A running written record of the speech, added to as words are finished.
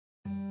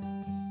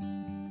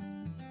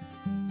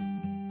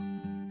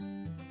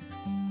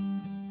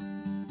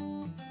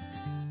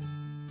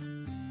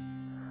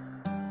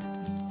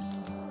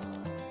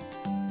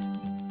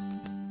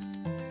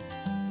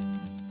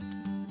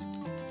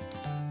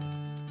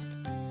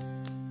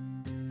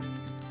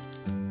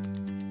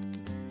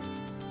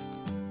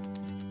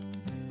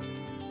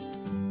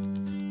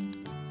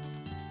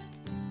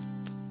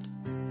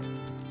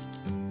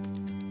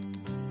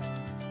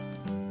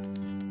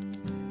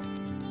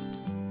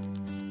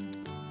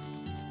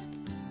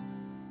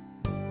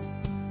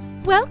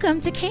Welcome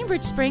to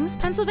Cambridge Springs,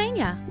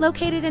 Pennsylvania.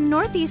 Located in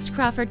northeast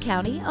Crawford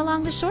County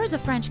along the shores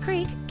of French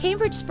Creek,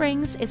 Cambridge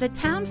Springs is a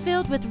town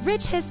filled with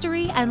rich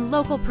history and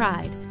local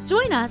pride.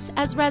 Join us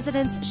as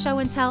residents show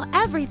and tell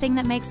everything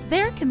that makes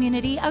their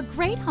community a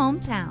great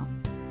hometown.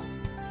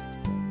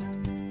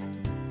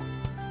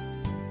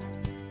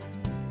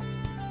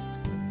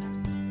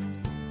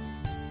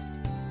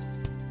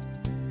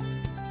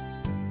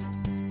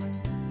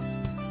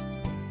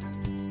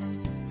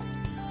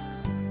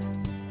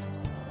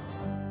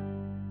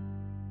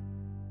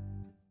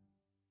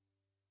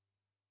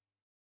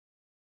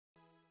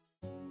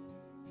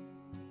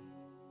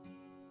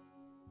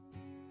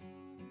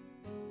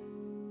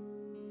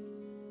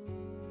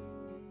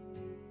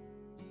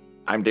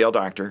 I'm Dale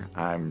Doctor.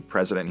 I'm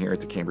president here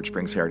at the Cambridge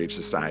Springs Heritage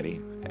Society.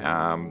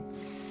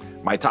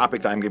 My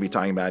topic that I'm going to be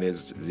talking about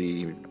is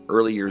the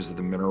early years of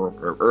the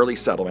early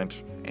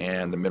settlement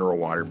and the mineral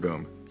water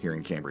boom here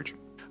in Cambridge.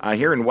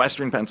 Here in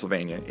Western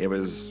Pennsylvania, it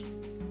was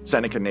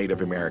Seneca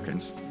Native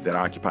Americans that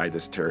occupied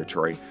this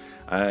territory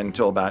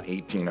until about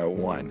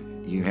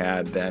 1801. You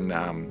had then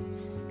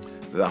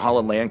the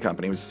Holland Land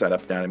Company was set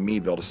up down in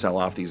Meadville to sell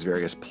off these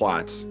various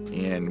plots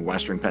in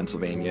Western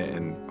Pennsylvania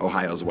and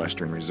Ohio's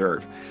Western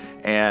Reserve.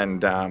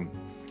 And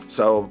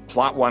so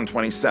Plot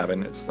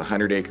 127, it's the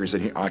 100 acres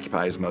that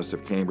occupies most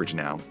of Cambridge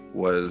now,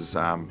 was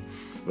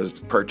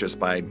purchased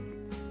by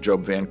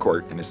Job Van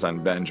Court and his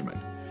son Benjamin.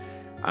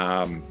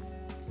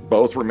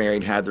 Both were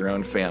married, had their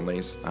own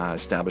families,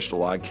 established a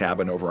log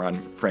cabin over on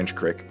French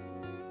Creek.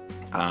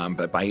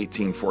 But by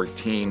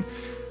 1814,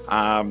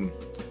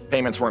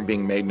 payments weren't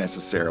being made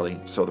necessarily,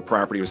 so the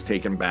property was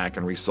taken back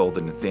and resold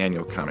to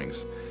Nathaniel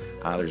Cummings.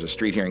 There's a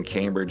street here in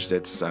Cambridge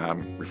that's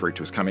referred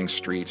to as Cummings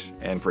Street,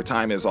 and for a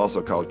time it was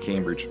also called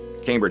Cambridge.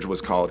 Cambridge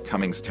was called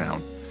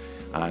Cummingstown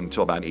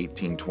until about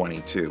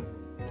 1822.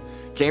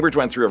 Cambridge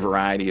went through a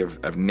variety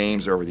of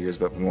names over the years,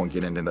 but we won't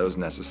get into those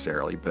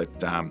necessarily. But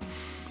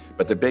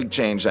the big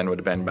change then would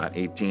have been about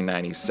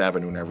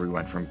 1897, whenever we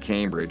went from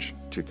Cambridge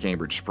to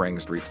Cambridge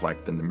Springs to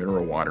reflect the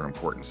mineral water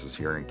importances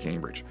here in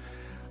Cambridge.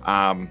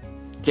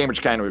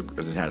 Cambridge kind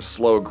of had a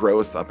slow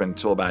growth up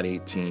until about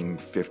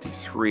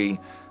 1853.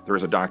 There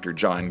was a Dr.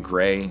 John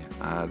Gray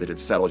that had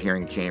settled here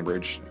in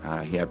Cambridge.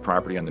 He had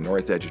property on the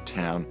north edge of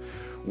town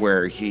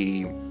where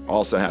he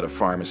also had a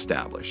farm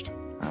established.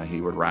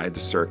 He would ride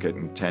the circuit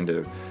and tend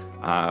to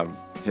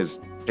his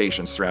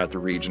patients throughout the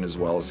region, as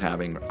well as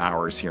having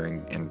hours here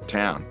in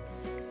town.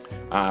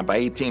 By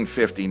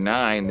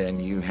 1859, then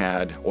you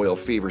had oil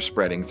fever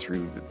spreading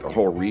through the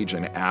whole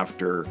region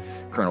after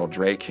Colonel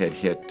Drake had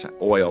hit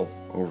oil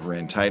over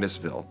in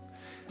Titusville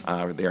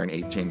there in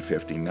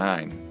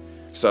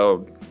 1859.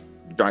 So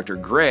Dr.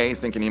 Gray,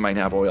 thinking he might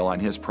have oil on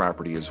his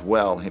property as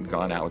well, had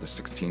gone out with a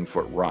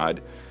 16-foot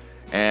rod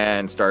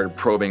and started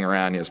probing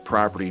around his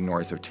property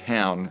north of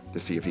town to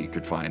see if he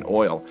could find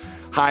oil.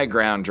 High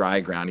ground, dry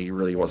ground, he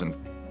really wasn't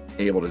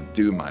able to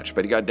do much,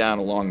 but he got down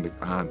along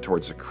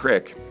towards the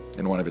creek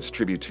in one of its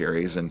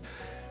tributaries and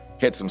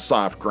hit some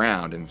soft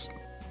ground, and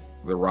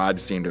the rod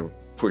seemed to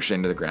push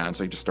into the ground,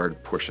 so he just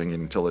started pushing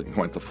until it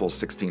went the full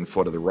 16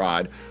 foot of the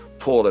rod,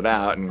 pulled it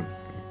out, and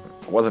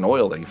it wasn't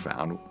oil that he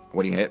found.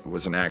 What he hit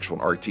was an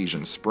actual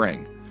artesian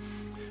spring.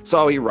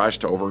 So he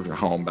rushed over to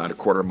home about a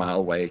quarter mile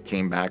away,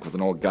 came back with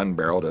an old gun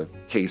barrel to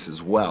case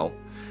his well,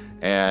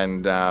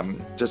 and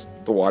just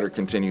the water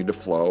continued to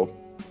flow.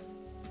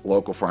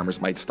 Local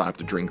farmers might stop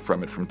to drink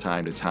from it from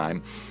time to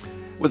time,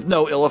 with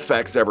no ill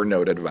effects ever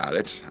noted about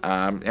it.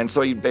 And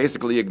so he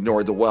basically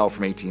ignored the well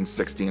from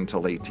 1860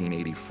 until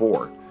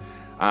 1884.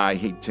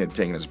 He had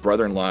taken his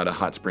brother-in-law to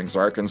Hot Springs,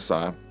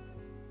 Arkansas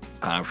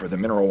for the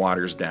mineral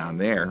waters down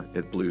there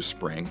at Blue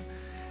Spring.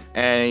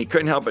 And he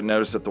couldn't help but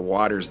notice that the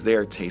waters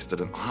there tasted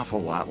an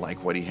awful lot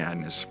like what he had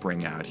in his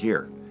spring out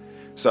here.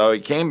 So he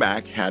came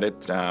back, had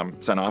it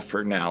sent off for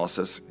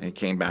analysis, and he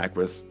came back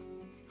with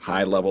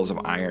high levels of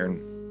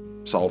iron,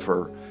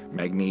 sulfur,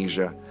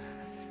 magnesia.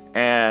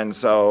 And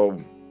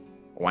so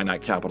why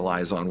not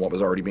capitalize on what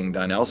was already being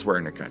done elsewhere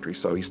in the country?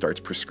 So he starts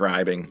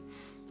prescribing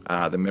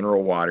the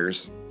mineral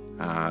waters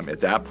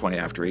at that point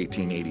after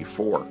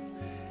 1884.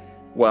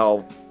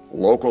 Well,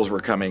 locals were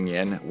coming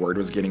in, word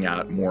was getting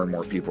out, more and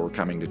more people were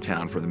coming to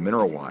town for the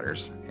mineral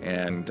waters.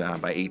 And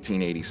by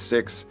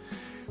 1886,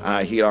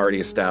 he had already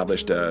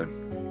established a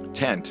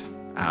tent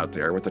out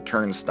there with a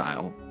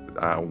turnstile,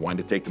 one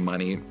to take the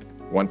money,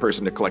 one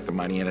person to collect the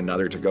money, and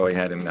another to go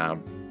ahead and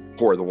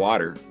pour the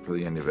water for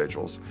the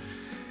individuals.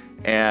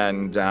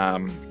 And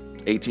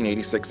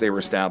 1886, they were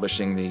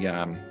establishing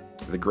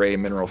the Gray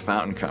Mineral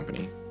Fountain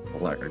Company.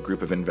 A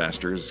group of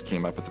investors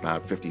came up with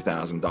about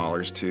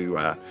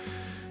 $50,000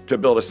 to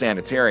build a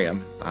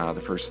sanitarium,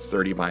 the first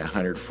 30 by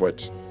 100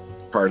 foot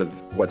part of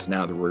what's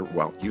now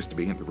used to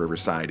be the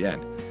Riverside Inn.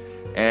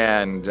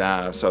 And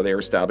so they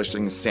were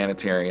establishing the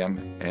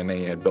sanitarium, and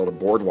they had built a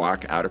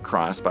boardwalk out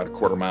across about a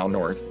quarter mile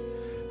north,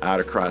 out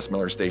across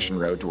Miller Station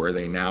Road, to where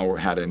they now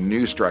had a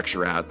new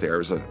structure out there. It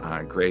was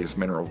a Gray's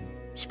Mineral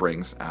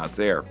Springs out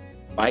there.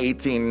 By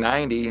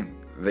 1890,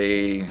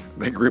 the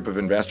group of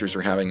investors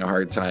were having a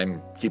hard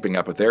time keeping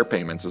up with their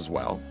payments as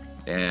well.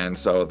 And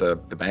so the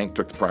bank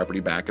took the property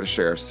back at a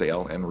sheriff's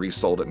sale and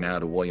resold it now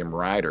to William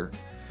Ryder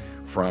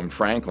from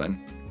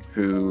Franklin,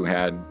 who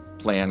had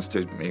plans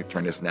to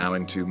turn this now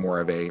into more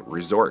of a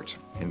resort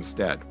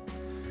instead.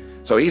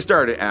 So he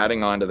started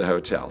adding on to the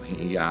hotel.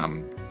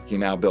 He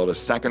now built a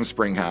second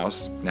spring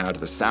house now to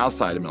the south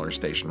side of Miller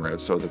Station Road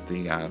so that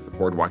the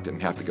boardwalk didn't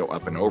have to go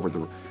up and over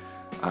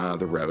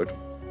the road.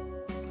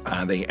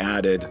 They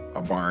added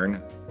a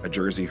barn, a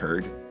Jersey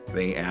herd.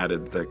 They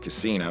added the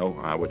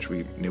casino, which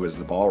we knew as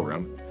the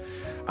ballroom.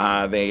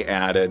 They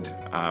added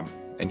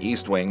an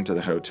east wing to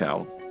the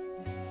hotel,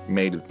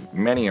 made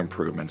many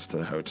improvements to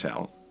the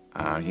hotel.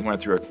 He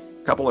went through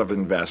a couple of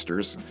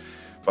investors,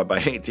 but by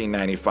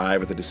 1895,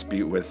 with a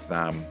dispute with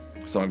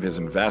some of his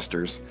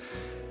investors,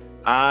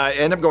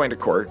 ended up going to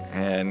court,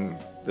 and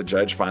the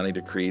judge finally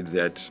decreed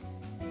that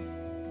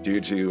due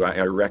to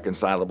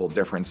irreconcilable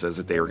differences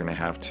that they were going to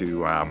have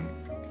to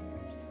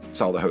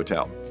sell the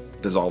hotel,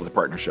 dissolve the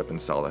partnership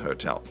and sell the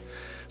hotel.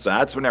 So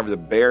that's whenever the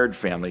Baird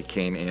family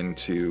came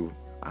into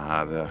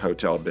the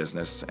hotel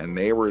business, and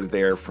they were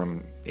there from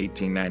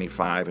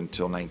 1895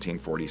 until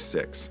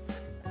 1946.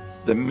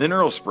 The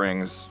mineral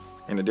springs,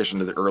 in addition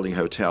to the early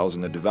hotels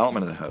and the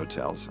development of the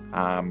hotels,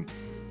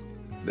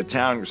 the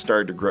town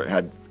started to grow,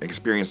 had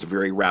experienced a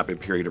very rapid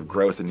period of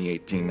growth in the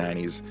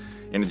 1890s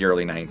into the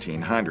early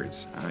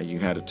 1900s. You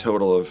had a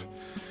total of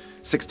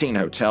 16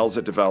 hotels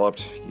that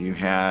developed. You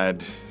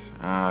had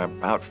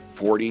about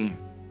 40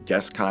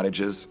 guest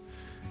cottages.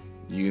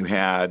 You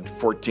had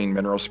 14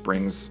 mineral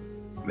springs.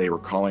 They were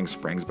calling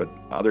springs, but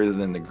other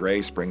than the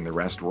Gray Spring, the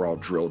rest were all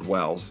drilled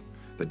wells.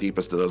 The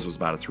deepest of those was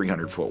about a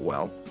 300-foot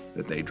well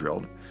that they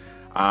drilled.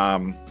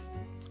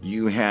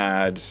 You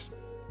had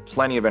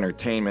plenty of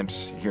entertainment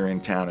here in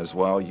town as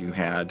well. You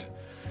had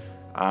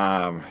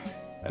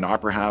an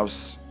opera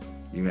house.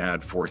 You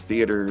had 4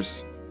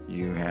 theaters.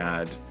 You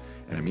had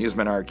an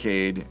amusement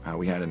arcade.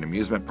 We had an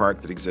amusement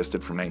park that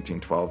existed from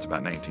 1912 to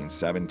about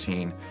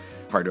 1917.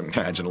 Hard to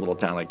imagine a little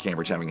town like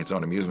Cambridge having its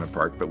own amusement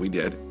park, but we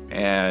did.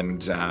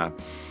 And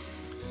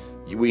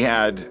we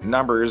had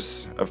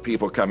numbers of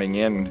people coming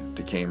in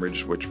to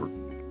Cambridge, which were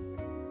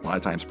a lot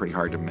of times pretty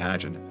hard to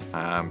imagine.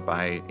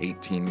 By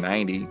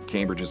 1890,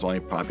 Cambridge's only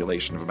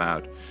population of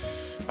about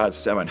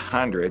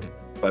 700,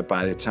 but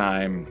by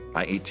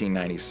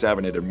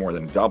 1897, it had more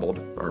than doubled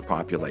our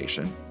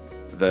population.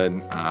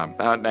 Then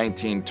about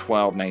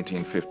 1912,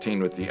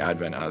 1915, with the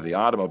advent of the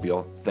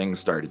automobile, things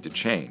started to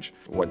change.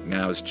 What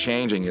now is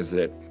changing is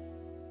that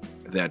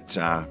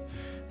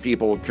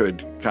people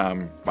could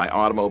come by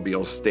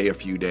automobile, stay a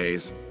few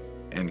days,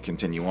 and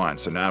continue on.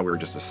 So now we're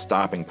just a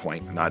stopping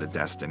point, not a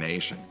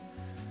destination.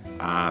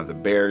 The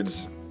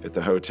Bairds at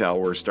the hotel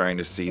were starting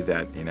to see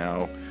that,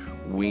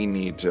 we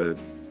need to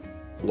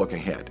look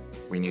ahead.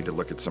 We need to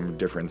look at some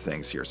different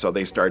things here. So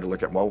they started to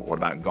look at, well, what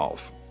about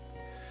golf?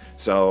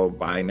 So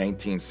by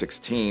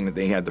 1916,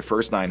 they had the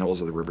first 9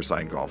 holes of the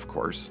Riverside Golf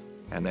Course,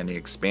 and then they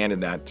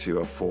expanded that to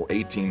a full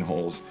 18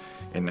 holes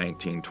in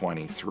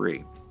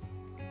 1923.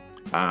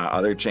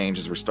 Other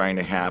changes were starting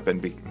to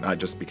happen, not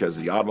just because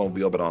of the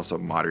automobile, but also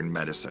modern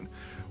medicine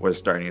was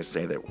starting to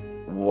say that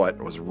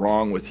what was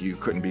wrong with you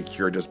couldn't be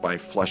cured just by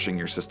flushing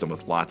your system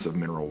with lots of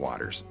mineral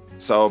waters.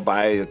 So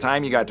by the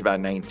time you got to about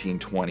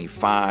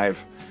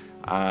 1925,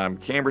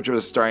 Cambridge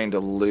was starting to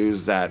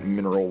lose that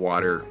mineral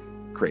water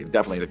craze.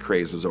 Definitely the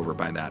craze was over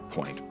by that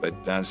point,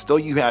 but still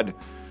you had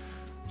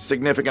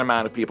significant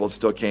amount of people that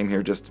still came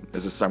here just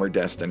as a summer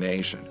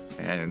destination,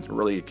 and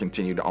really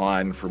continued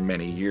on for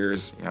many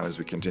years, as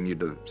we continued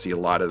to see a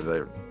lot of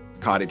the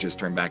cottages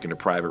turn back into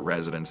private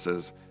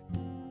residences.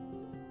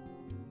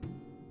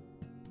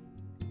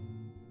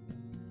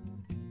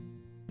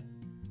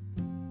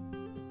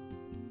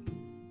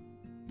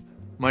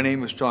 My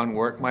name is John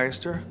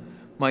Workmeister.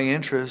 My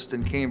interest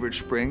in Cambridge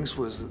Springs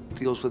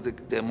deals with the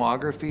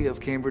demography of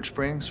Cambridge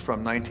Springs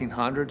from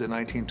 1900 to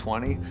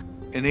 1920.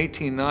 In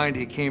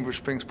 1890, Cambridge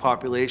Springs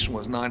population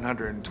was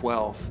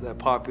 912. That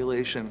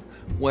population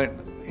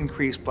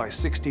increased by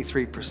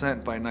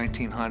 63% by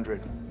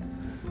 1900.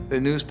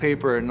 The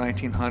newspaper in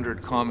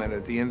 1900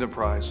 commented, the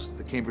Enterprise,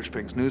 the Cambridge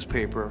Springs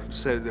newspaper,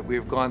 said that we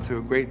have gone through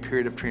a great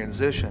period of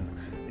transition,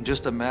 and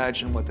just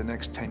imagine what the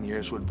next 10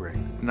 years would bring.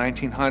 In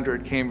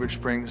 1900, Cambridge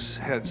Springs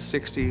had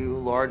 60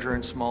 larger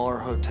and smaller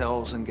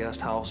hotels and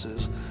guest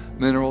houses,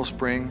 mineral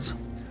springs,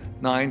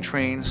 9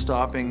 trains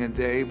stopping a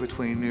day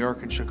between New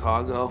York and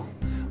Chicago.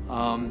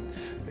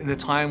 In the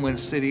time when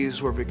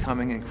cities were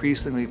becoming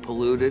increasingly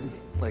polluted,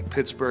 like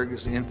Pittsburgh,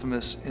 as the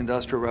infamous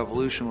Industrial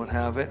Revolution would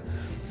have it,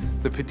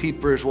 the petit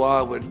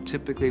bourgeois would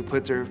typically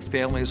put their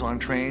families on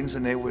trains,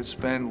 and they would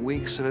spend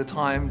weeks at a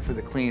time for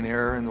the clean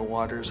air and the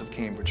waters of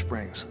Cambridge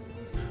Springs.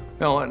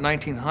 Well, in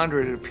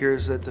 1900, it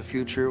appears that the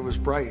future was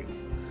bright.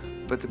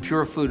 But the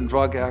Pure Food and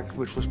Drug Act,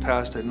 which was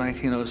passed in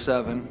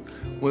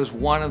 1907, was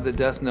one of the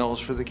death knells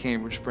for the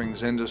Cambridge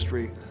Springs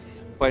industry.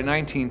 By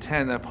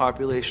 1910, that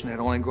population had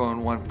only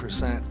grown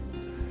 1%.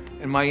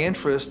 And my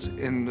interest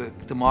in the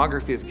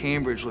demography of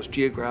Cambridge was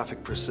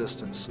geographic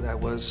persistence. That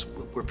was,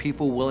 were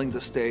people willing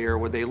to stay or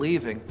were they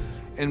leaving?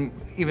 And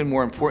even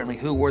more importantly,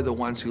 who were the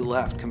ones who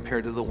left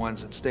compared to the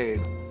ones that stayed.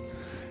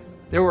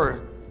 There were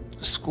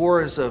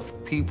scores of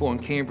people in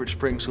Cambridge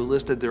Springs who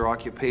listed their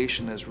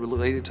occupation as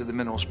related to the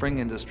mineral spring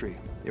industry.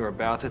 They were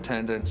bath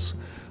attendants,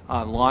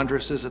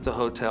 laundresses at the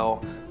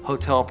hotel,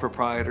 hotel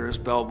proprietors,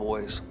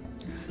 bellboys.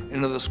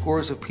 And of the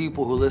scores of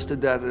people who listed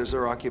that as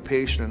their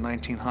occupation in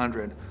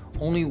 1900,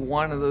 only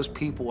one of those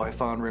people I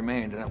found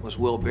remained, and it was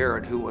Will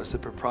Barrett, who was the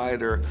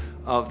proprietor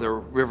of the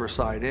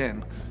Riverside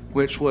Inn,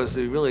 which was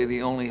really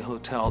the only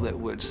hotel that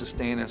would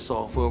sustain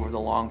itself over the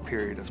long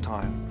period of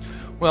time.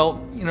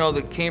 Well, you know,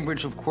 the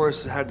Cambridge, of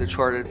course, had to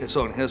chart its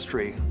own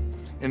history.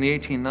 In the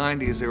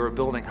 1890s, they were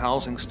building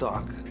housing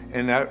stock,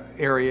 and that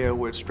area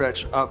would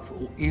stretch up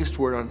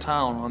eastward on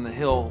town on the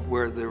hill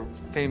where the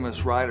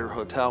famous Ryder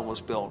Hotel was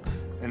built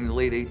in the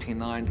late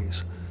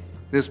 1890s.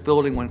 This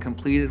building, when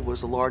completed, was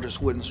the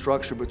largest wooden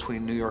structure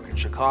between New York and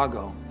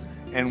Chicago,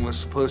 and was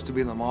supposed to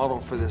be the model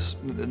for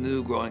the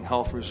new growing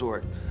health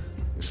resort.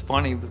 It's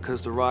funny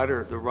because the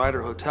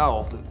Ryder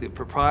Hotel, the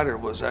proprietor,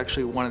 was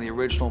actually one of the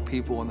original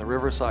people in the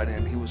Riverside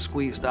Inn. He was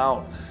squeezed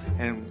out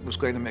and was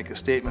going to make a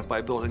statement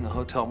by building a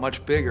hotel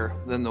much bigger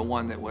than the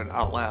one that would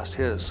outlast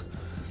his.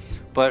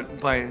 But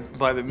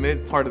by the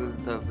mid part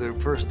of the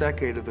first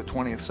decade of the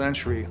 20th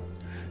century,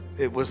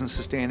 it wasn't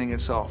sustaining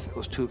itself. It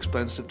was too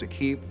expensive to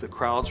keep, the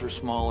crowds were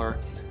smaller,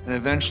 and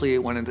eventually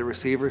it went into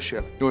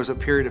receivership. There was a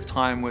period of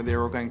time where they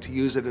were going to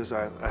use it as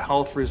a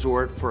health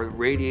resort for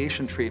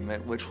radiation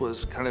treatment, which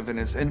was kind of in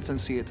its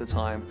infancy at the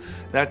time.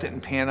 That didn't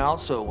pan out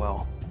so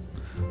well.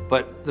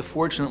 But the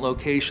fortunate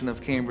location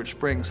of Cambridge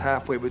Springs,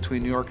 halfway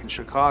between New York and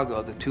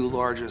Chicago, the two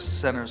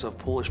largest centers of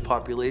Polish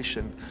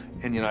population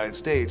in the United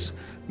States,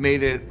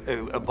 made it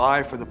a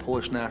buy for the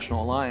Polish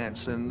National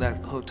Alliance, and that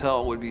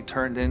hotel would be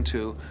turned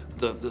into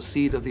the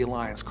seat of the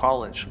Alliance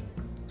College.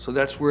 So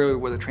that's really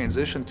where the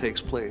transition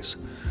takes place.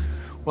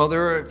 Well,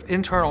 there are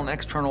internal and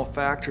external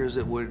factors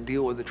that would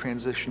deal with the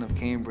transition of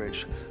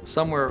Cambridge.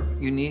 Some were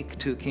unique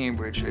to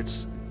Cambridge.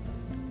 Its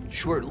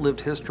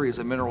short-lived history as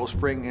a mineral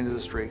spring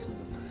industry.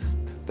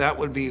 That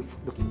would be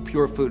the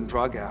Pure Food and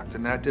Drug Act,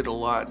 and that did a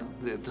lot.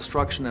 The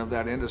destruction of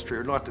that industry,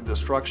 or not the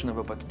destruction of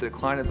it, but the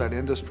decline of that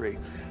industry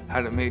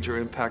had a major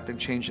impact in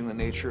changing the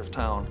nature of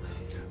town.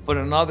 But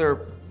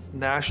another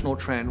national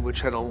trend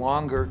which had a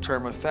longer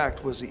term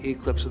effect was the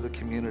eclipse of the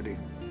community.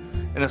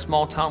 In a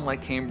small town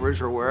like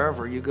Cambridge or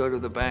wherever, you go to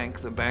the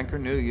bank, the banker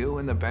knew you,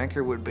 and the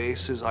banker would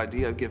base his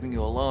idea of giving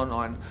you a loan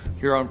on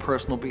your own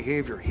personal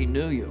behavior. He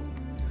knew you.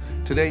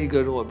 Today you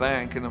go to a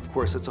bank and of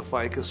course it's a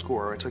FICO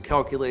score. It's a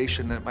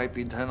calculation that might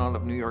be done out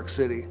of New York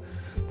City.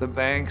 The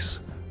banks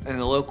and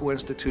the local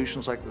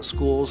institutions like the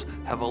schools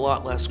have a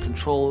lot less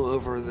control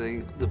over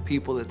the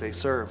people that they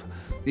serve.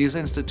 These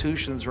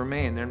institutions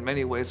remain. In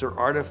many ways, they're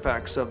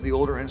artifacts of the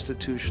older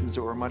institutions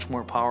that were much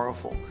more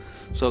powerful.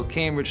 So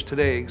Cambridge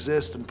today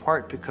exists in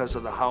part because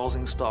of the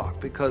housing stock,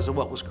 because of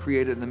what was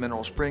created in the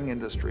mineral spring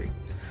industry.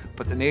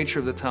 But the nature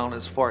of the town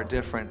is far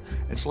different.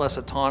 It's less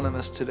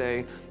autonomous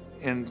today,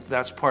 and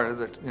that's part of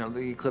the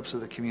eclipse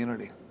of the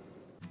community.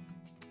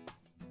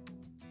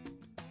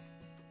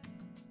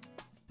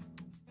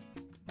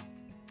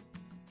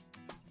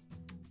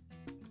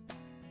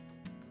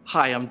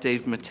 Hi, I'm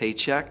Dave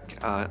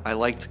Matejcek. I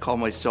like to call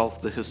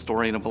myself the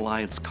historian of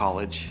Alliance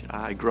College.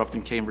 I grew up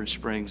in Cambridge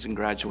Springs and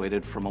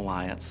graduated from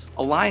Alliance.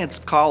 Alliance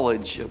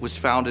College was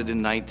founded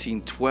in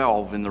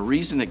 1912, and the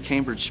reason that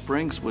Cambridge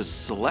Springs was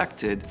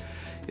selected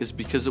is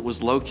because it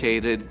was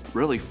located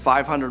really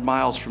 500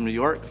 miles from New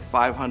York,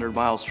 500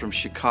 miles from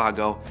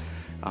Chicago.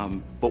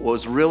 But what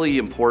was really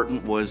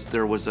important was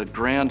there was a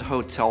grand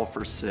hotel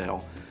for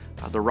sale.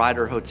 The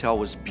Ryder Hotel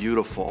was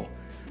beautiful.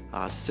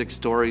 6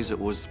 stories. It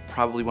was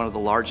probably one of the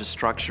largest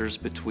structures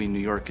between New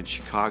York and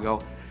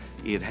Chicago.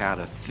 It had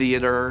a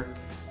theater,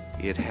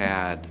 it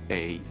had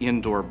an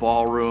indoor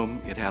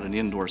ballroom, it had an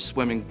indoor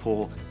swimming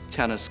pool,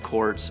 tennis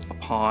courts, a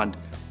pond.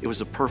 It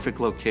was a perfect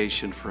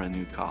location for a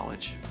new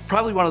college.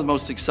 Probably one of the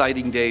most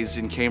exciting days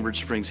in Cambridge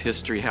Springs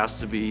history has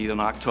to be in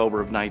October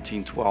of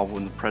 1912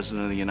 when the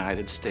President of the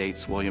United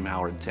States, William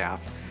Howard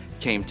Taft,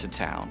 came to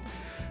town.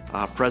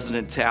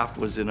 President Taft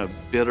was in a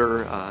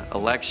bitter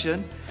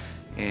election,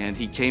 and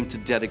he came to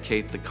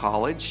dedicate the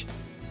college.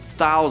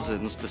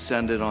 Thousands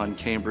descended on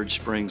Cambridge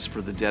Springs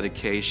for the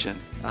dedication.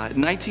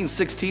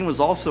 1916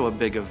 was also a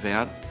big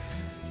event.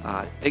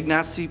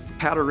 Ignacy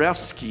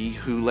Paderewski,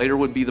 who later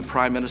would be the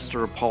Prime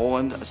Minister of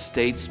Poland, a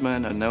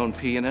statesman, a known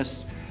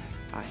pianist,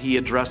 he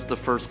addressed the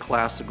first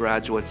class of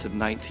graduates in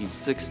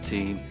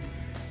 1916.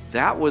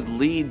 That would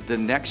lead the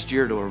next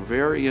year to a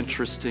very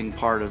interesting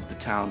part of the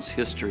town's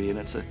history, and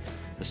it's a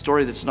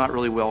story that's not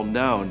really well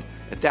known.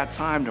 At that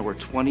time, there were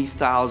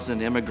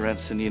 20,000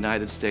 immigrants in the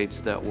United States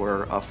that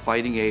were of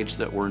fighting age,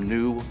 that were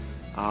new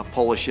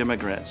Polish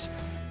immigrants.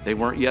 They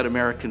weren't yet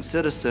American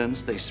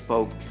citizens. They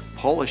spoke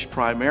Polish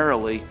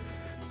primarily,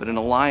 but an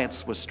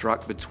alliance was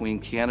struck between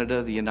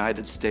Canada, the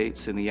United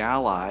States, and the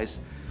Allies,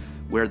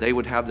 where they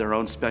would have their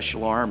own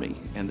special army,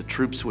 and the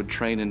troops would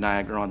train in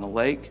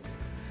Niagara-on-the-Lake,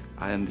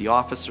 and the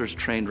officers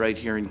trained right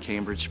here in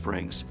Cambridge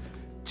Springs.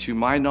 To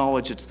my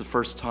knowledge, it's the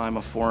first time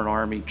a foreign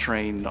army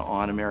trained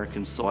on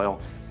American soil,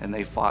 and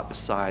they fought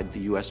beside the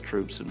U.S.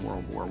 troops in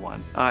World War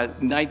I.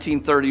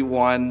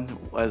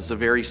 1931 was a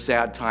very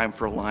sad time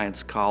for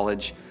Alliance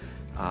College.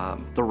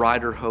 The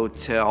Ryder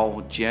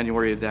Hotel,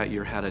 January of that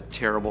year, had a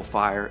terrible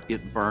fire.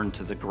 It burned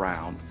to the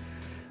ground.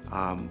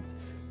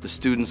 The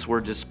students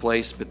were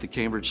displaced, but the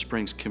Cambridge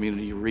Springs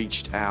community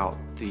reached out.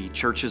 The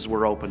churches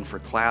were open for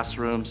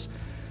classrooms.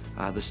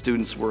 The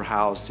students were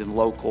housed in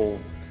local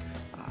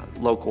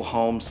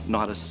homes.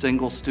 Not a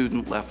single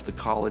student left the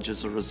college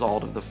as a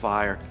result of the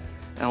fire.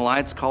 And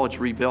Alliance College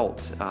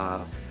rebuilt.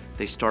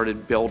 They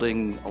started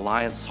building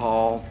Alliance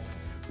Hall,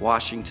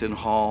 Washington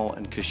Hall,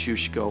 and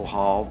Kosciuszko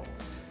Hall.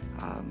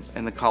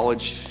 And the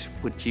college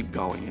would keep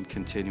going and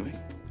continuing.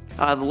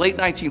 The late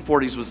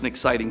 1940s was an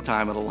exciting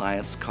time at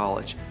Alliance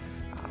College.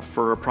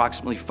 For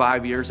approximately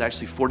 5 years,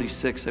 actually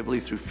 46, I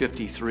believe, through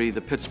 53,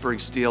 the Pittsburgh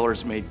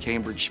Steelers made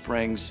Cambridge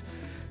Springs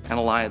and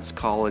Alliance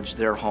College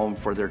their home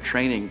for their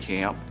training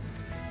camp.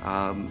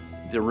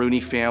 The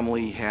Rooney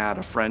family had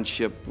a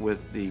friendship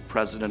with the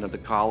president of the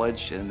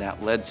college, and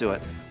that led to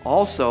it.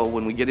 Also,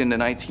 when we get into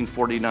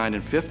 1949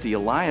 and 50,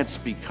 Alliance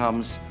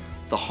becomes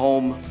the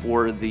home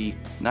for the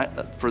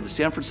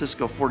San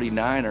Francisco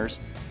 49ers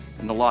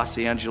and the Los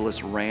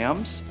Angeles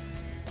Rams.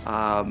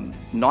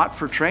 Not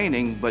for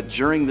training, but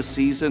during the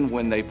season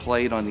when they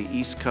played on the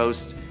East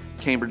Coast,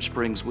 Cambridge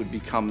Springs would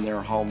become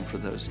their home for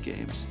those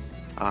games.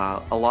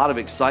 A lot of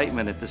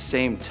excitement at the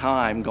same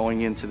time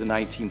going into the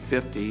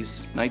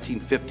 1950s.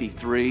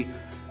 1953,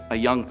 a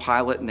young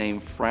pilot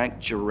named Frank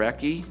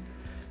Jarecki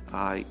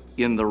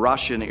in the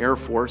Russian Air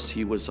Force.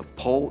 He was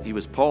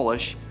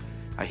Polish.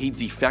 He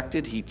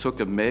defected. He took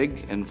a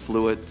MiG and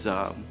flew it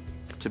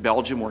to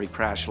Belgium, where he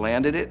crash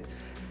landed it.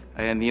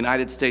 And the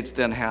United States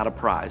then had a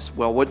prize.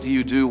 Well, what do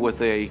you do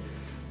with a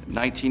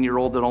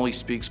 19-year-old that only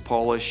speaks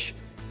Polish?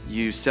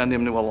 You send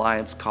him to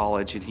Alliance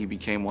College, and he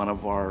became one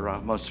of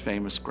our most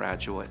famous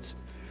graduates.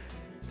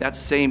 That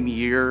same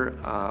year,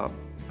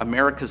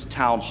 America's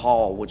Town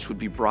Hall, which would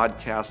be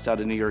broadcast out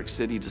of New York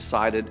City,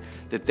 decided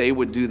that they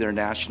would do their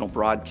national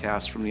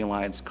broadcast from the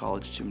Alliance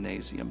College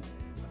Gymnasium.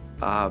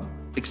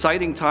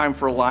 Exciting time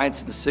for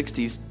Alliance in the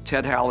 60s.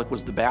 Ted Halleck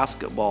was the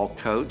basketball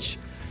coach.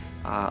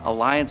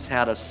 Alliance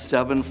had a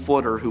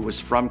 7-footer who was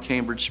from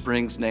Cambridge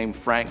Springs named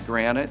Frank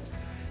Granite,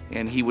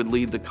 and he would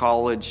lead the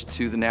college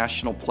to the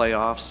national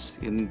playoffs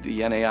in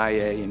the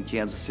NAIA in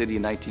Kansas City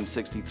in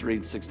 1963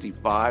 and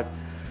 65.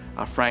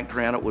 Frank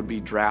Granite would be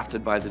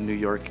drafted by the New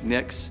York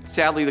Knicks.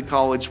 Sadly, the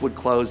college would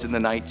close in the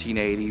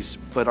 1980s,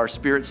 but our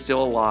spirit's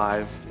still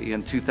alive.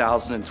 In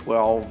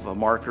 2012, a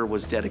marker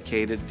was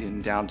dedicated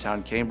in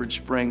downtown Cambridge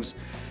Springs.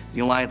 The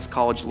Alliance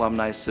College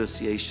Alumni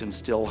Association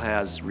still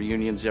has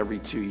reunions every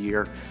 2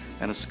 years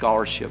and a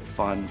scholarship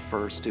fund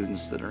for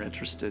students that are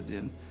interested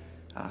in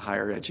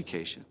higher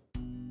education.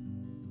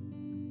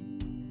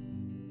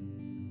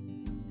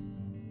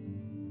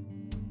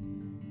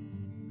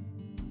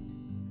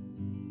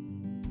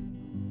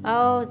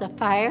 Oh, the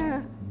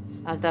fire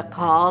of the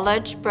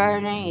college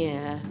burning,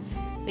 yeah.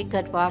 We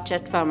could watch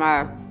it from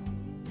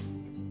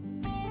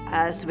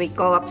as we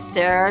go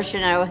upstairs, you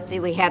know,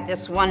 we had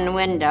this one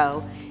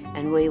window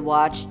and we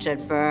watched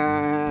it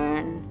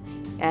burn.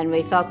 And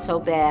we felt so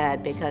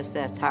bad because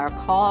that's our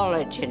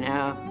college, you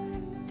know.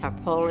 It's our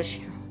Polish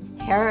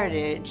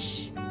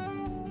heritage.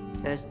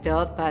 It was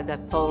built by the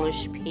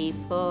Polish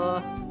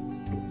people.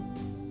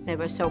 They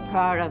were so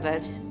proud of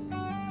it.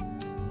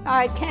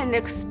 I can't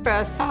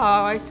express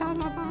how I felt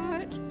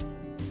about it.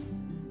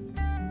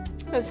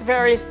 It was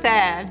very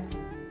sad.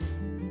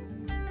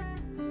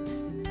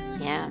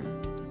 Yeah,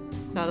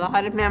 so a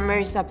lot of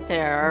memories up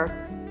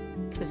there,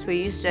 because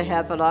we used to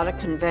have a lot of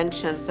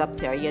conventions up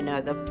there, you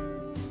know, the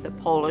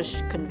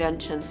Polish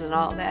conventions and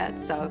all that,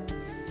 so.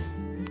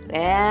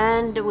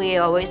 And we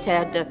always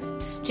had the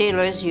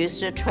Steelers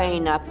used to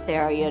train up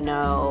there, you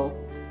know,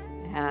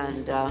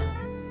 and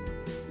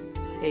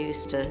they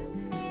used to,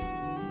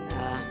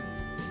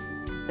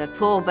 the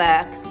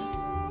fullback,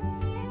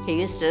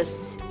 he used to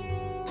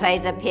play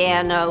the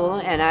piano,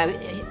 and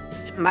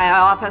my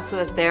office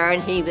was there,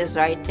 and he was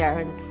right there.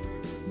 And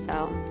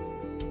so,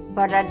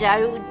 what did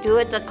I do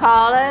at the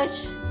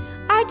college?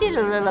 I did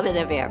a little bit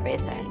of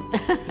everything.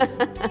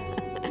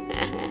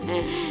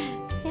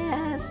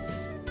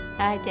 Yes,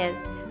 I did.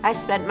 I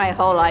spent my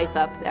whole life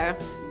up there.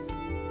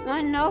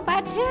 I know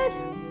about Ted?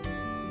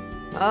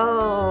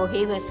 Oh,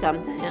 he was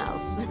something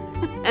else.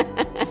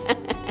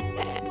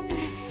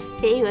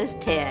 He was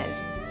Ted.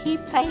 He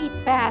played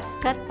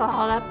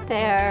basketball up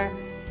there,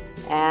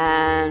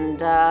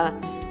 and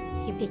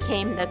he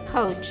became the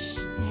coach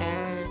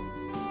there.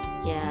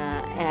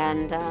 Yeah,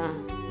 and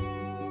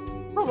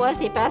what was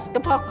he?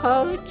 Basketball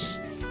coach,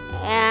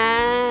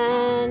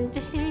 and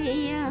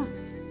he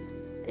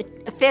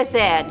phys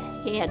ed.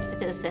 He had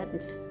phys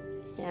ed.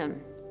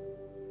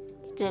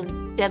 He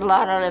did a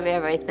lot of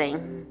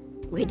everything.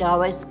 We'd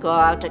always go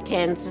out to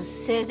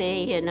Kansas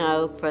City, you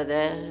know, for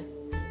the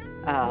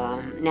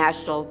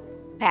national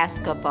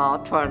basketball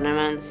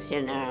tournaments,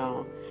 you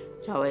know.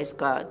 We'd always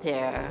go out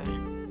there.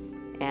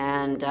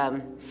 And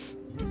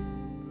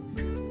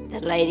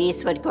the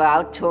ladies would go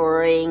out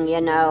touring,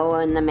 you know,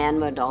 and the men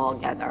would all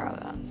gather.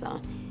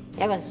 So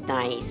it was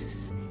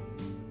nice.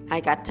 I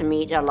got to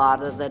meet a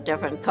lot of the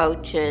different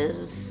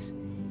coaches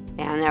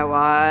and their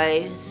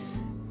wives.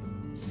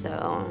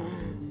 So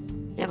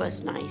it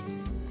was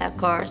nice. Of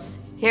course,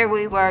 here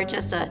we were,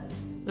 just a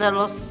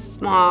little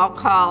small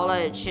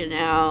college, you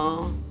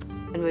know,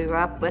 and we were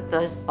up with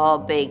the all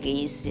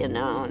biggies, you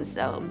know, and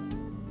so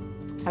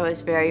I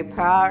was very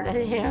proud of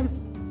him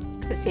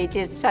because he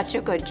did such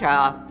a good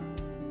job.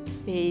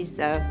 He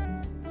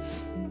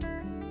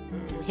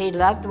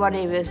loved what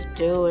he was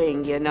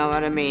doing, you know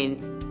what I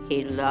mean?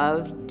 He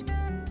loved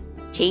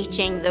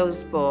teaching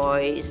those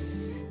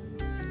boys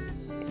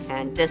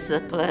and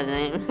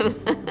disciplining.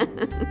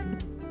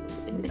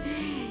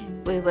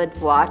 We would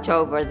watch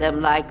over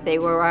them like they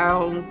were our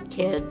own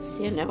kids,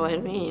 you know what I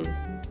mean?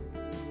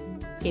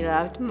 He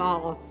loved them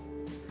all.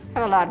 I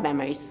have a lot of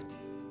memories.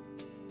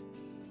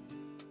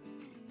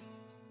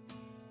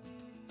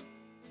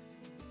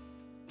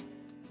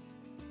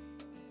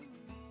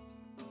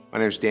 My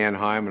name is Dan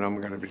Heim, and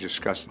I'm going to be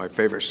discussing my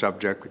favorite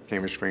subject, the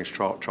Cambridge Springs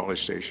Trolley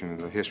Station and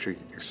the history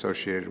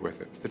associated with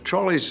it. The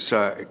trolleys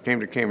came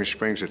to Cambridge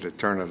Springs at the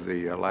turn of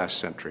the last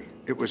century.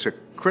 It was a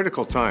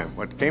critical time.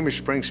 What Cambridge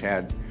Springs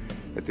had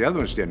that the other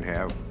ones didn't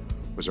have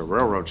was a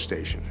railroad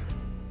station.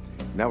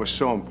 And that was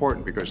so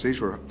important because these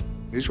were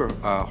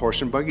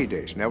horse and buggy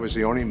days, and that was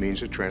the only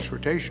means of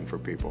transportation for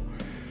people.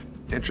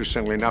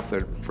 Interestingly enough,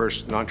 the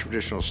first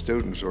non-traditional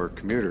students, or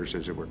commuters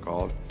as they were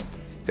called,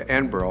 to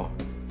Edinburgh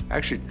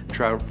actually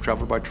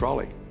traveled by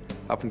trolley.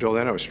 Up until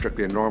then, it was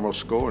strictly a normal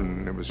school,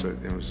 and it was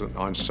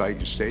on site.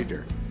 You stayed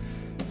there.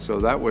 So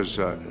that was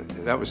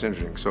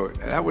interesting. So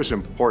that was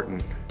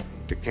important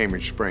to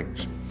Cambridge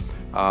Springs.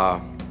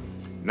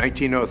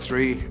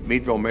 1903,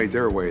 Meadville made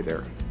their way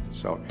there.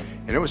 So,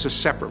 and it was a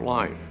separate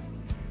line.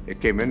 It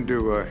came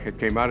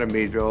out of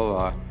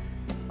Meadville,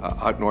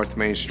 out North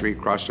Main Street,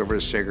 crossed over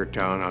to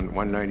Sagertown on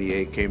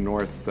 198, came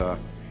north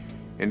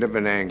into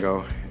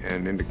Venango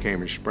and into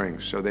Cambridge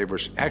Springs. So they were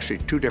actually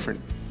two different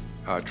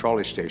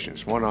trolley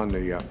stations. One on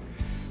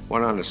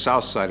the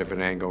south side of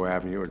Venango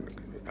Avenue,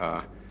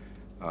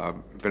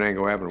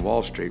 Venango Avenue,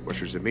 Wall Street,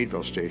 which was the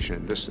Meadville station,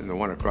 and the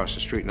one across the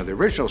street. Now the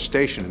original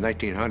station in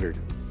 1900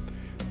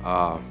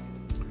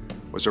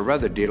 was a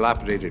rather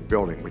dilapidated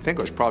building. We think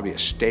it was probably a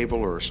stable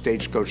or a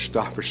stagecoach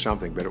stop or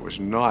something, but it was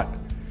not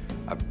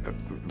a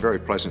very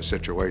pleasant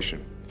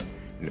situation.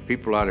 And the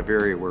people out of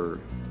area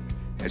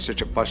had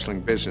such a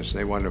bustling business, and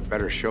they wanted a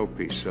better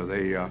showpiece. So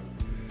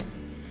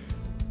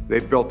they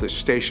built the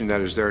station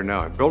that is there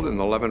now. They built it in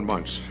 11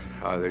 months,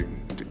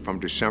 from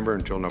December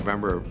until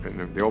November,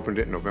 and they opened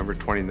it November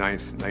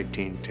 29th,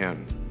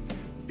 1910.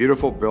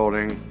 Beautiful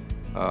building,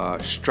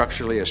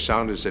 structurally as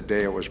sound as the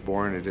day it was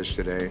born, it is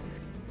today.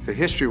 The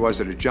history was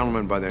that a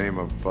gentleman by the name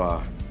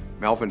of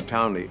Melvin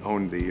Townley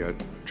owned the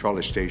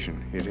trolley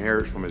station. He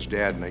inherited from his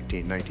dad in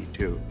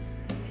 1992.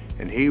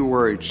 And he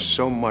worried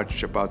so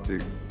much about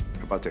the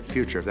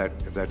future of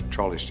that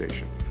trolley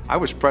station. I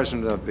was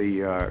president of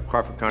the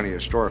Crawford County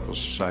Historical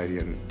Society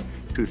in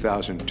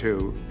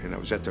 2002, and I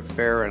was at the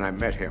fair and I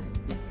met him.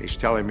 He's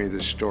telling me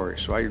this story.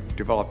 So I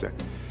developed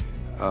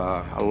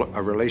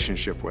a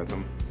relationship with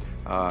him,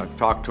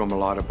 talked to him a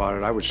lot about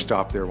it. I would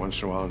stop there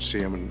once in a while and see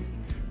him, and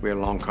we had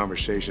a long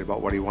conversation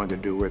about what he wanted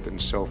to do with it and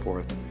so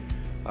forth.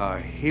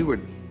 He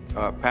would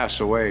pass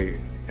away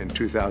in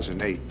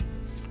 2008,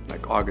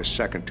 like August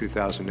 2nd,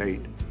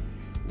 2008.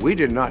 We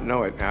did not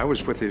know it. I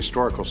was with the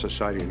Historical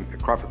Society, the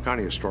Crawford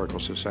County Historical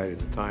Society at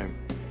the time.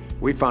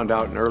 We found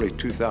out in early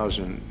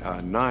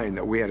 2009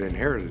 that we had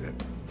inherited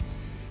it.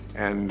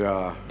 And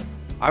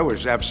I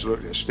was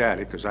absolutely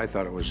ecstatic because I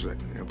thought it was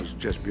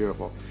just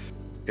beautiful.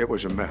 It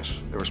was a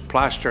mess. There was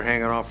plaster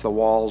hanging off the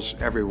walls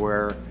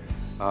everywhere.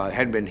 It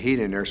hadn't been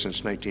heated in there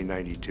since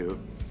 1992,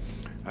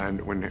 and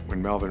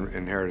when Melvin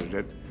inherited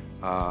it,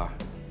 and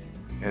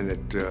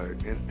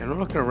I'm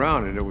looking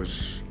around, and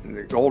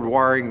the old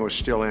wiring was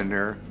still in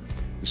there,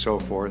 and so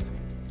forth,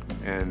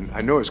 and I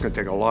knew it was going to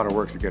take a lot of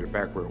work to get it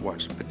back where it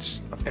was. But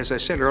as I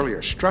said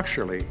earlier,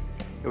 structurally,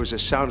 it was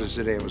as sound as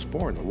the day it was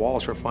born. The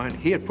walls were fine.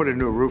 He had put a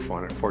new roof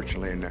on it,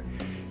 fortunately,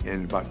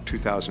 in about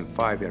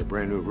 2005. He had a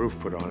brand new roof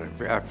put on it,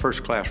 a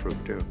first-class roof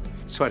too.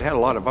 So it had a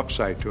lot of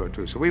upside to it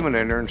too. So we went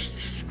in there and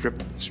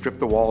stripped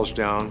the walls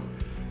down.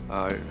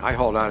 I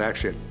hauled out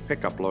actually a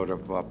pickup load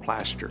of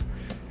plaster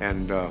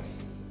and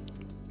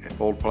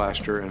old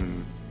plaster,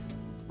 and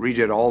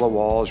redid all the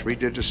walls,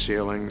 redid the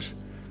ceilings,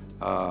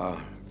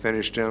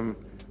 finished them,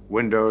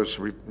 windows,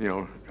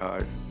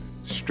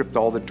 stripped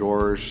all the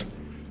doors,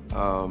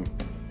 the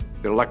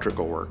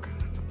electrical work.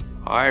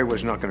 I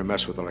was not going to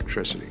mess with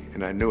electricity,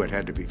 and I knew it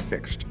had to be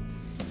fixed.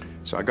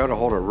 So I got a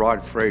hold of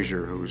Rod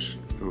Frazier, who was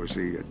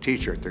the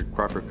teacher at the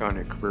Crawford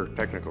County Career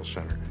Technical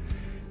Center.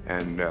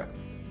 And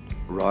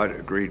Rod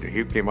agreed.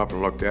 He came up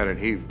and looked at it,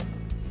 and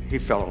he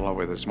fell in love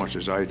with it as much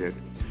as I did.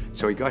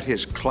 So he got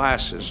his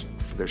classes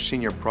for their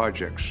senior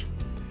projects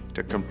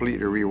to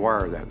completely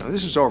rewire that. Now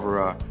this is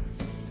over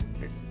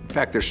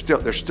fact, they're still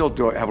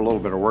have a little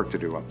bit of work to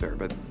do up there,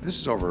 but this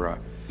is over a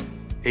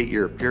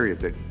 8-year period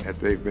that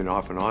they've been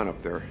off and on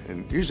up there.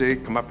 And usually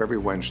they come up every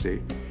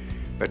Wednesday,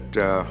 but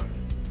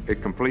they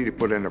completely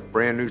put in a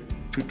brand new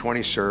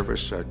 220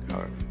 service, a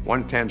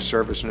 110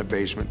 service in the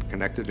basement,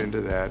 connected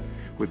into that.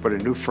 We put a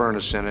new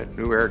furnace in it,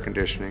 new air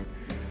conditioning.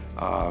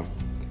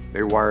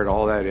 They wired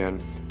all that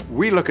in.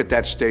 We look at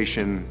that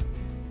station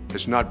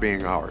as not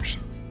being ours.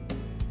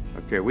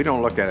 Okay, we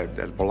don't look at it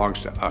that it belongs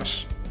to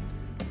us.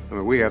 I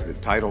mean, we have the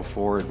title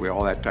for it,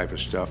 all that type of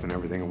stuff and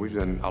everything, and we've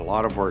done a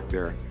lot of work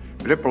there,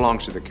 but it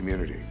belongs to the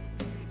community.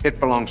 It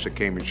belongs to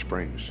Cambridge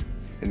Springs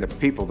and the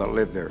people that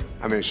live there.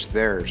 I mean, it's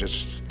theirs.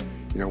 It's,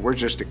 you know, we're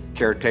just a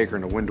caretaker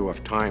in a window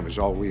of time is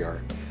all we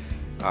are.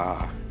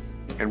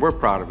 And we're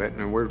proud of it,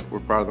 and we're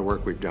proud of the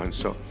work we've done.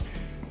 So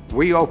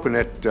we open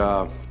it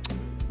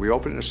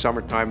in the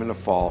summertime and the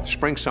fall,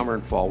 spring, summer,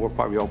 and fall. We'll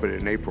probably open it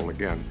in April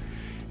again.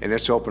 And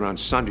it's open on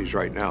Sundays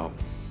right now.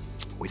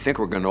 We think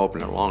we're going to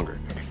open it longer.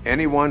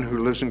 Anyone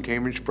who lives in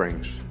Cambridge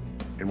Springs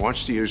and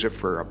wants to use it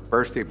for a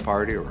birthday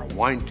party or a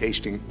wine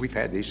tasting, we've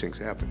had these things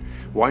happen,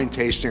 wine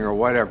tasting or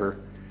whatever,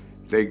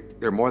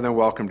 they're more than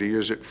welcome to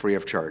use it free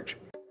of charge.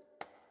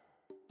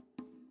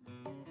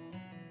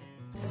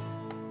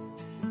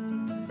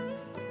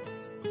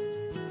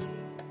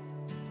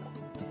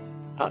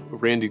 Hi,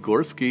 Randy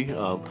Gorski.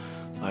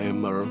 I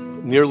am a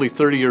nearly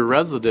 30-year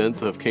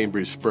resident of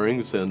Cambridge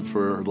Springs, and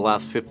for the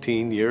last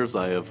 15 years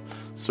I have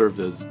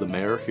served as the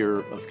mayor here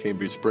of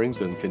Cambridge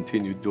Springs and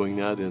continued doing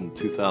that in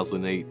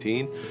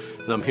 2018.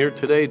 And I'm here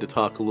today to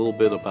talk a little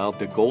bit about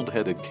the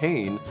gold-headed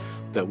cane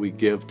that we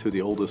give to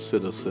the oldest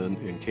citizen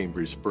in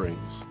Cambridge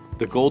Springs.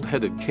 The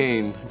gold-headed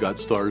cane got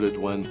started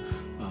when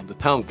the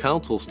town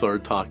council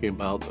started talking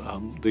about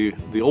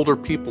the older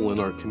people in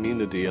our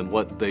community and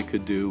what they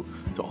could do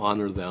to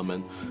honor them.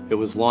 And it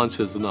was launched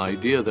as an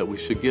idea that we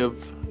should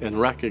give and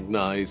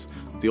recognize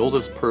the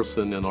oldest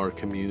person in our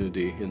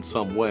community in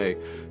some way.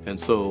 And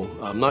so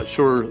I'm not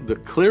sure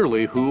that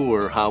clearly who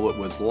or how it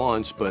was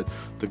launched, but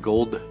the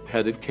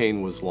gold-headed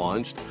cane was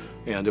launched.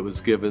 And it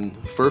was given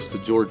first to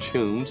George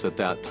Humes at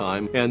that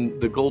time. And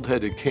the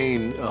gold-headed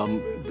cane,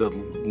 the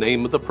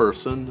name of the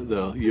person,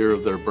 the year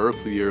of their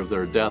birth, the year of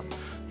their death,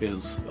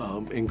 is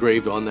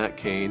engraved on that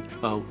cane.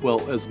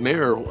 Well, as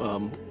mayor,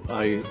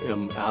 I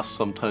am asked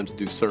sometimes to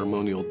do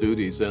ceremonial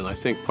duties, and I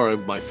think part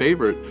of my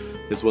favorite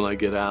is when I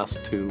get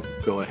asked to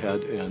go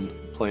ahead and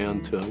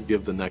plan to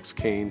give the next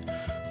cane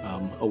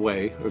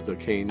away, or the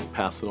cane,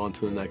 pass it on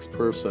to the next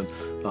person.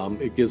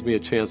 It gives me a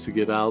chance to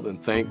get out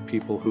and thank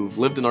people who've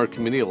lived in our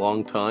community a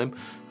long time.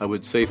 I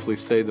would safely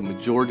say the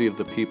majority of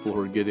the people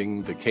who are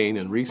getting the cane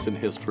in recent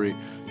history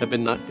have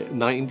been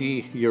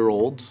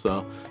 90-year-olds,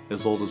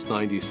 as old as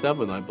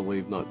 97, I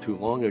believe, not too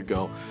long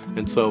ago.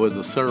 And so as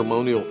a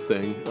ceremonial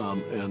thing,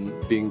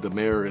 and being the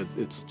mayor,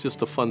 it's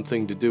just a fun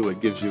thing to do.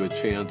 It gives you a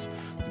chance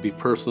to be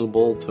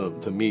personable,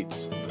 to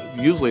meet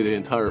usually the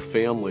entire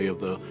family of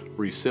the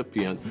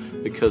recipient,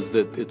 because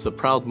it's a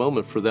proud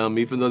moment for them.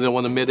 Even though they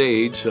want to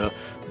mid-age,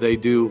 they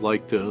do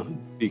like to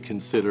be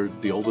considered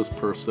the oldest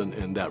person,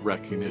 and that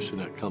recognition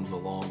that comes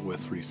along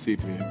with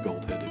receiving a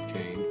gold-headed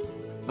cane.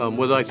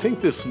 What I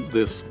think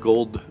this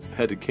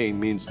gold-headed cane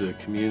means to the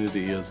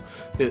community is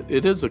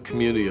it is a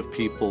community of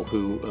people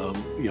who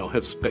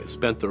have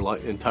spent their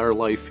entire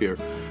life here.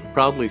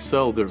 Proudly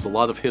so. There's a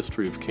lot of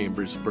history of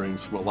Cambridge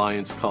Springs, from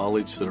Alliance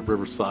College to the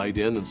Riverside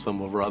Inn and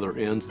some of our other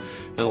inns.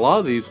 And a lot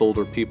of these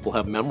older people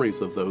have memories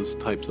of those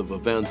types of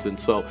events. And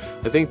so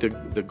I think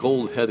the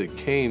gold-headed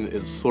cane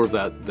is sort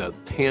of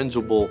that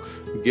tangible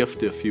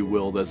gift, if you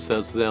will, that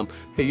says to them,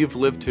 hey, you've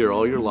lived here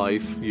all your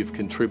life, you've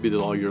contributed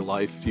all your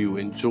life, you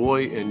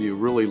enjoy and you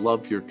really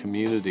love your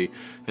community.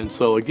 And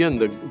so again,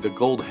 the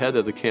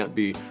gold-headed can't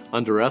be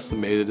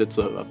underestimated. It's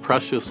a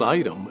precious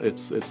item.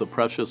 It's a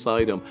precious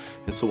item.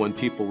 And so when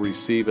people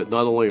receive it,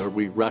 not only are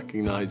we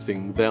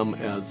recognizing them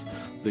as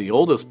the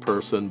oldest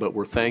person, but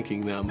we're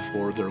thanking them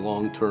for their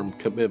long-term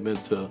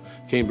commitment to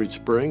Cambridge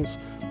Springs,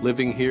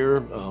 living here,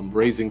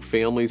 raising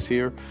families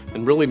here,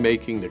 and really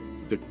making the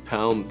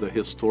town the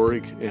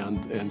historic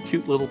and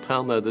cute little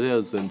town that it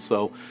is. And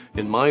so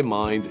in my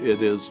mind,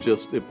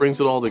 it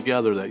brings it all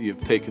together that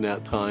you've taken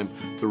that time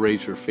to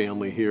raise your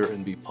family here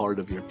and be part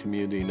of your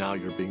community. Now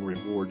you're being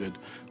rewarded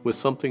with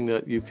something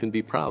that you can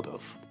be proud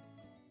of.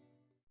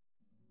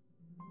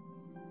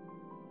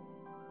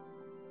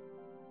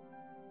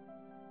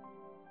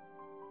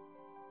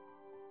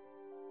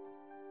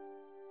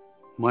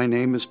 My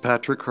name is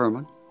Patrick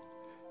Herman,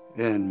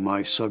 and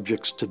my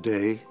subjects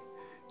today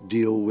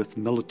deal with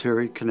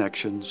military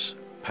connections,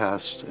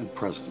 past and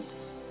present.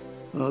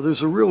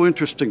 There's a real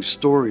interesting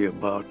story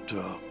about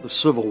the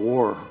Civil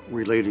War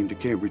relating to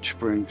Cambridge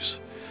Springs.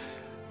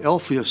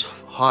 Alpheus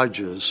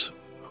Hodges,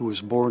 who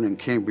was born in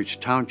Cambridge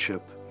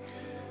Township,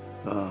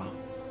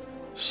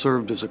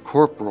 served as a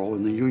corporal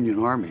in the Union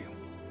Army.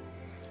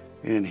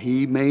 And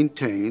he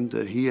maintained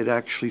that he had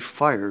actually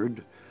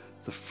fired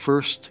the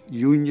first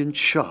Union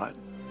shot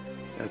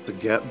at the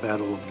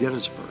Battle of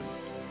Gettysburg.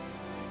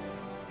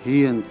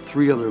 He and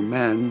 3 other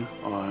men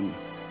on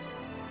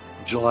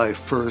July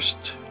 1st,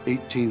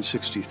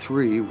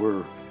 1863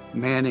 were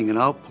manning an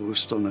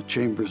outpost on the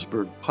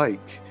Chambersburg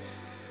Pike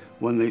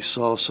when they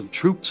saw some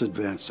troops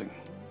advancing.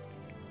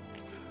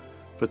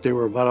 But they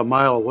were about a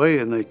mile away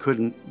and they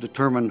couldn't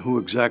determine who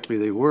exactly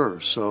they were.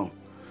 So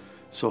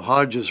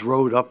Hodges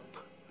rode up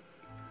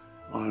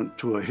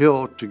onto a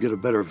hill to get a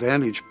better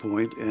vantage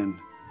point and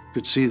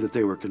could see that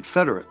they were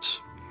Confederates.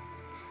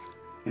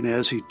 And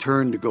as he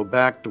turned to go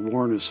back to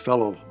warn his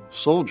fellow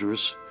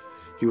soldiers,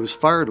 he was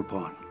fired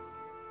upon.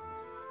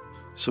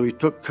 So he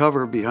took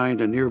cover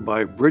behind a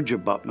nearby bridge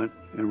abutment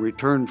and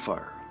returned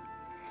fire.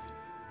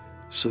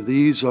 So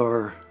these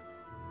are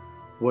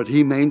what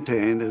he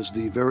maintained as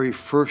the very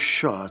first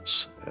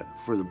shots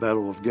for the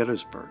Battle of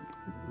Gettysburg.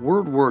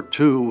 World War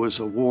II was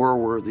a war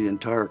where the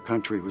entire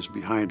country was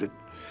behind it,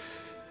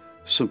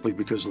 simply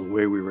because of the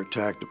way we were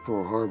attacked at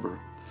Pearl Harbor.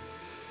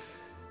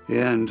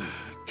 And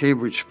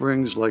Cambridge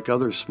Springs, like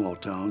other small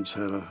towns,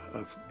 had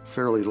a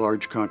fairly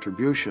large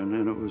contribution,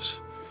 and it was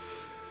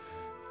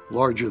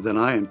larger than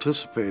I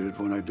anticipated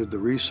when I did the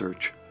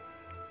research.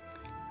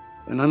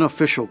 An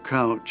unofficial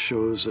count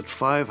shows that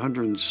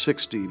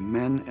 560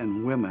 men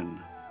and women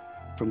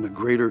from the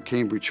greater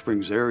Cambridge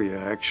Springs area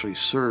actually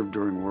served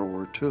during World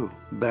War II.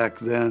 Back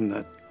then,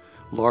 that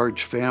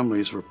large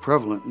families were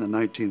prevalent in the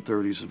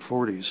 1930s and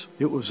 40s.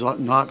 It was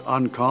not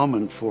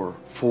uncommon for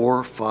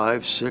 4,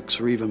 5, 6,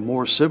 or even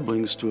more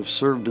siblings to have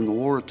served in the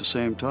war at the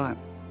same time.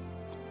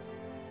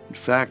 In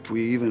fact,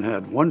 we even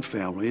had one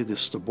family, the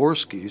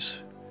Staborskys,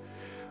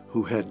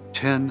 who had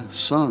 10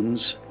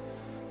 sons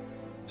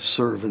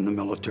serve in the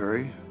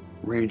military,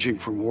 ranging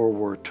from World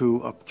War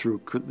II up through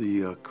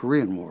the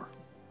Korean War.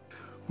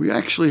 We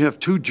actually have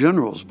 2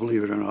 generals,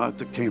 believe it or not,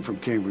 that came from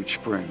Cambridge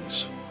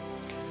Springs.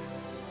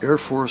 Air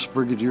Force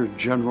Brigadier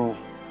General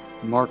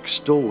Mark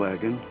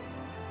Stillwagon,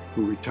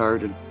 who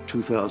retired in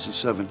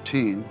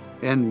 2017,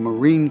 and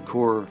Marine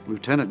Corps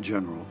Lieutenant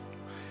General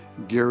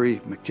Gary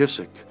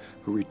McKissick,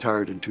 who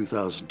retired in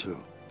 2002.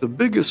 The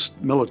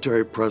biggest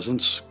military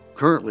presence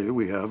currently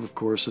we have, of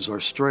course, is our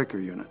Stryker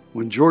unit.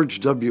 When George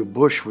W.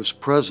 Bush was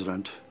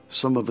president,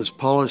 some of his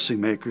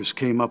policymakers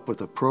came up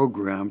with a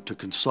program to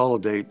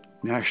consolidate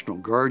National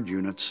Guard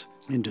units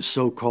into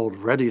so-called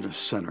readiness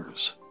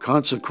centers.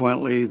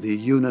 Consequently, the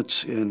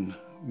units in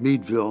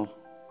Meadville,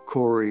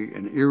 Corry,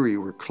 and Erie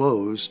were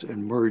closed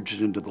and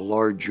merged into the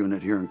large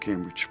unit here in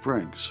Cambridge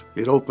Springs.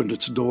 It opened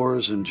its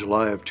doors in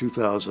July of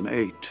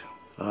 2008.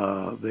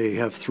 They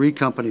have 3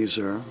 companies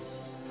there: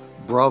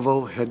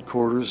 Bravo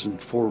headquarters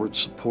and forward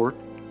support.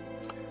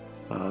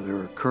 There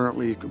are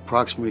currently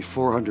approximately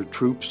 400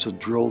 troops that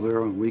drill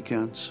there on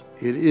weekends.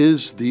 It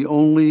is the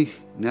only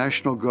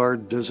National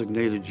Guard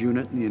designated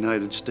unit in the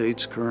United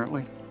States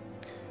currently.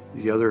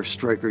 The other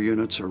Stryker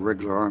units are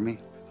regular Army.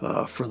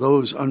 For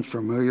those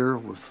unfamiliar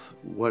with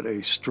what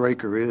a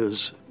Stryker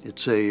is,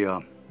 it's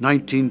a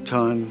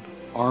 19-ton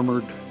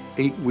armored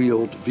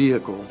 8-wheeled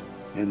vehicle,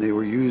 and they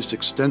were used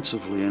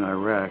extensively in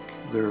Iraq.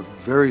 They're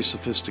very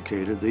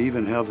sophisticated. They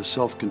even have a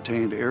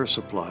self-contained air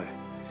supply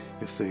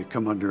if they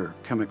come under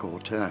chemical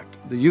attack.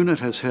 The unit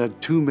has had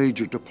 2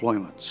 major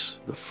deployments.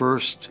 The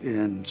first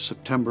in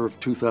September of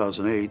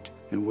 2008,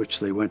 in which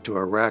they went to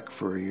Iraq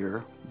for a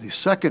year. The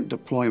second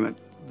deployment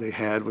they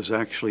had was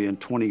actually in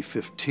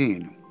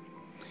 2015,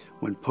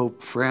 when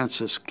Pope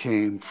Francis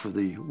came for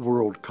the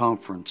World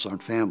Conference on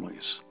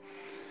Families.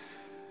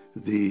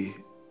 The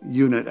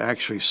unit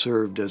actually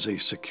served as a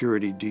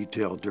security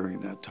detail during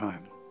that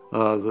time.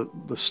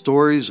 The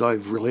stories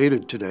I've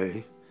related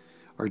today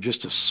are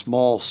just a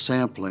small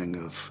sampling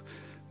of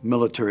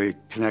military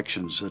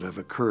connections that have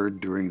occurred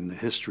during the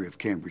history of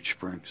Cambridge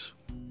Springs.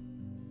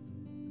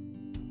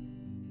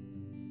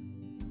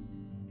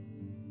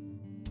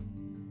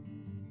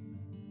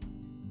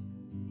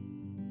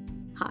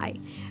 Hi,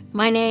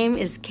 my name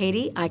is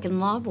Katie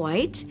Eichenlaub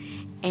White,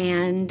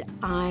 and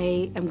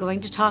I am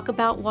going to talk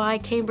about why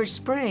Cambridge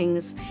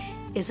Springs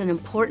is an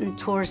important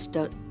tourist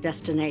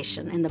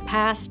destination in the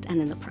past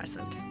and in the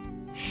present.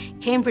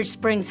 Cambridge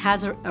Springs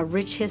has a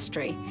rich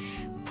history.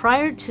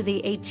 Prior to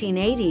the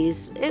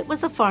 1880s, it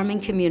was a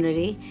farming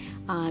community,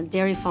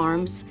 dairy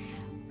farms,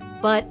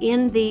 but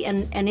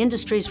and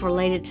industries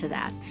related to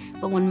that.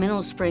 But when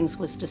Mineral Springs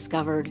was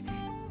discovered,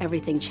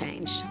 everything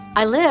changed.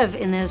 I live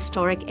in the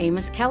historic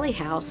Amos Kelly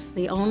House,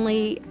 the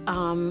only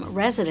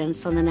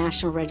residence on the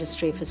National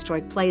Registry of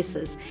Historic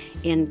Places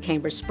in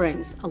Cambridge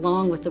Springs,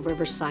 along with the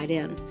Riverside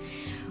Inn.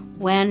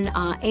 When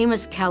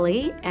Amos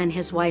Kelly and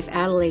his wife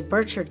Adelaide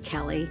Burchard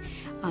Kelly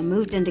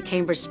moved into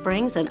Cambridge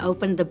Springs and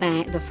opened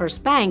the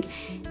first bank,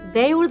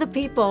 they were the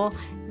people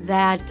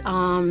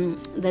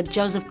that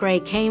Joseph Gray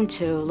came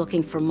to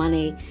looking for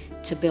money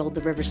to build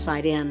the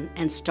Riverside Inn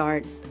and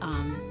start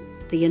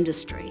the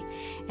industry.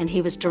 And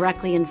he was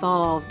directly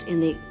involved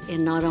in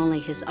not only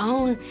his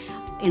own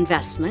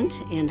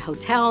investment in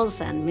hotels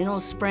and Mineral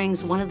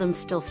Springs. One of them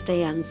still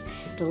stands,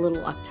 the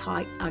little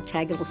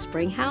octagonal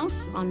spring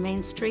house on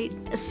Main Street.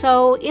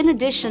 So in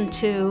addition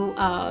to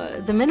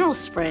the Mineral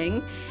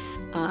Spring,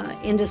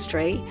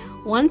 industry.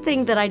 One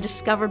thing that I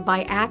discovered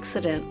by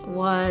accident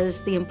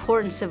was the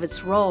importance of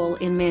its role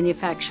in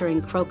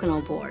manufacturing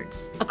crokinole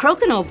boards. A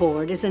crokinole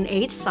board is an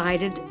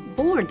 8-sided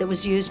board that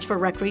was used for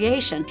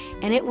recreation,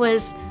 and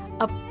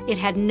it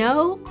had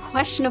no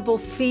questionable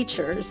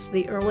features,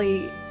 the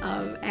early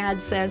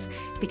ad says,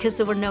 because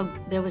there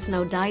was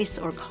no dice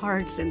or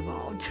cards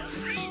involved.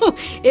 So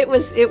it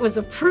was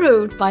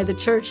approved by the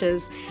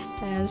churches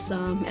as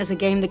a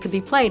game that could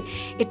be played.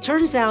 It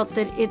turns out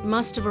that it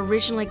must have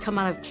originally come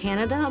out of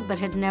Canada but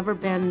had never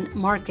been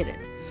marketed.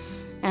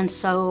 And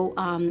so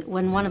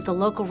when one of the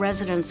local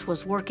residents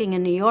was working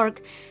in New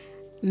York,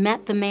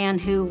 met the man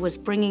who was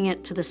bringing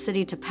it to the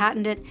city to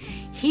patent it,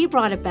 he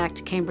brought it back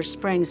to Cambridge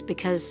Springs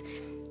because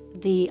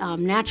the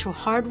natural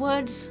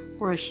hardwoods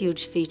were a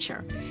huge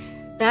feature.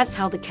 That's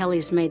how the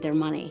Kellys made their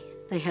money.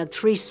 They had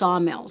 3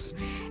 sawmills,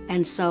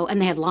 and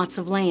they had lots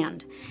of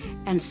land.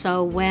 And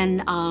so when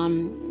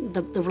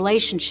the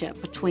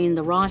relationship between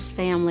the Ross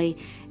family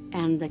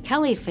and the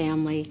Kelly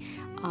family,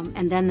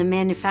 and then the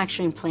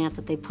manufacturing plant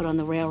that they put on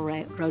the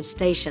railroad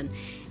station,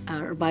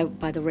 or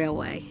by the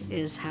railway,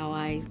 is how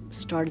I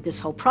started this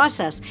whole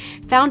process.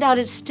 Found out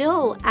it's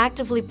still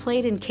actively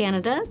played in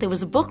Canada. There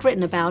was a book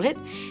written about it.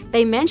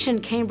 They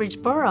mentioned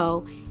Cambridge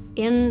Borough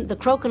in the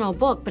crokinole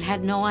book, but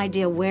had no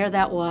idea where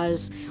that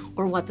was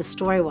or what the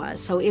story was.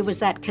 So it was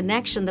that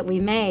connection that we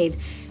made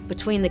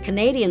between the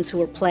Canadians who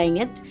were playing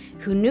it,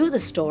 who knew the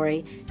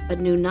story, but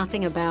knew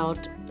nothing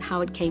about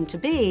how it came to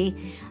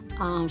be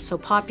so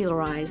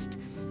popularized.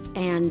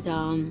 And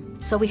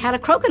so we had a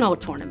crokinole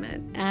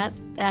tournament at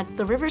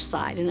the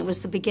Riverside, and it was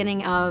the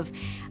beginning of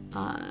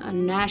a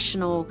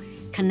national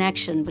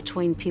connection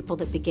between people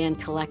that began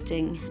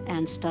collecting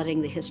and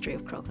studying the history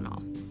of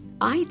crokinole.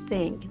 I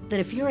think that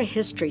if you're a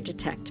history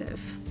detective,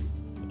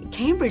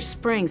 Cambridge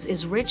Springs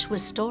is rich with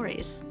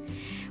stories.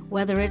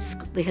 Whether it's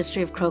the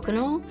history of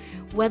crokinole,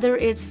 whether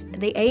it's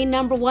the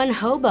 #1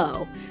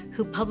 hobo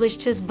who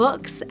published his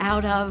books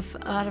out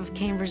of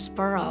Cambridge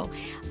Borough,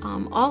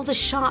 all the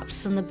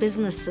shops and the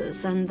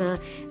businesses and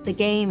the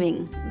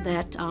gaming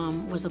that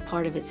was a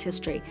part of its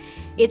history.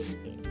 It's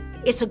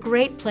a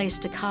great place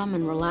to come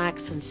and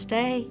relax and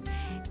stay.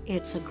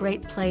 It's a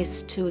great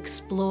place to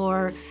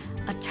explore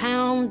a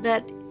town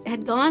that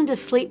had gone to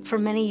sleep for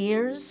many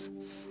years,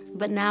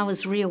 but now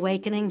is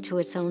reawakening to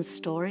its own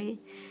story.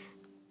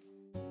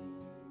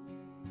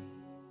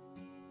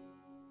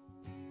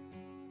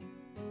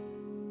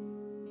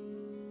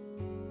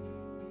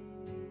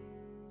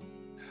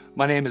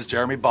 My name is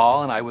Jeremy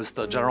Ball, and I was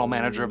the general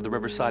manager of the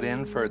Riverside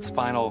Inn for its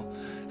final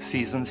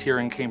seasons here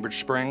in Cambridge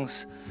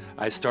Springs.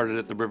 I started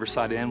at the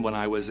Riverside Inn when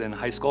I was in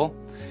high school,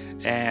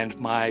 and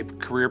my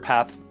career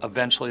path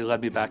eventually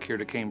led me back here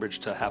to Cambridge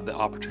to have the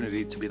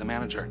opportunity to be the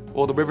manager.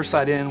 Well, the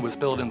Riverside Inn was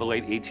built in the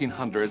late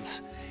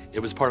 1800s. It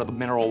was part of the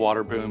mineral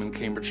water boom in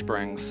Cambridge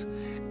Springs,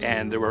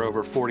 and there were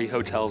over 40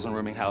 hotels and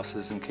rooming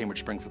houses in Cambridge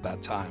Springs at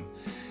that time.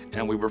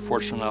 And we were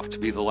fortunate enough to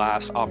be the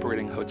last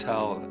operating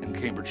hotel in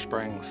Cambridge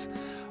Springs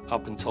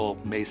up until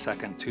May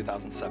 2nd,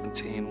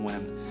 2017,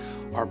 when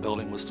our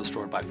building was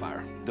destroyed by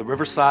fire. The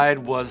Riverside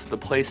was the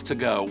place to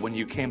go. When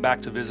you came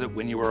back to visit,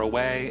 when you were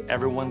away,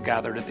 everyone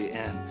gathered at the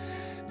inn.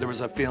 There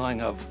was a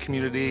feeling of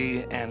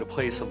community and a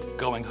place of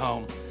going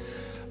home.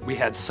 We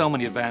had so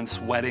many events,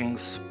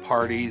 weddings,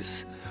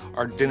 parties.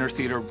 Our dinner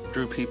theater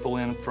drew people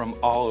in from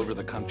all over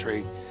the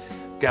country.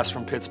 Guests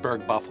from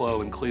Pittsburgh,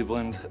 Buffalo, and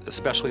Cleveland,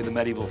 especially the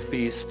medieval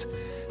feast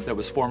that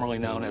was formerly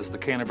known as the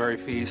Canterbury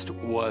Feast,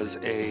 was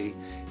a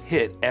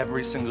hit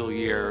every single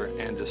year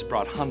and just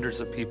brought hundreds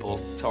of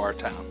people to our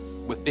town.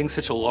 With being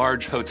such a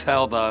large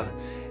hotel,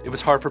 it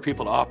was hard for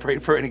people to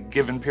operate for any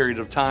given period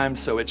of time,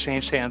 so it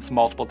changed hands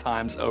multiple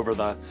times over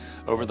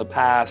the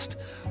past,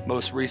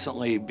 most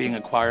recently being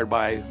acquired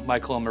by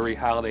Michael and Marie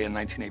Halliday in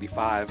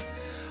 1985.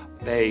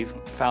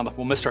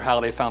 Mr.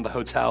 Halliday found the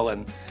hotel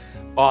and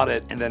bought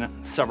it, and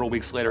then several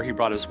weeks later he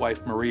brought his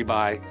wife Marie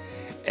by,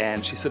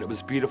 and she said it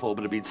was beautiful,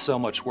 but it'd be so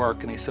much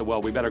work, and he said,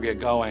 well, we better get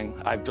going.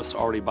 I've just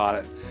already bought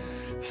it.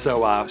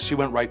 So she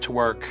went right to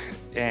work,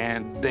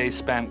 and they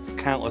spent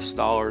countless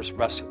dollars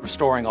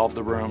restoring all of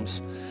the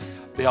rooms.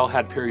 They all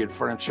had period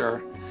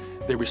furniture.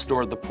 They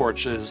restored the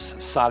porches,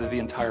 sodded the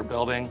entire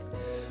building,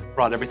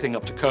 brought everything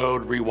up to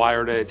code,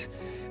 rewired it,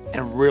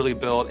 and really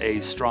built a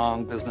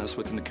strong business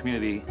within the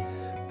community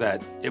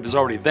that it was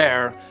already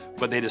there,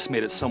 but they just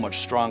made it so much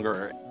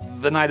stronger.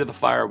 The night of the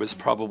fire was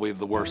probably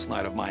the worst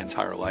night of my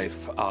entire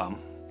life.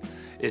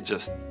 It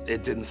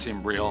didn't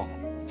seem real.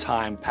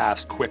 Time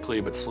passed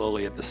quickly but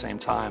slowly at the same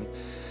time.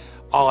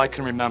 All I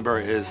can remember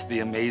is the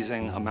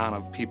amazing amount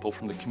of people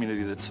from the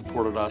community that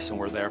supported us and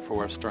were there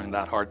for us during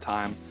that hard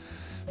time,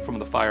 from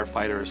the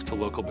firefighters to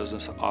local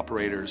business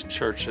operators,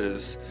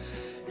 churches.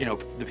 You know,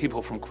 the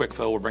people from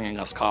Quickville were bringing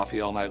us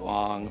coffee all night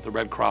long. The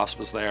Red Cross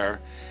was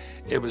there.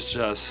 It was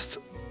just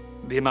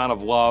the amount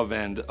of love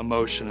and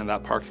emotion in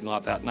that parking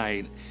lot that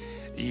night.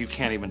 You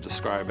can't even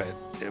describe it.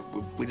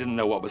 We didn't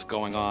know what was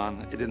going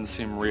on. It didn't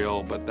seem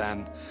real, but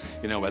then,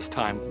 you know, as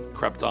time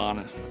crept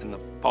on, in the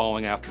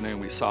following afternoon,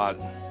 we saw it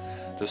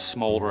just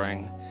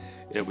smoldering.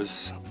 It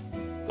was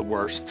the the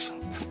worst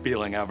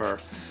feeling ever,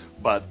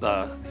 but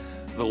the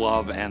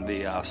love and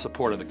the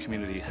support of the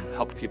community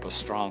helped keep us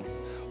strong.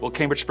 Well,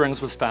 Cambridge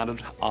Springs was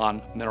founded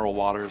on mineral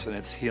waters and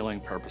its healing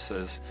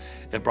purposes.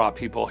 It brought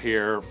people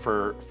here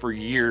for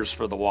years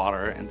for the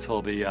water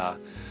until the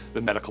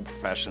medical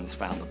professions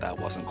found that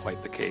wasn't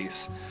quite the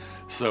case.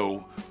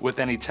 So with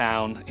any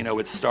town, you know,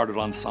 it started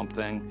on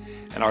something,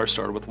 and ours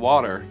started with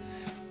water.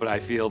 But I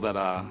feel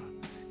that,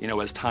 you know,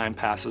 as time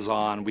passes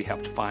on, we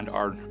have to find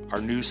our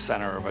new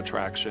center of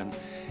attraction,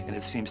 and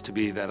it seems to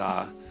be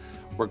that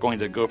we're going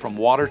to go from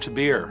water to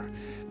beer.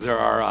 There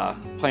are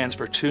plans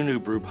for 2 new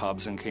brew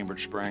pubs in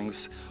Cambridge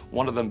Springs,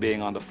 one of them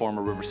being on the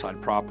former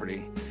Riverside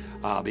property.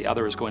 The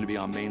other is going to be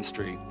on Main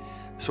Street.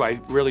 So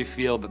I really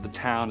feel that the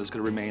town is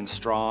going to remain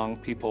strong.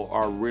 People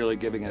are really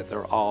giving it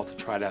their all to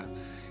try to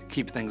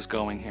keep things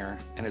going here.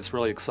 And it's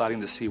really exciting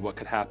to see what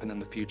could happen in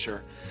the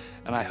future.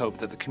 And I hope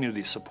that the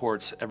community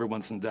supports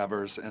everyone's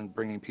endeavors in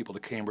bringing people to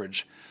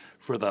Cambridge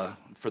for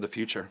the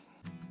future.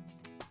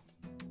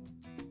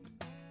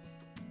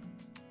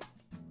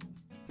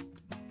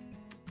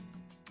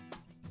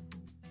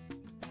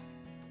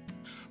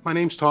 My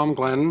name's Tom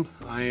Glenn.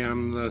 I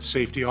am the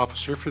safety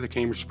officer for the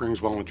Cambridge Springs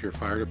Volunteer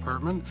Fire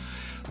Department.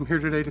 I'm here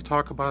today to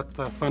talk about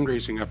the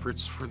fundraising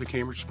efforts for the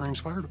Cambridge Springs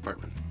Fire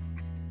Department.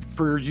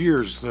 For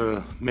years,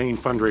 the main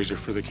fundraiser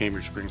for the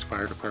Cambridge Springs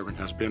Fire Department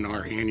has been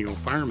our annual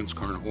Fireman's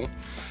Carnival,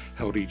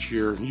 held each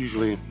year,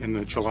 usually in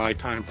the July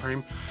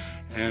timeframe.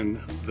 And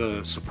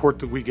the support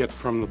that we get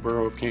from the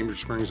borough of Cambridge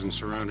Springs and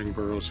surrounding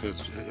boroughs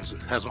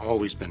has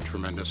always been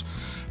tremendous,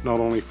 not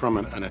only from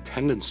an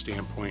attendance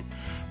standpoint,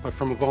 but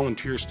from a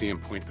volunteer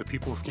standpoint. The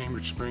people of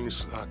Cambridge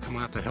Springs come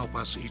out to help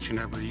us each and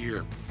every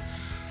year.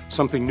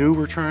 Something new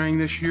we're trying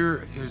this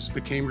year is the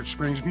Cambridge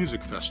Springs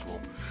Music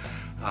Festival.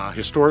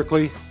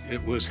 Historically,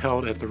 it was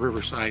held at the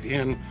Riverside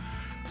Inn,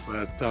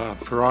 but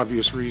for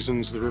obvious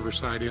reasons, the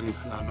Riverside Inn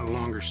no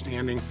longer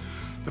standing.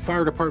 The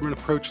fire department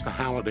approached the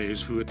Hallidays,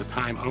 who at the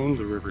time owned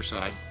the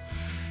Riverside,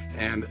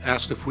 and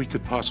asked if we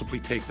could possibly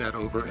take that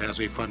over as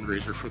a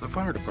fundraiser for the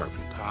fire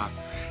department.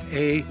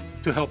 A,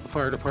 to help the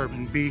fire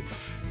department, B,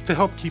 to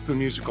help keep the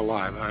music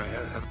alive.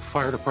 At the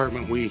fire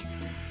department, we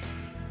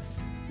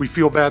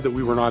feel bad that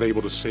we were not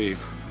able to save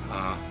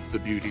the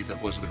beauty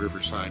that was the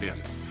Riverside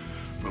Inn.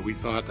 But we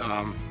thought,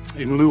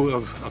 in lieu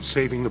of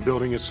saving the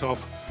building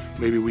itself,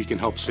 maybe we can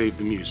help save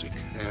the music.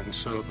 And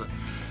so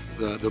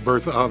the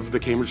birth of the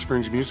Cambridge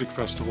Springs Music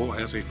Festival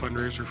as a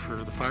fundraiser for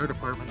the fire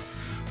department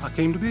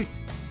came to be.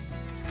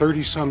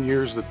 30-some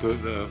years that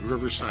the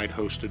Riverside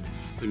hosted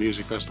the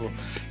music festival.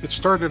 It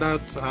started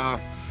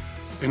out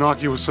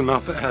innocuous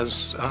enough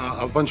as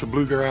a bunch of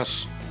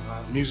bluegrass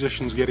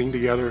musicians getting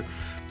together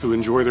to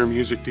enjoy their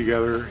music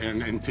together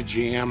and to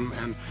jam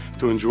and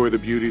to enjoy the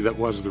beauty that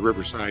was the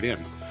Riverside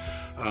Inn.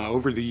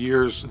 Over the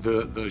years,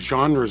 the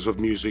genres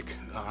of music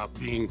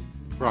being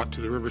brought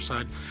to the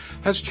Riverside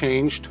has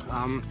changed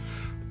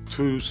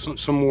to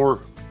some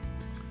more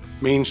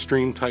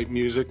mainstream type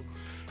music.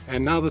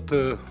 And now that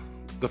the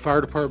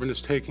fire department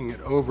is taking it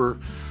over,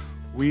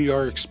 we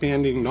are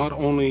expanding not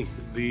only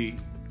the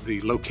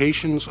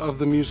locations of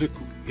the music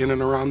in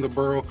and around the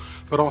borough,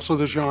 but also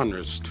the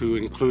genres to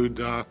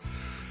include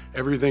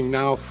everything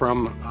now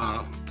from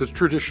the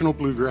traditional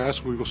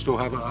bluegrass. We will still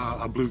have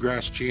a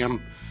bluegrass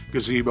jam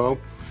gazebo,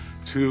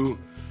 to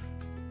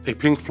a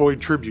Pink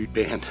Floyd tribute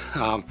band.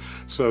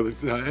 So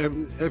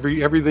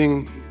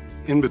everything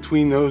in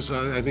between those,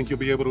 I think you'll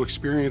be able to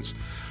experience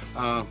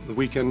the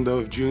weekend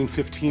of June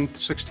 15th,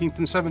 16th,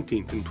 and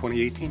 17th in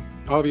 2018.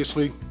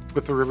 Obviously,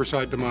 with the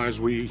Riverside demise,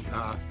 we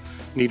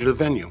needed a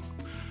venue.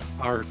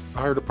 Our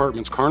fire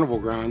department's carnival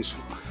grounds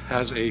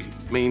has a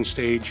main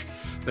stage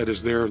that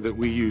is there that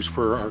we use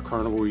for our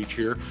carnival each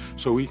year.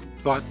 So we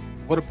thought,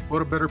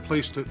 what a better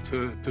place to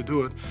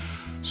do it.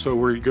 So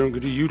we're going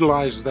to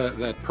utilize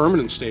that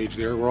permanent stage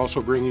there. We're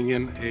also bringing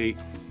in a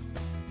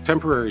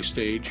temporary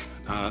stage.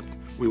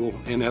 We will,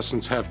 in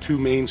essence, have 2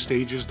 main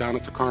stages down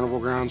at the carnival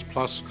grounds,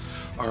 plus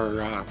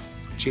our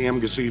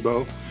jam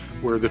gazebo,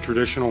 where the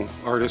traditional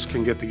artists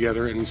can get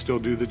together and still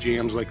do the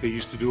jams like they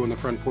used to do on the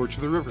front porch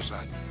of the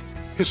Riverside.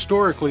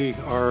 Historically,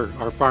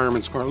 our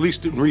Fireman's Carnival, at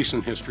least in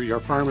recent history,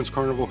 our Fireman's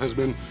Carnival has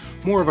been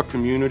more of a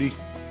community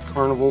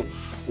carnival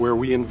where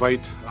we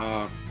invite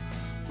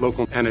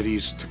local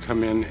entities to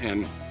come in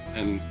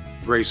and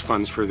raise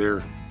funds for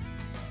their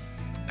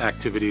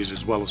activities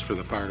as well as for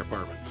the fire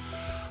department.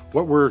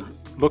 What we're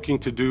looking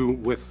to do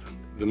with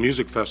the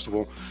music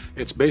festival,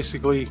 it's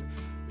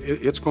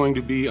going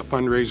to be a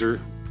fundraiser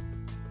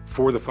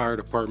for the fire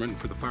department,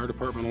 for the fire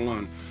department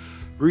alone.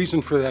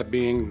 Reason for that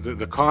being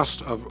the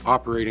cost of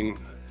operating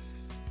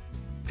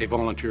a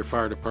volunteer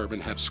fire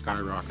department have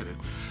skyrocketed.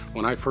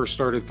 When I first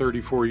started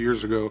 34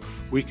 years ago,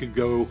 we could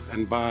go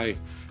and buy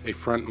a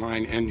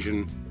frontline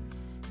engine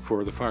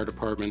for the fire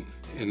department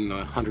in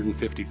the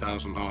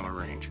 $150,000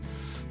 range.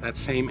 That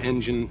same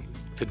engine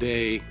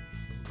today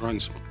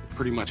runs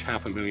pretty much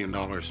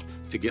 $500,000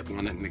 to get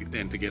one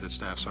and to get it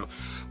staffed. So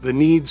the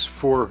needs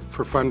for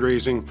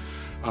fundraising,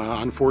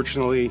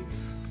 unfortunately,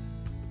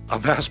 a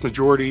vast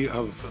majority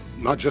of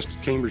not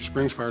just Cambridge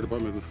Springs Fire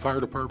Department, but fire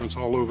departments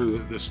all over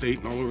the state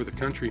and all over the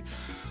country,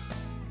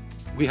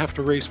 we have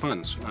to raise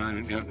funds.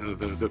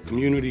 The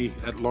community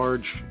at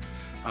large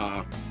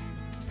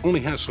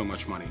only has so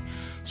much money.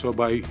 So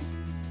by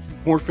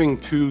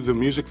morphing to the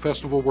music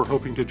festival, we're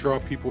hoping to draw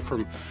people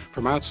from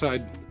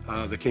outside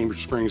the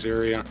Cambridge Springs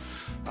area,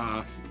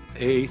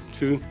 A,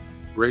 to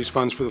raise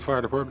funds for the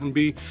fire department, and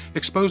B,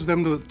 expose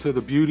them to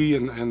the beauty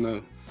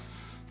and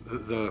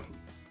the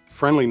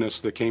friendliness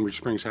that Cambridge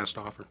Springs has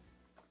to offer.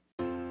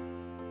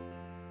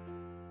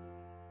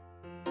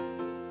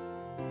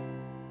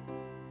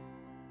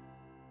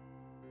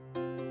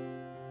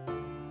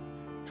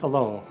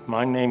 Hello,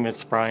 my name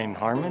is Brian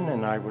Harmon,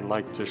 and I would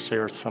like to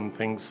share some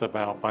things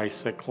about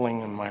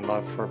bicycling and my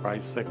love for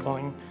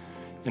bicycling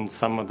and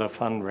some of the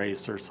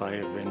fundraisers I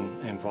have been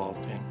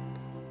involved in.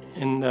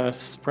 In the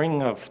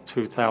spring of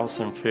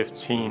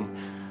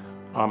 2015,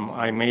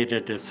 I made a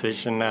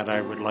decision that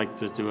I would like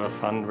to do a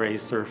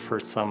fundraiser for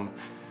some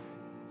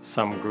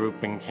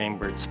group in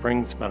Cambridge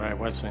Springs, but I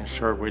wasn't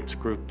sure which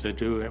group to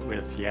do it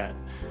with yet.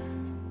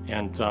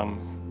 And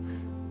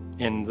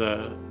in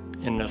the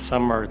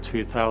summer of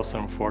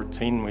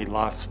 2014, we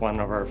lost one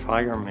of our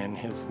firemen.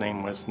 His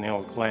name was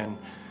Neil Glenn,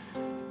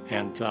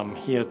 and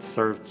he had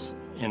served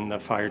in the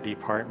fire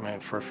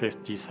department for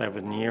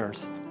 57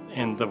 years.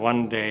 And the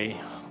one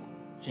day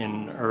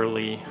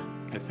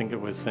I think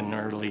it was in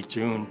early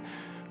June,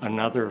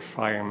 another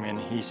fireman,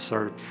 he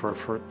served for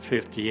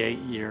 58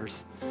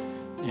 years,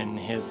 and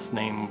his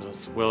name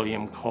was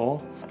William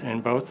Cole.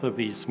 And both of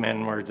these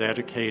men were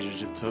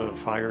dedicated to the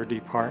fire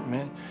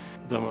department.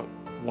 The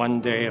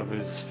one day of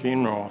his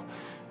funeral,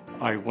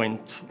 I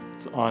went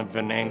on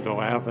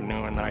Venango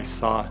Avenue and I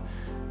saw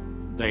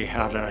they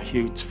had a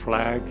huge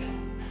flag,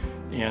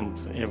 and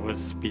it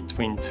was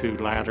between two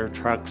ladder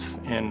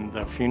trucks, and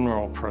the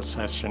funeral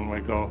procession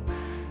would go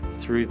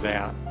through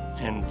that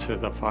into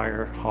the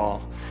fire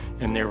hall.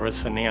 And there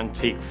was an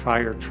antique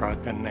fire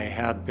truck, and they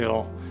had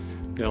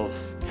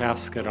Bill's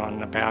casket on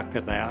the back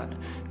of that,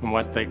 and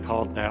what they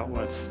called that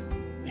was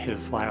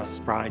his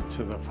last ride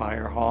to the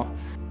fire hall.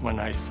 When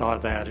I saw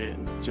that, it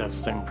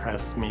just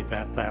impressed me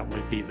that that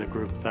would be the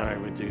group that I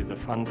would do the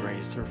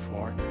fundraiser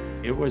for.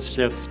 It was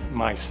just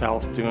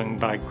myself doing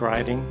bike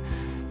riding,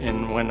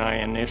 and when I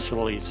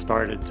initially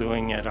started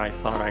doing it, I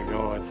thought I'd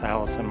go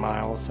 1,000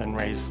 miles and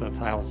raise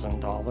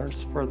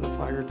 $1,000 for the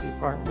fire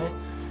department.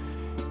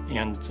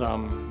 And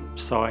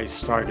so I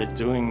started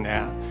doing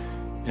that,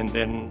 and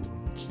then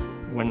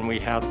when we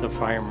had the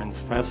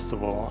Firemen's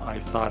Festival, I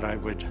thought I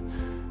would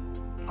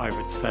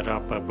set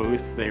up a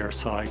booth there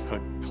so I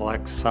could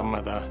collect some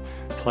of the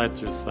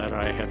pledges that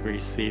I had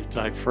received.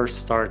 I first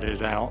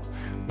started out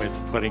with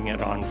putting it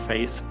on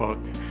Facebook,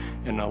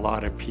 and a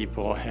lot of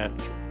people had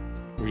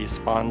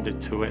responded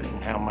to it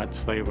and how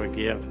much they would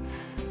give.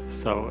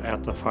 So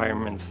at the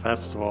Firemen's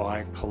Festival,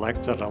 I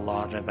collected a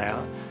lot of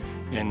that,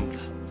 and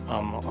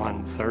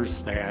on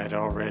Thursday I had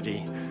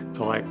already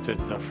collected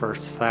the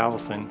first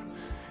 1,000,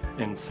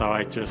 and so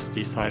I just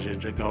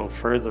decided to go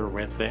further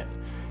with it.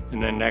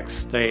 And the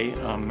next day,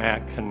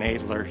 Matt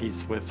Knadler,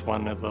 he's with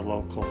one of the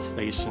local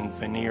stations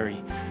in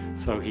Erie,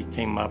 so he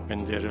came up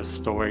and did a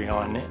story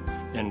on it,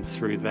 and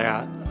through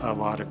that, a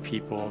lot of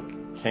people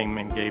came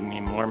and gave me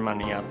more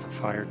money at the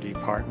fire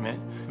department.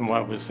 And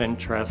what was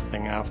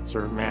interesting,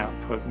 after Matt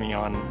put me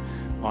on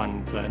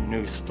the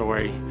news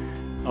story,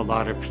 a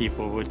lot of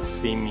people would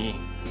see me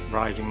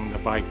riding the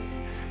bike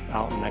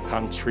out in the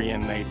country,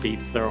 and they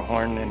beeped their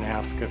horn and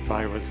asked if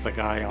I was the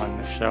guy on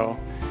the show,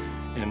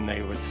 and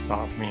they would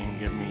stop me and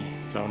give me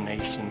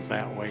donations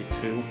that way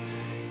too.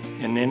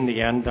 And in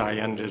the end, I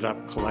ended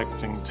up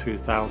collecting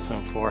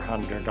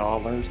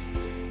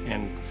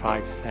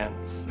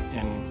 $2,400.05.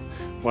 And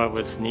what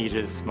was neat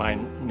is my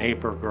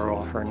neighbor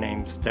girl, her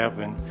name's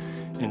Devin,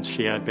 and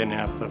she had been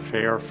at the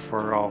fair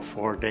for all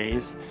 4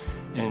 days,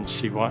 and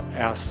she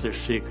asked if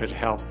she could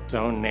help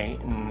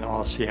donate, and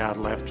all she had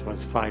left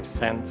was 5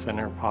 cents in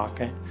her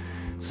pocket.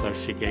 So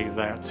she gave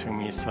that to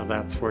me, so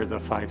that's where the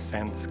 5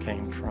 cents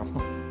came from.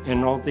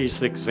 And all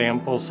these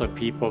examples of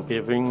people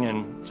giving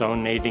and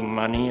donating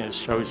money, it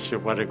shows you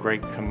what a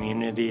great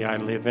community I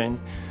live in.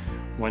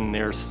 When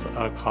there's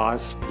a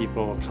cause,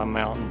 people come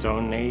out and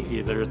donate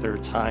either their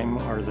time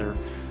or their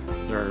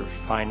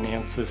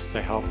finances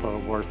to help a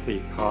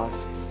worthy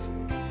cause.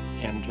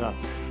 And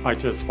I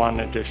just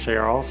wanted to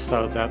share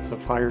also that the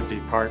fire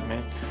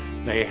department,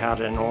 they had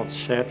an old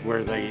shed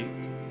where they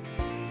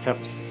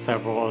kept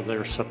several of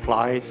their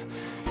supplies,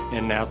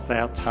 and at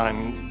that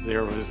time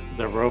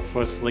the roof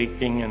was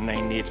leaking and they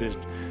needed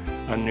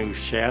a new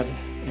shed,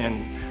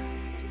 and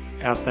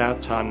at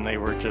that time they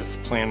were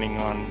just planning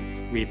on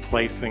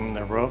replacing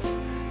the roof,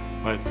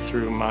 but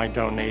through my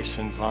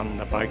donations on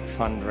the bike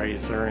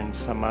fundraiser and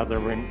some other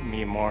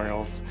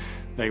memorials,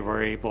 they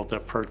were able to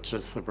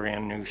purchase a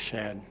brand new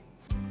shed.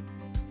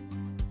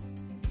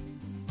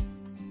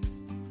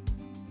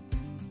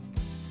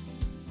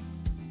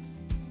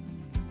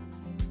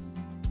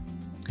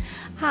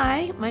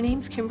 Hi, my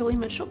name's Kimberly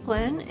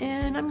Mitchell-Glenn,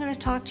 and I'm going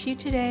to talk to you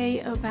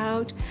today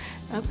about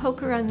a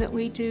poker run that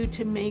we do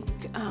to make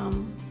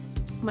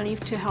money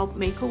to help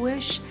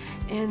Make-A-Wish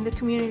and the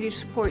community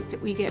support that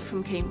we get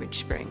from Cambridge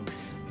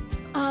Springs.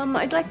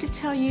 I'd like to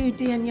tell you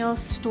Danielle's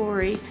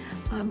story.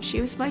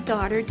 She was my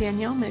daughter,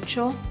 Danielle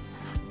Mitchell.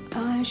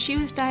 She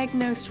was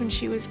diagnosed when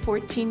she was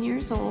 14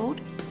 years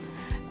old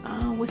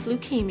with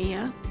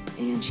leukemia,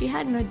 and she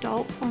had an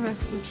adult form of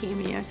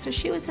leukemia, so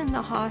she was in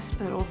the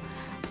hospital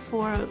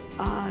for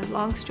a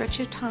long stretch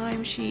of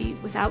time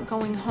without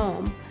going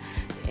home,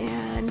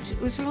 and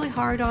it was really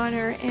hard on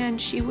her, and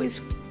she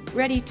was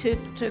ready to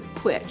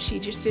quit. She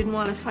just didn't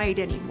want to fight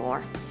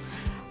anymore.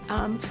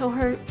 So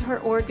her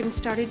organs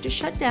started to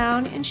shut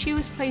down, and she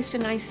was placed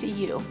in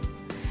ICU.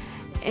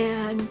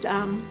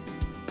 And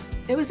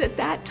it was at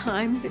that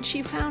time that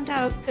she found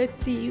out that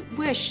the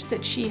wish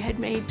that she had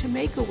made to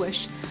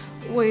Make-A-Wish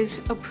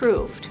was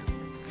approved.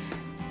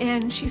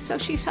 And so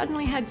she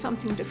suddenly had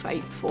something to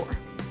fight for.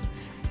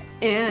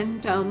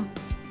 And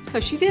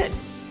so she did.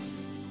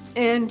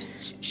 And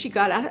she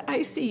got out of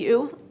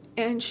ICU,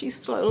 and she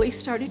slowly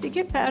started to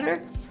get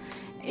better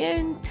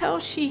until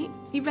she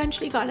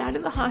eventually got out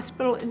of the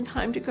hospital in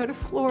time to go to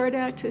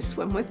Florida to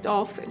swim with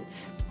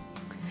dolphins.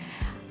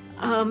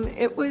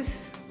 It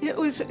was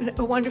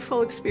a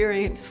wonderful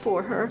experience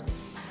for her.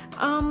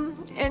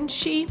 And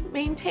she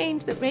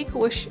maintained that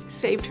Make-A-Wish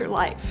saved her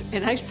life,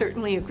 and I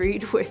certainly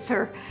agreed with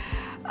her.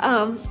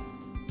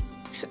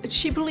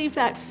 She believed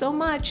that so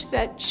much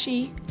that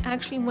she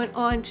actually went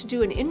on to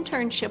do an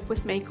internship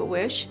with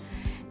Make-A-Wish,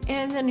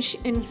 and then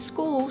in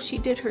school she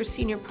did her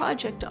senior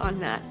project on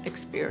that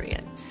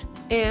experience.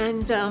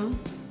 And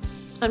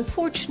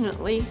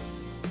unfortunately,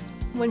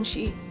 when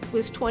she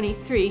was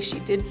 23, she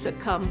did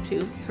succumb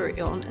to her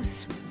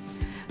illness.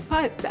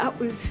 But that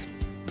was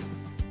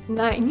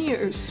 9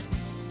 years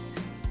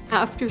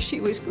after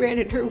she was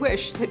granted her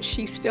wish that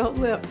she still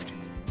lived.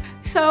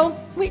 So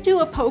we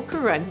do a poker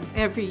run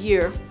every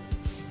year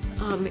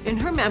in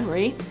her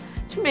memory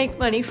to make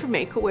money for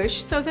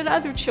Make-A-Wish so that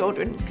other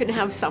children can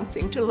have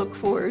something to look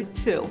forward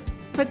to.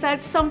 But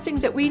that's something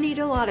that we need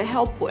a lot of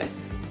help with.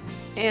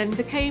 And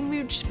the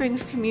Cambridge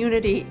Springs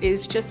community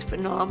is just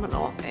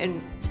phenomenal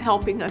in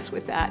helping us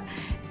with that.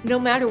 No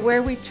matter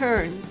where we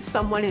turn,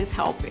 someone is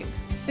helping.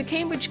 The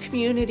Cambridge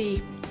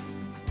community,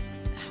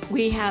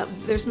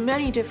 there's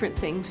many different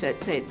things that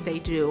they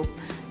do.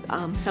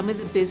 Some of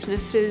the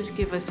businesses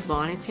give us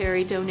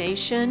monetary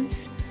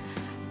donations.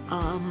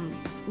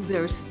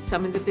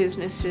 Some of the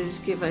businesses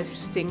give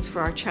us things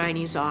for our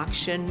Chinese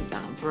auction, a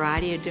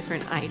variety of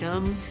different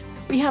items.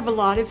 We have a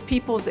lot of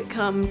people that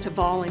come to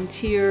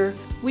volunteer.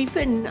 We've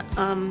been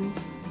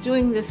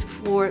doing this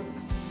for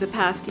the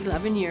past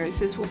 11 years.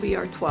 This will be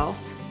our 12th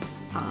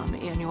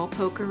annual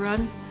poker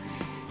run.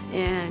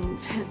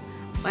 And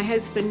my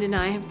husband and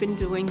I have been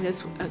doing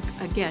this,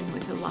 again,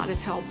 with a lot of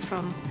help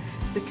from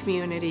the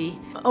community.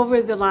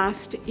 Over the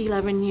last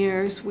 11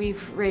 years,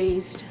 we've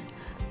raised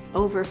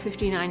over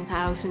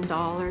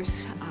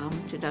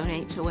 $59,000 to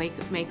donate to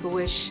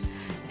Make-A-Wish,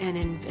 and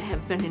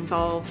have been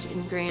involved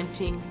in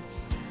granting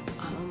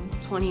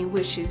 20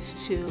 wishes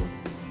to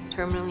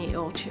terminally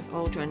ill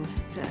children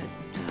that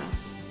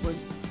would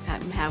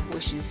have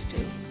wishes to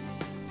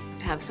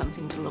have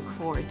something to look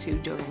forward to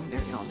during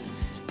their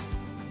illness.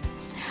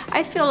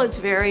 I feel it's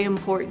very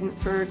important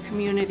for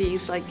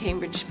communities like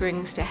Cambridge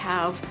Springs to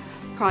have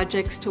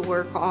projects to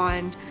work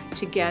on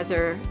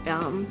together.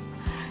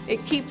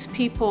 It keeps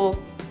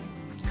people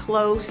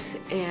close,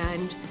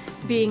 and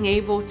being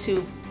able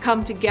to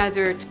come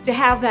together to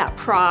have that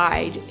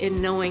pride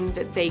in knowing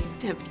that they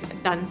have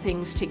done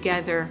things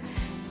together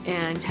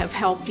and have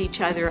helped each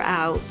other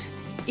out.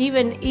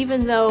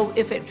 Even though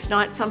if it's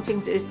not something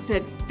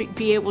that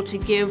be able to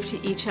give to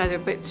each other,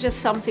 but just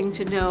something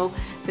to know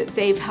that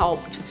they've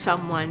helped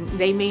someone.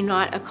 They may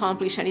not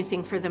accomplish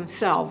anything for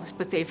themselves,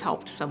 but they've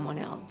helped someone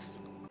else.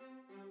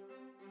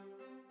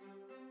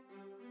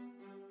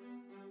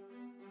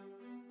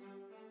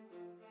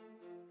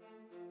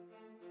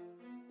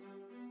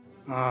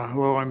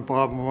 Hello, I'm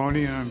Bob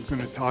Maloney, and I'm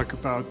going to talk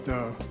about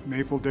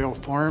Mapledale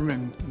Farm.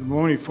 And the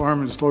Maloney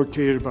Farm is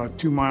located about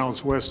 2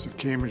 miles west of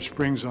Cambridge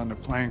Springs on the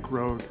Plank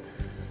Road.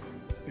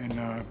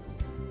 And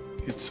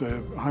it's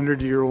a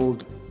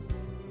 100-year-old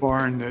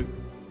barn that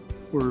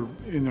we're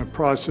in the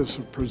process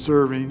of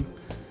preserving.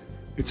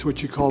 It's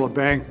what you call a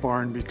bank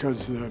barn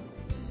because the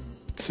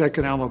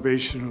second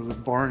elevation of the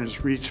barn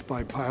is reached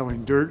by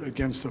piling dirt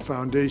against the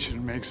foundation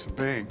and makes the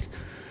bank.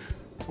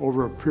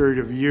 Over a period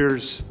of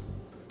years,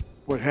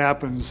 what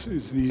happens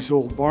is these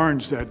old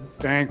barns, that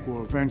bank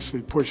will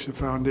eventually push the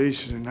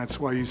foundation, and that's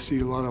why you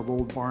see a lot of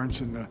old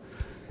barns in the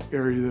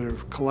area that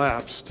have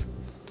collapsed.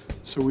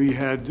 So we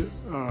had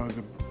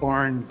the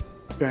barn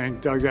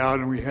bank dug out,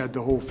 and we had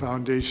the whole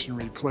foundation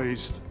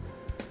replaced.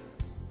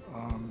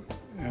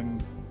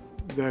 And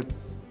that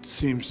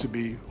seems to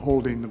be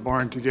holding the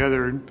barn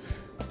together. And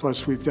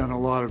plus, we've done a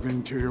lot of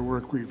interior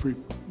work. We've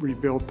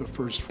rebuilt the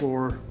first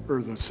floor,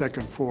 or the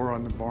second floor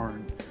on the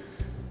barn.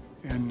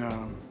 And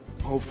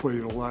hopefully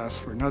it'll last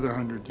for another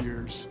 100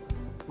 years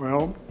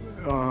Well,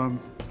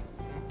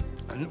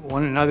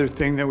 another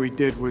thing that we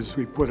did was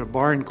we put a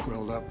barn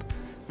quilt up.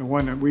 The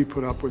one that we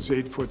put up was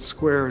 8 foot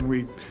square, and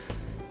we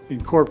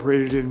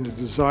incorporated in the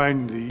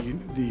design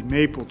the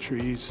maple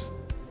trees,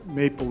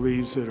 maple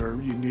leaves that are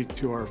unique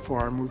to our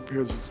farm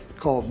because it's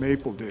called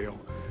Mapledale.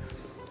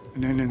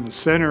 And then in the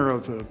center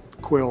of the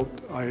quilt,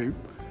 I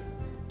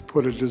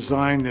put a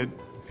design that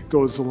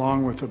goes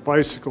along with a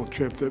bicycle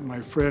trip that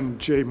my friend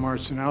Jay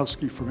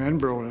Marcinowski from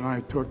Edinburgh and I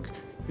took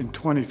in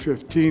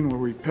 2015, where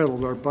we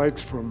pedaled our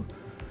bikes from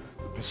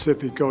the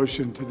Pacific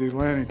Ocean to the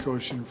Atlantic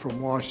Ocean, from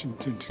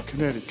Washington to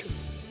Connecticut.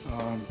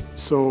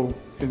 So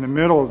in the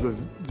middle of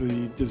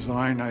the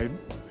design, I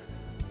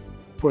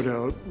put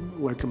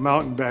like a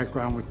mountain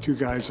background with two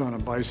guys on a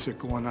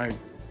bicycle, and I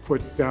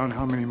put down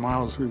how many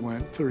miles we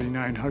went,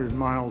 3,900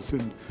 miles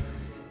in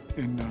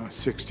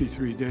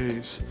 63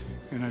 days.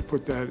 And I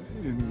put that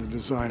in the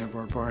design of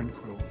our barn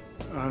quilt.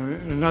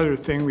 Another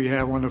thing we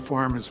have on the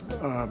farm is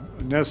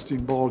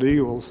nesting bald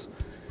eagles,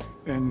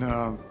 and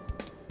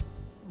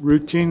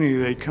routinely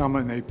they come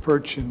and they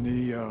perch in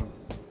the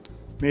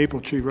maple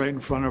tree right in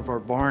front of our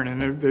barn,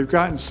 and they've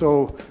gotten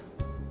so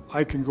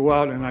I can go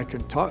out and I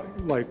can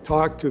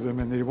talk to them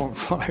and they won't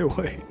fly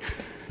away.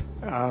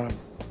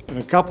 And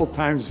a couple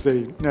times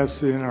they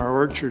nested in our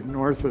orchard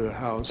north of the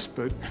house,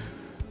 but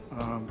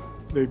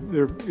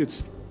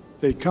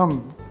they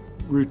come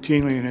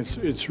routinely, and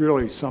it's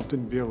really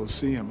something to be able to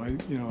see them. I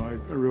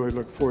really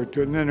look forward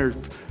to it. And then they're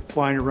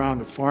flying around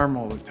the farm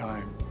all the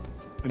time.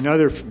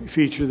 Another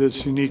feature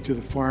that's unique to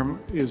the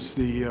farm is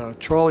the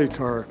trolley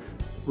car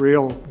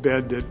rail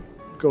bed that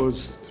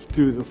goes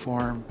through the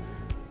farm,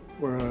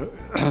 where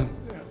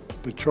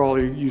the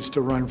trolley used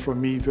to run from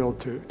Meadville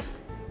to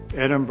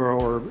Edinburgh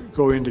or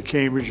go into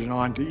Cambridge and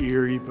on to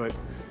Erie, but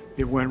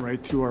it went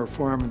right through our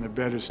farm, and the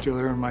bed is still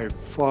there. And my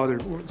father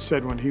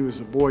said when he was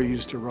a boy, he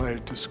used to ride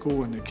it to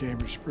school into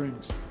Cambridge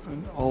Springs.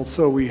 And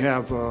also we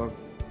have an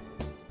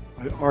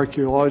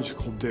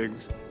archaeological dig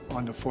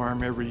on the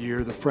farm every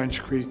year. The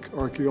French Creek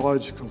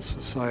Archaeological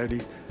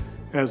Society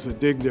has a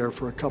dig there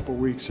for a couple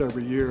weeks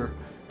every year.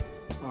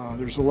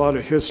 There's a lot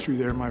of history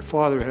there. My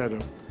father had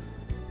a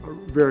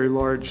very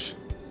large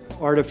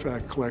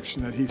artifact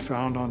collection that he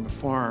found on the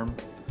farm,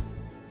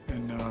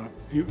 and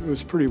it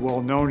was pretty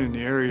well known in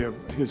the area,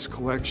 his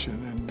collection,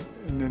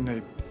 and then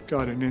they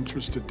got an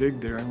interest to dig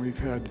there, and we've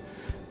had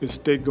this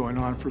dig going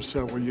on for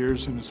several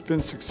years, and it's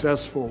been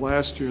successful.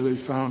 Last year they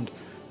found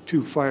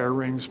 2 fire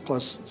rings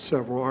plus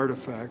several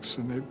artifacts,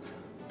 and they've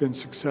been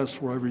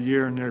successful every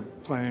year, and they're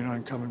planning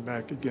on coming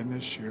back again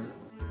this year.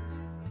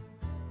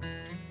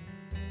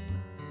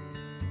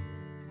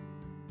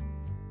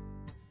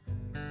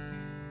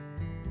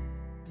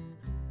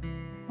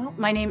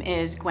 My name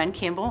is Gwen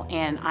Campbell,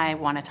 and I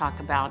want to talk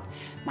about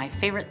my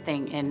favorite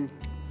thing in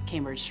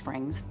Cambridge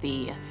Springs,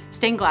 the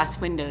stained glass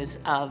windows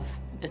of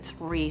the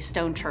 3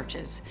 stone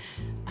churches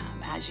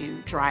as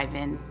you drive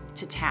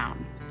into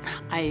town.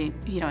 I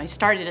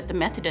started at the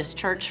Methodist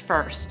Church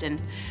first,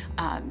 and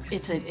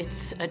it's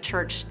a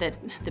church that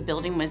the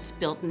building was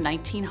built in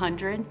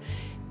 1900,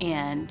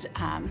 and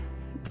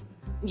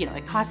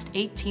it cost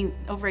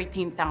over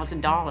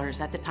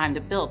 $18,000 at the time to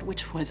build,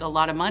 which was a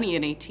lot of money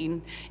in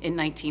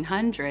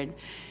 1900.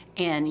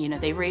 And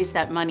they raised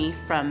that money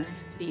from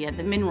the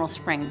mineral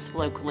springs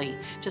locally.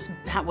 Just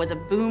was a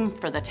boom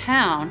for the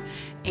town,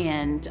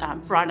 and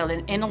brought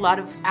in a lot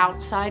of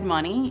outside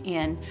money,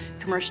 and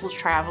commercial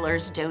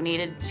travelers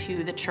donated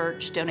to the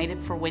church, donated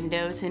for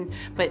windows,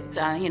 but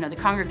the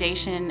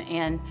congregation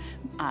and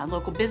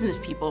local business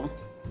people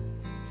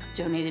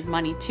donated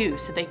money too,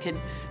 so they could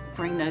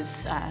bring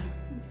those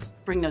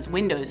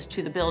windows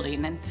to the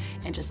building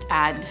and just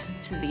add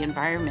to the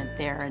environment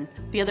there. And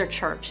the other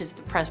church is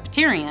the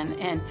Presbyterian,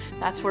 and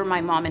that's where my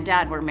mom and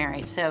dad were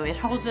married. So it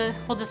holds a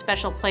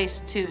special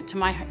place in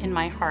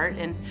my heart.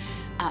 And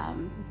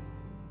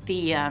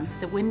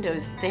the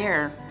windows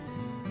there,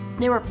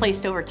 they were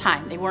placed over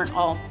time. They weren't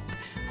all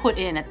put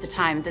in at the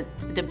time that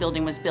the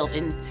building was built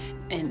in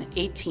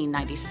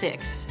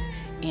 1896.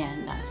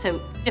 And so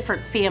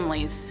different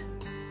families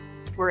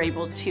were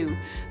able to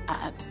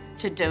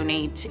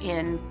donate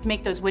and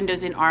make those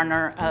windows in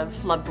honor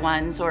of loved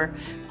ones or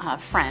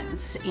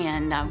friends.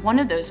 And one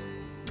of those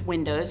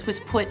windows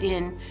was put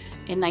in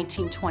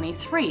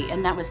 1923,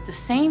 and that was the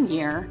same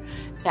year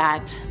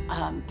that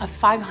a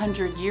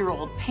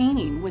 500-year-old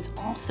painting was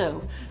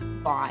also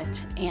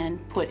bought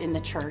and put in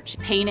the church,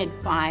 painted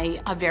by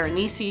a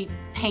Veronese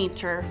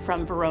painter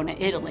from Verona,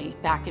 Italy,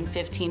 back in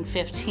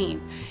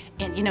 1515.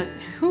 And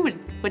who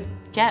would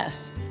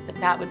guess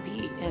that would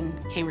be in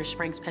Cambridge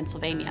Springs,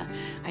 Pennsylvania?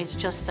 It's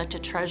just such a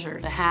treasure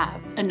to have.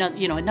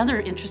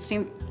 Another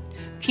interesting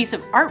piece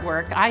of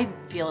artwork, I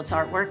feel it's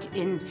artwork,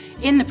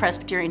 in the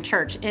Presbyterian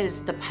Church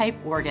is the pipe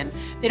organ.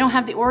 They don't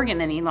have the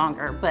organ any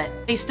longer, but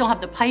they still have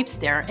the pipes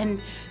there,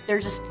 and they're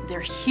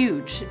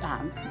huge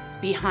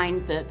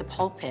behind the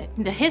pulpit.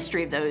 The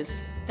history of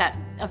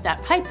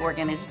that pipe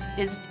organ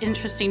is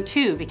interesting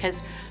too,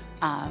 because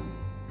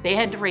They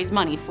had to raise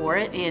money for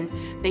it, and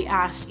they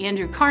asked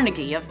Andrew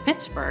Carnegie of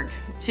Pittsburgh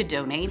to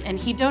donate, and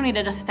he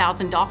donated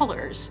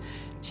 $1,000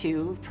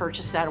 to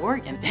purchase that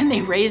organ. Then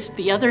they raised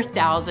the other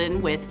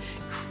 $1,000 with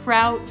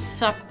kraut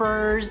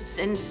suppers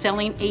and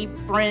selling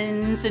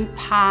aprons and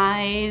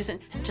pies, and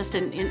just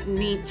a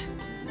neat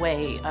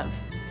way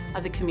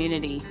of the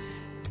community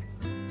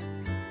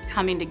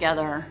coming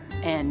together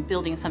and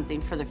building something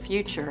for the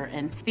future.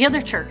 And the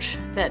other church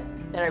that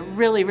I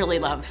really, really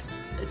love,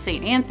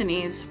 St.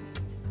 Anthony's,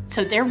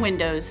 so their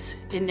windows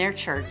in their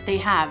church, they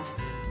have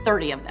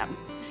 30 of them.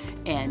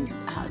 And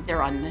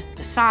they're on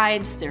the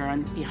sides, they're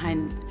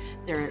behind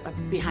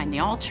the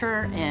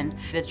altar, and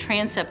the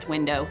transept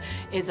window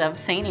is of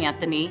St.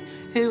 Anthony,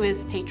 who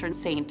is patron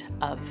saint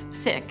of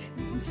sick.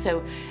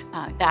 So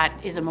that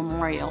is a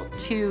memorial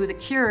to the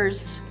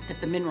cures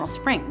at the Mineral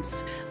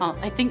Springs.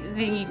 I think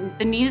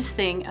the neatest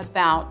thing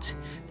about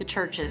the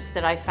churches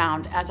that I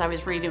found as I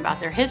was reading about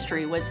their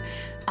history was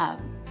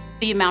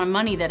the amount of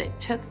money that it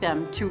took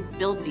them to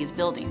build these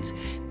buildings.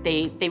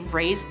 They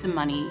raised the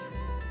money,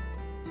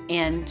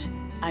 and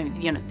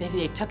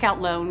they took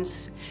out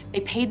loans.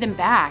 They paid them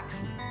back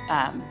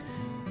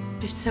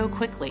so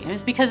quickly. It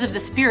was because of the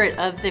spirit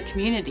of the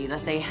community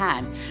that they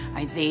had.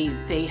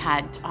 They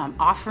had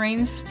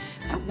offerings.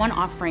 One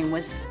offering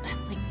was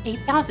like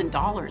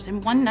 $8,000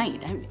 in one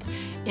night,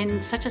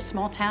 in such a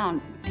small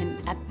town.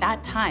 And at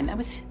that time, that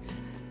was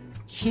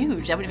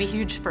huge. That would be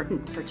huge for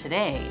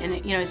today. And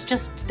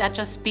it's that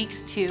just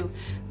speaks to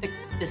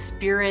the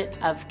spirit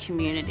of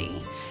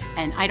community.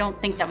 And I don't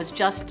think that was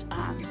just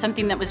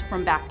something that was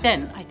from back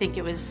then. I think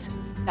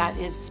that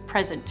is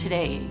present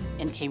today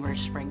in Cambridge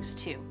Springs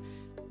too.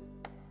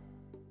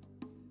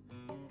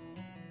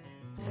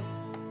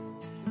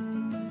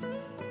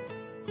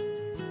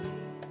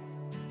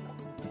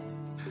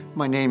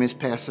 My name is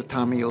Pastor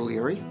Tommy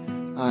O'Leary.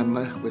 I'm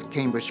with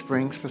Cambridge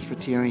Springs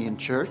Presbyterian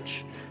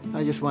Church.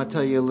 I just want to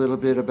tell you a little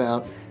bit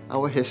about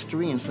our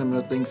history and some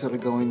of the things that are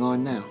going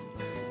on now.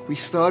 We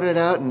started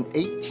out in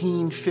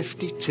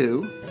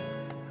 1852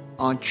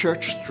 on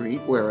Church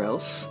Street. Where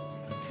else?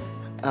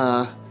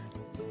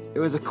 It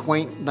was a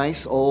quaint,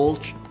 nice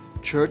old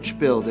church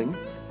building,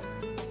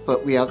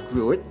 but we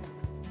outgrew it,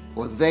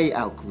 or they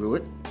outgrew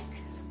it,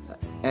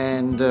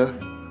 and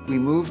we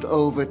moved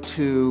over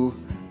to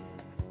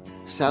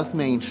South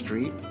Main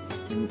Street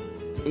in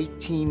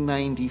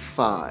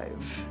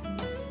 1895.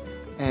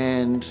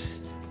 And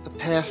the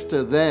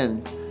pastor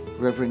then,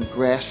 Reverend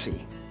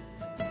Grassi,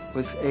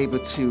 was able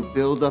to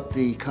build up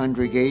the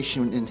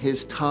congregation in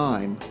his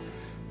time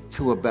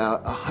to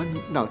about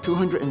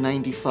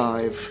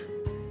 295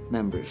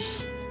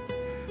 members,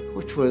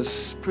 which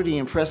was pretty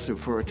impressive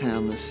for a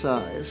town this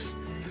size.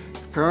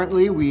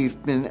 Currently,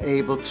 we've been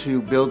able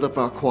to build up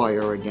our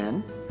choir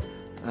again.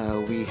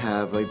 We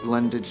have a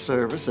blended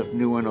service of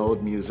new and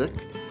old music.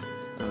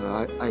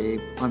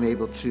 I'm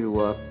able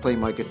to play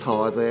my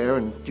guitar there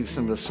and do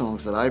some of the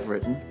songs that I've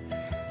written.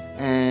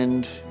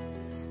 And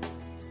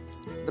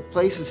the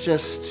place is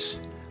just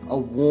a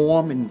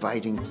warm,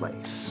 inviting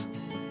place.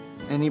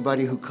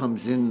 Anybody who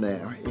comes in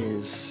there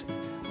is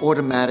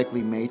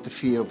automatically made to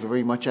feel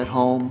very much at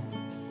home.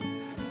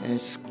 And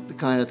it's the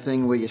kind of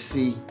thing where you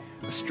see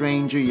a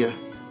stranger, you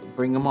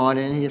bring them on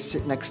in here,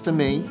 sit next to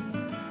me.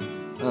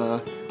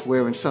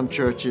 Where in some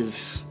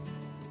churches,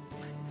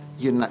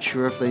 you're not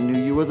sure if they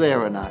knew you were there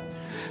or not.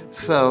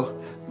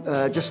 So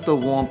just the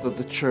warmth of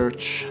the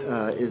church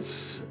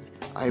is,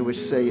 I would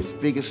say, its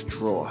biggest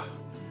draw.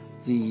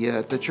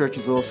 The church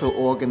is also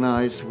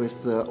organized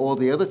with all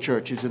the other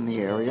churches in the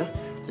area.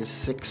 There's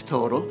 6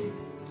 total.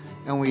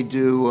 And we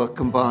do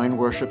combined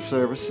worship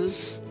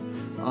services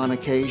on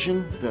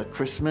occasion,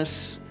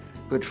 Christmas,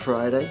 Good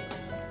Friday.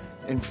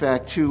 In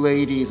fact, 2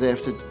 ladies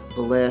after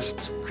the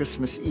last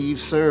Christmas Eve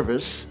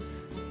service,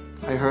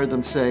 I heard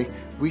them say,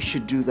 we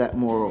should do that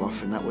more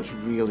often. That was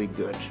really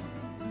good.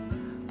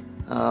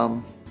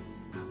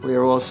 We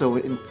are also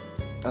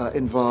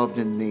involved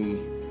in the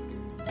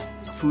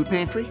food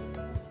pantry,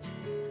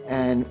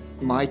 and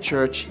my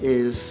church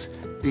is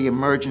the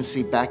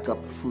emergency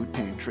backup food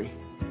pantry.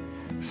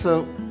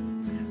 So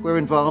we're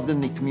involved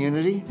in the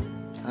community,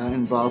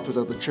 involved with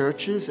other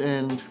churches,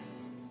 and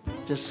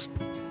just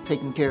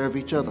taking care of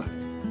each other.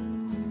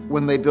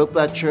 When they built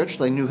that church,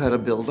 they knew how to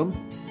build them.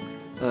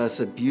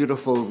 It's a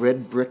beautiful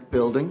red brick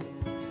building,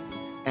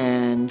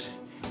 and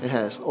it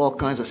has all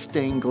kinds of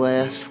stained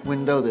glass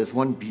window. There's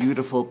one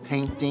beautiful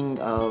painting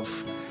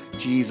of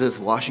Jesus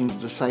washing the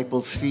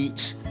disciples'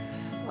 feet.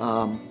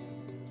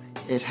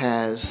 It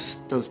has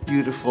those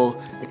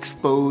beautiful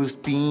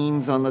exposed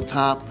beams on the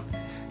top,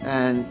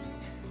 and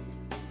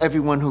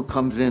everyone who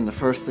comes in, the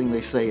first thing they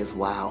say is,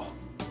 wow.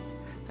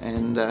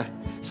 And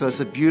so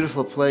it's a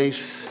beautiful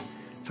place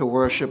to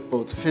worship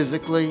both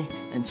physically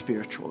and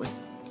spiritually.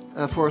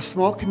 For a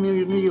small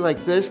community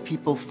like this,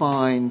 people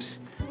find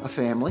a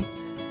family.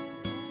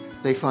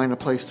 They find a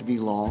place to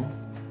belong.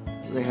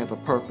 They have a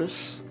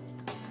purpose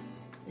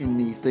in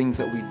the things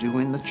that we do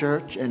in the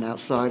church and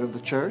outside of the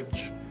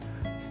church.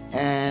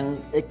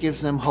 And it gives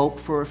them hope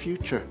for a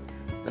future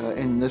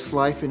in this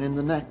life and in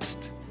the next.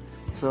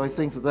 So I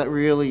think that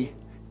really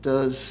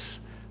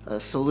does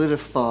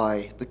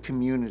solidify the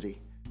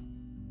community.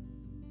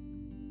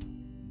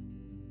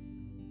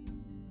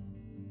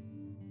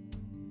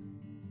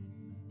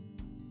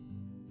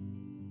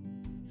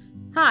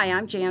 Hi,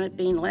 I'm Janet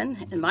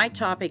Beanland, and my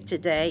topic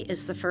today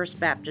is the First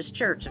Baptist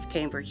Church of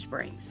Cambridge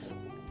Springs.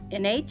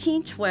 In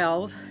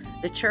 1812,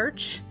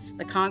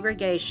 the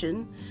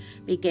congregation,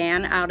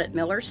 began out at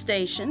Miller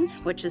Station,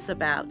 which is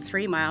about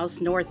 3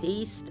 miles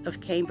northeast of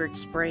Cambridge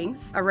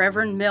Springs. A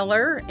Reverend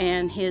Miller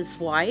and his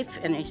wife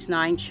and his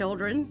 9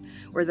 children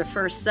were the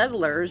first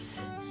settlers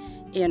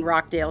in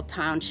Rockdale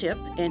Township,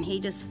 and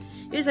he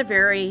was a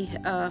very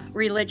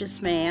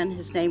religious man.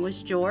 His name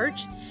was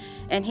George,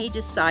 and he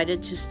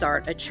decided to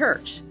start a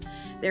church.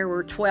 There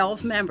were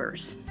 12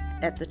 members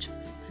at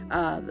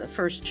the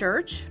first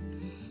church,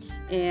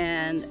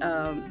 and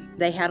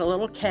they had a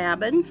little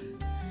cabin,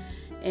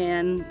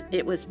 and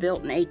it was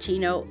built in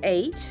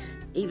 1808,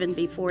 even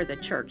before the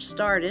church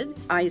started.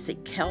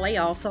 Isaac Kelly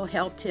also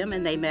helped him,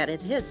 and they met at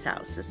his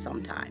house at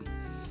some time.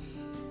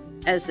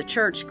 As the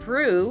church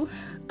grew,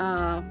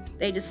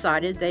 they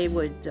decided they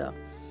would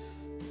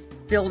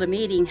build a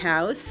meeting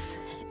house,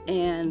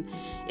 and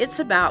it's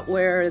about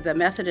where the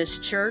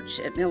Methodist Church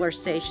at Miller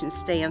Station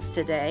stands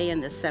today in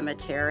the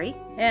cemetery.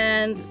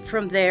 And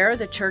from there,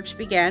 the church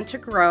began to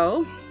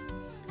grow,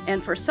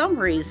 and for some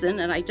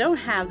reason, and I don't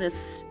have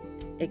this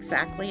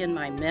exactly in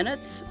my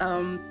minutes,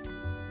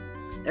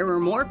 there were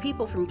more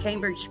people from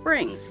Cambridge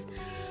Springs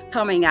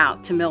coming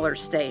out to Miller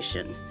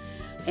Station.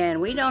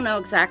 And we don't know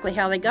exactly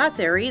how they got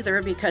there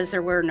either, because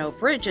there were no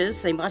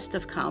bridges. They must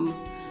have come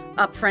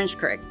up French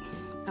Creek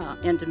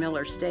into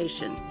Miller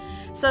Station.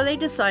 So they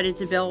decided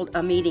to build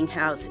a meeting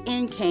house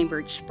in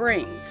Cambridge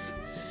Springs.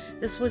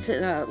 This was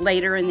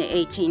later in the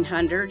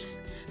 1800s.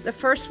 The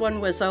first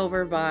one was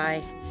over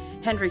by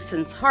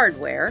Hendrickson's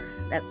Hardware.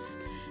 That's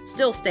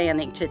still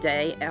standing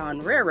today on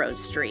Railroad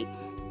Street.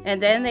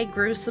 And then they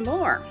grew some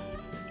more.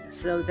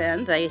 So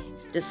then they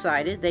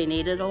decided they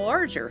needed a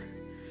larger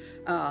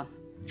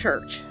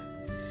church.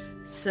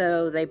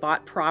 So they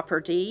bought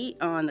property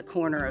on the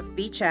corner of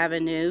Beach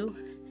Avenue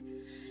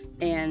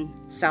and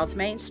South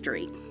Main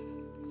Street.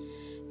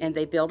 And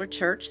they built a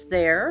church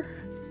there.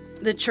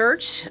 The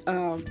church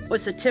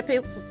was a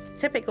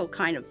typical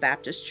kind of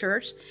Baptist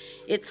church.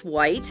 It's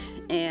white,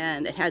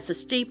 and it has a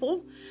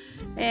steeple,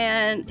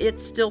 and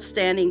it's still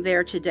standing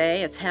there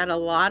today. It's had a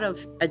lot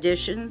of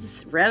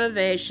additions,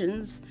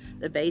 renovations.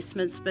 The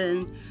basement's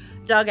been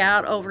dug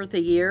out over the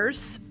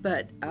years,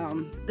 but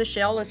the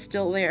shell is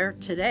still there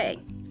today.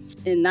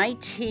 In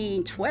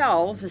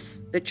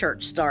 1912, the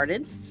church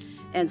started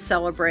and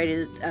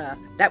celebrated,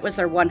 that was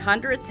their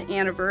 100th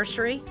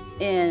anniversary.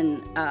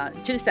 In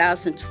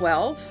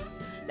 2012,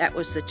 that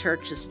was the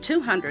church's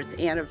 200th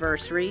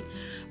anniversary.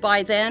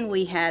 By then,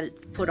 we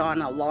had put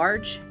on a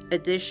large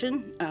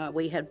addition.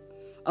 We had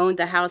owned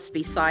the house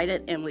beside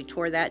it, and we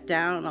tore that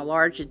down, and a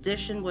large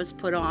addition was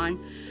put on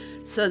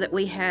so that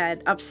we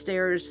had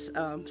upstairs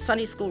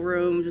Sunday school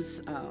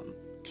rooms,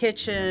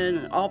 kitchen,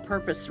 an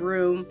all-purpose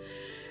room.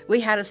 We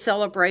had a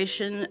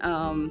celebration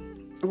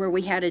where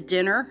we had a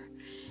dinner,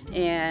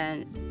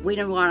 and we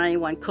didn't want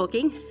anyone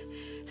cooking,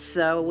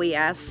 so we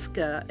asked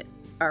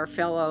our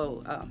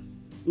fellow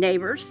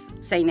neighbors,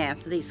 St.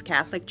 Anthony's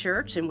Catholic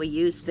Church, and we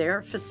used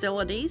their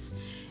facilities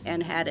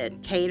and had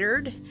it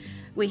catered.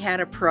 We had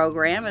a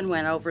program and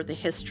went over the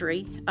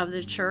history of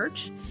the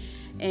church,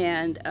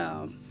 and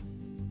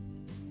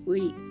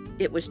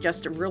it was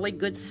just a really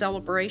good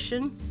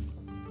celebration.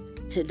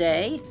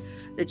 Today,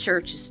 the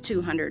church is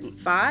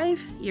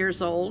 205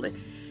 years old.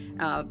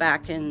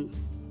 Back in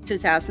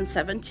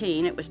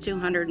 2017, it was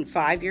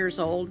 205 years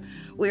old.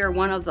 We are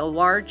one of the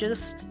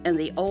largest and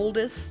the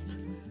oldest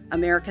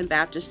American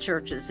Baptist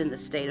churches in the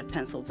state of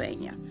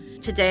Pennsylvania.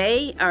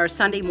 Today, our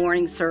Sunday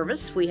morning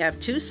service, we have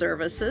 2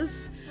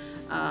 services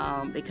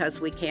because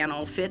we can't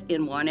all fit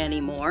in one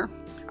anymore.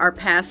 Our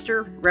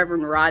pastor,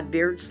 Reverend Rod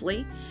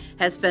Beardsley,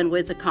 has been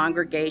with the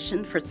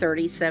congregation for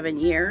 37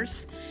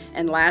 years,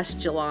 and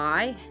last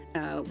July,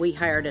 we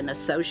hired an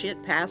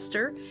associate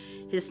pastor.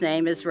 His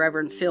name is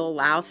Reverend Phil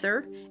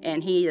Lowther,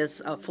 and he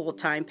is a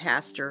full-time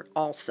pastor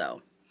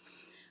also.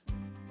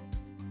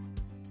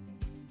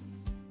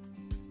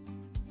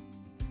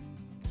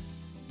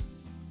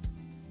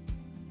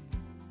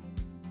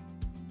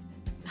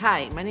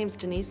 Hi, my name is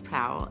Denise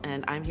Powell,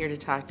 and I'm here to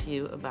talk to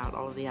you about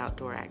all of the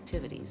outdoor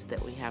activities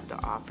that we have to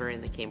offer in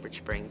the Cambridge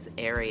Springs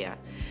area.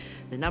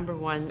 The number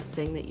one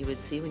thing that you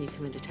would see when you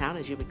come into town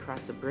is you would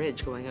cross a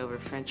bridge going over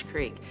French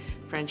Creek.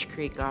 French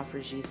Creek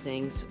offers you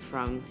things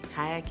from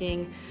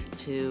kayaking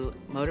to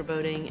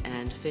motorboating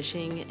and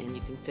fishing, and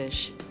you can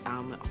fish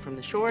from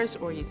the shores,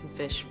 or you can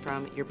fish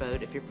from your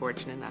boat if you're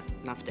fortunate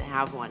enough to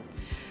have one.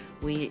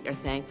 We are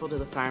thankful to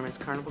the Fireman's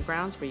Carnival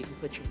Grounds where you can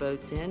put your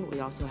boats in.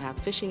 We also have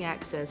fishing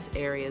access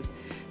areas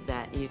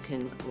that you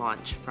can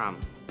launch from.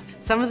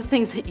 Some of the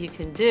things that you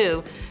can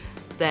do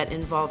that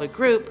involve a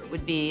group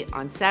would be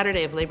on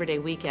Saturday of Labor Day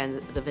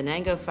weekend, the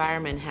Venango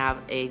firemen have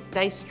a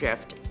dice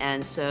drift.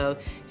 And so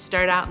you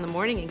start out in the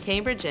morning in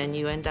Cambridge and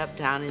you end up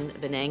down in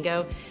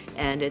Venango,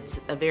 And it's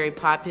a very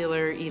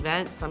popular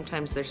event.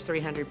 Sometimes there's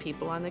 300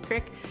 people on the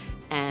creek,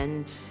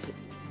 and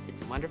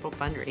it's a wonderful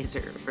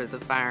fundraiser for the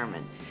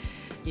firemen.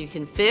 You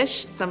can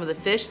fish. Some of the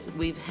fish,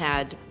 we've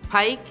had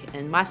pike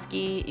and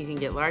muskie. You can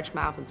get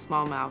largemouth and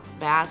smallmouth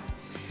bass.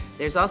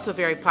 There's also a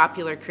very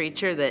popular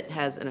creature that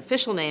has an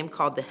official name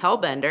called the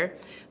hellbender,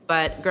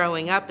 but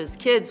growing up as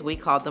kids, we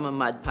called them a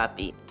mud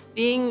puppy.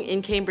 Being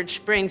in Cambridge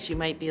Springs, you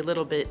might be a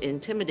little bit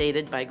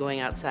intimidated by going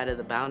outside of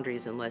the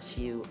boundaries unless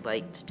you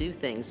like to do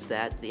things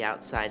that the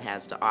outside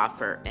has to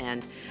offer.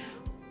 And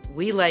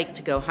we like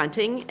to go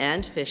hunting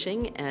and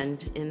fishing,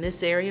 and in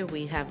this area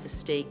we have the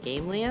state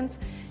game lands,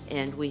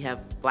 and we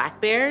have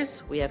black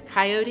bears, we have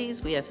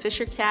coyotes, we have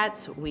fisher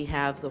cats, we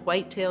have the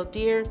white-tailed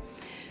deer,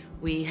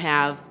 we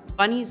have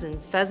bunnies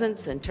and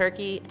pheasants and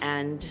turkey,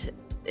 and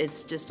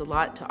it's just a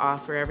lot to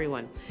offer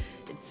everyone.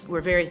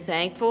 We're very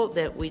thankful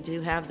that we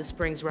do have the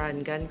Springs Rod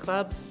and Gun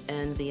Club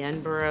and the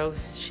Enboro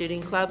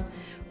Shooting Club,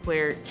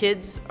 where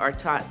kids are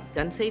taught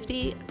gun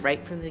safety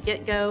right from the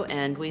get-go,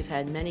 and we've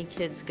had many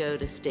kids go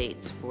to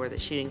states for the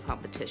shooting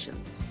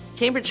competitions.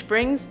 Cambridge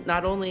Springs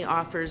not only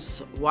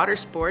offers water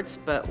sports,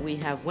 but we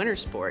have winter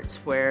sports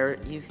where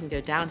you can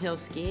go downhill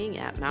skiing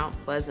at Mount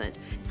Pleasant.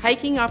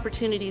 Hiking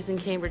opportunities in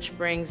Cambridge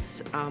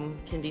Springs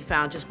can be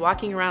found just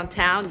walking around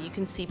town. You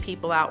can see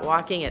people out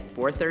walking at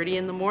 4:30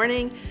 in the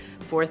morning,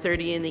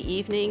 4:30 in the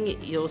evening.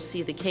 You'll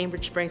see the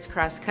Cambridge Springs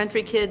cross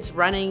country kids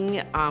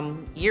running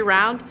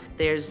year-round.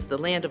 There's the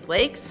Land of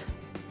Lakes.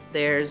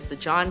 There's the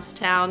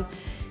Johnstown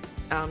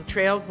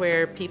trail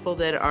where people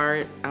that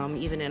are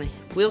even in a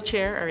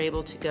wheelchair are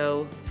able to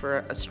go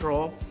for a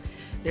stroll.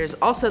 There's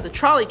also the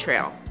trolley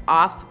trail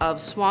off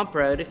of Swamp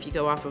Road if you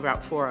go off of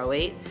Route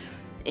 408,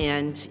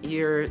 and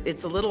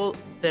it's a little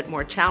bit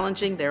more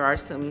challenging. There are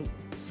some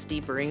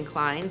steeper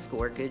inclines.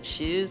 Wear good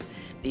shoes.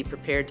 Be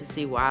prepared to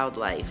see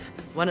wildlife.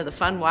 One of the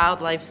fun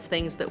wildlife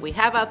things that we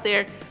have out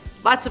there,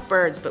 lots of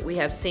birds, but we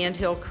have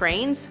sandhill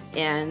cranes,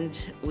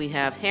 and we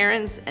have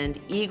herons and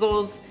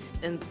eagles,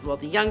 and well,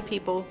 the young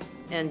people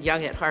and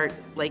young at heart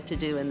like to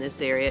do in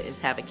this area is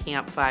have a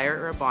campfire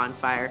or a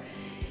bonfire.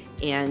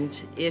 And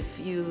if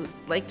you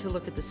like to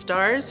look at the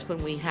stars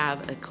when we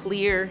have a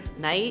clear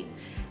night,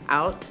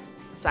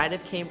 outside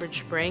of Cambridge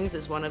Springs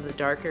is one of the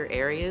darker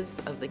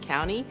areas of the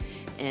county,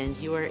 and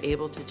you are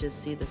able to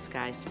just see the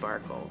sky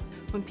sparkle.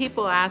 When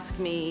people ask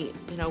me,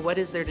 what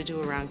is there to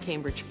do around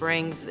Cambridge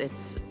Springs,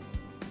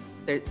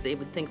 they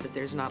would think that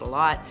there's not a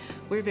lot.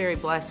 We're very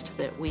blessed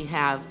that we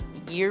have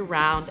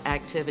year-round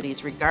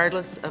activities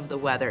regardless of the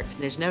weather.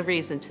 There's no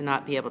reason to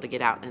not be able to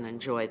get out and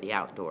enjoy the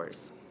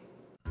outdoors.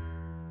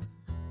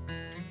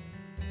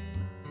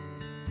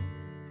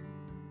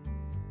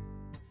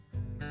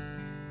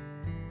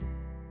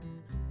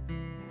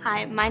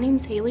 Hi, my name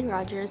is Haley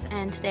Rogers,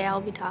 and today I'll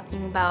be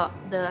talking about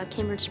the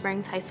Cambridge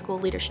Springs High School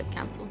Leadership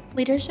Council.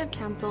 Leadership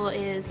Council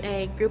is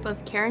a group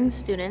of caring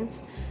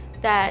students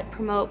that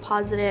promote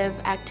positive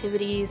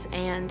activities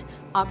and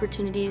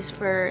opportunities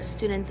for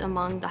students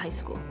among the high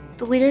school.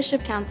 The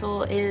Leadership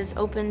Council is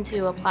open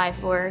to apply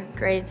for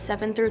grades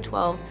 7 through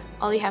 12.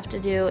 All you have to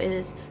do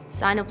is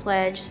sign a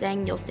pledge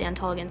saying you'll stand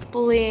tall against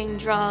bullying,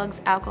 drugs,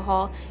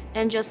 alcohol,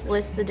 and just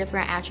list the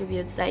different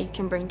attributes that you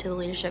can bring to the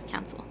Leadership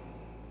Council.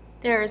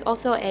 There is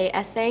also an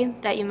essay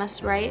that you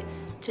must write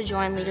to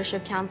join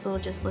Leadership Council,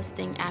 just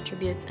listing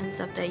attributes and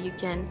stuff that you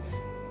can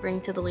bring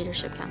to the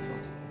Leadership Council.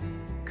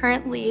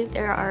 Currently,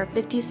 there are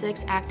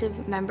 56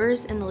 active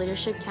members in the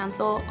Leadership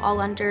Council, all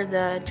under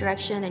the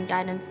direction and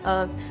guidance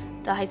of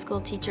the high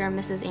school teacher,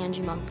 Mrs.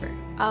 Angie Mumford.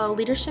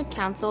 Leadership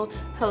Council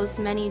hosts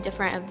many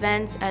different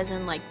events, as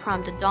in like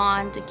Prom to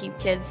Dawn, to keep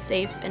kids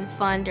safe and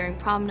fun during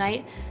prom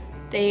night.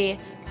 They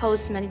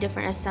host many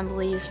different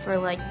assemblies for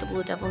like the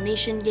Blue Devil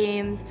Nation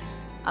games,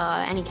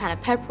 any kind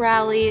of pep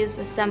rallies,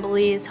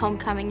 assemblies,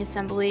 homecoming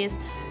assemblies,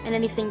 and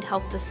anything to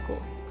help the school.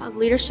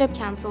 Leadership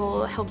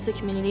Council helps the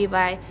community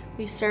by,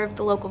 we've served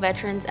the local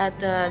veterans at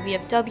the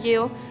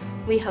VFW,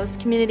 we host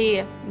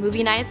community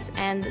movie nights,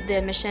 and the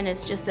mission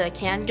is just a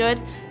canned good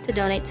to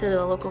donate to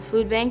the local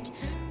food bank.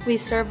 We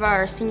serve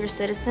our senior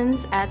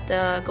citizens at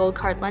the Gold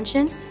Card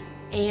Luncheon,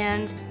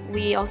 and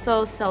we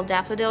also sell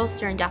daffodils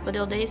during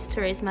Daffodil Days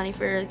to raise money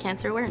for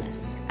cancer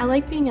awareness. I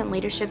like being in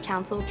Leadership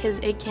Council because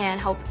it can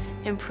help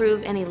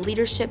improve any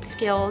leadership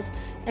skills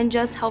and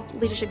just help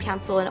Leadership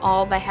Council in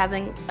all by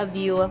having a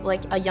view of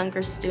like a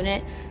younger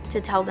student to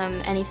tell them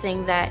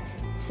anything that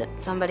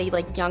somebody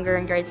like younger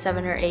in grade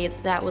 7 or 8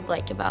 that would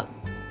like about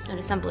an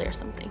assembly or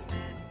something.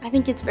 I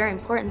think it's very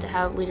important to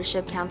have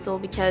Leadership Council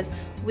because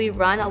we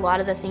run a lot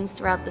of the things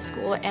throughout the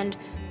school and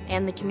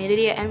the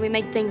community, and we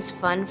make things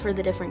fun for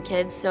the different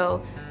kids,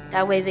 so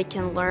that way they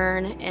can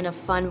learn in a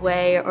fun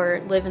way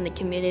or live in the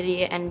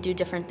community and do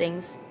different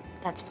things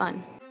that's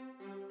fun.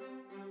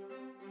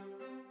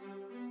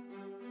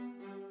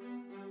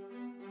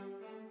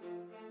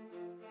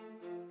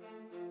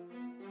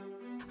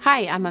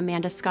 Hi, I'm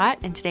Amanda Scott,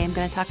 and today I'm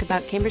going to talk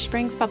about Cambridge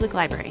Springs Public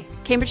Library.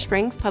 Cambridge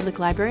Springs Public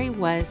Library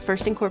was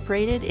first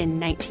incorporated in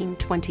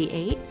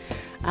 1928.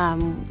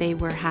 They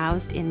were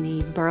housed in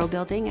the Borough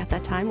Building at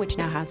that time, which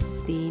now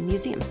houses the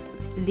museum.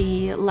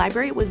 The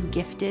library was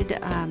gifted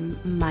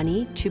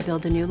money to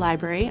build a new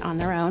library on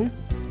their own.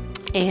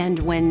 And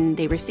when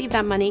they received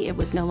that money, it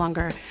was no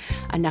longer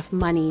enough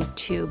money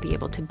to be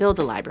able to build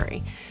a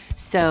library.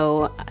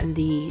 So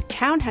the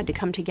town had to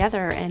come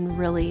together and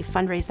really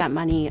fundraise that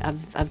money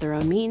of their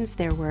own means.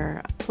 There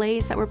were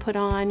plays that were put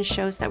on,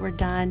 shows that were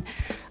done.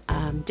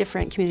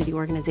 Different community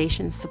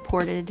organizations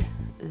supported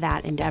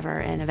that endeavor,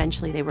 and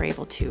eventually they were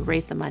able to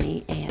raise the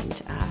money,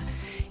 and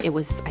it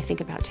was, I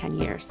think, about 10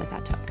 years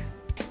that took.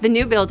 The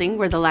new building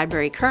where the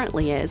library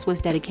currently is was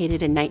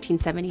dedicated in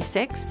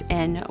 1976,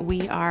 and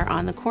we are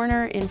on the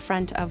corner in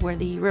front of where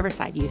the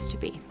Riverside used to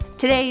be.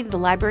 Today, the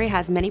library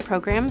has many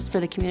programs for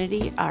the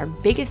community. Our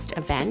biggest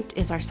event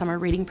is our summer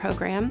reading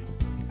program.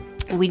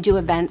 We do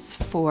events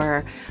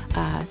for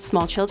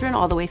small children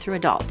all the way through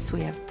adults.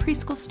 We have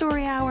preschool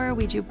story hour,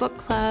 we do book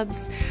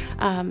clubs.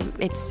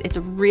 It's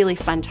a really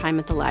fun time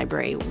at the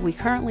library. We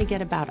currently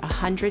get about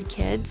 100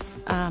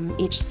 kids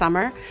each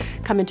summer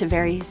come into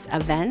various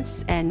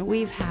events, and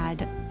we've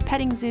had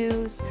petting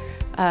zoos.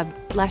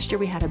 Last year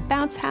we had a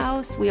bounce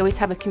house. We always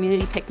have a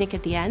community picnic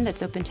at the end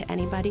that's open to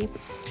anybody.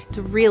 It's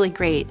a really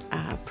great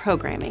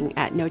programming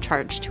at no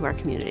charge to our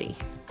community.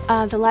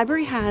 The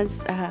library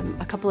has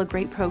a couple of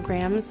great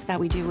programs that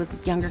we do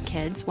with younger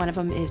kids. One of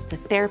them is the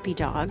therapy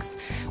dogs.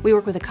 We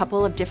work with a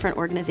couple of different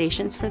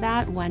organizations for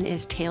that. One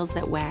is Tails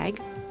That Wag,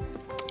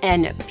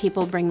 and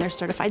people bring their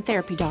certified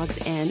therapy dogs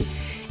in,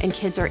 and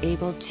kids are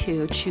able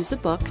to choose a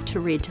book to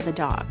read to the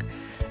dog.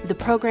 The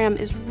program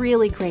is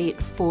really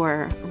great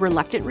for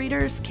reluctant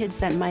readers, kids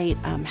that might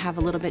have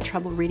a little bit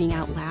trouble reading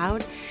out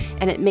loud,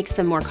 and it makes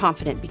them more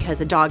confident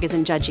because a dog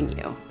isn't judging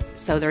you.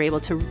 So they're able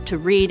to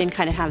read and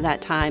kind of have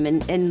that time.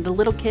 And the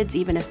little kids,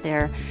 even if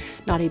they're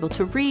not able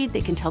to read,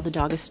 they can tell the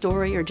dog a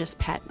story or just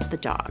pet the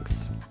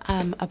dogs.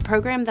 A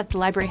program that the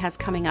library has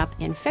coming up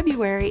in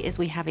February is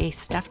we have a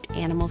stuffed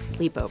animal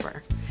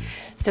sleepover.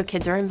 So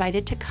kids are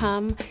invited to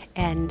come,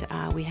 and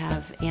we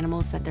have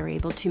animals that they're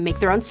able to make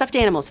their own stuffed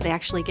animals. So they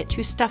actually get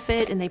to stuff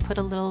it, and they put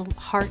a little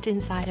heart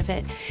inside of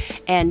it.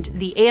 And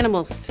the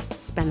animals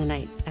spend the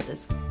night at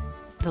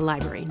the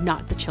library,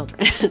 not the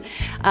children.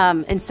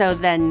 And so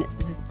then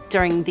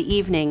during the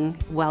evening,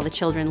 while the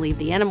children leave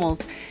the animals,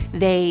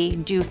 they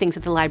do things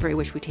at the library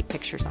which we take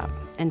pictures of.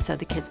 And so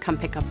the kids come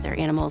pick up their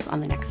animals on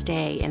the next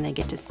day, and they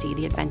get to see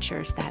the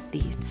adventures that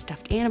the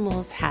stuffed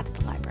animals had at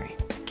the library.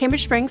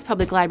 Cambridge Springs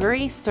Public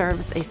Library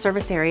serves a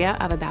service area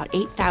of about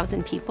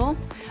 8,000 people.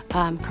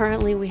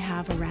 Currently we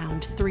have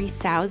around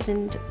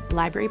 3,000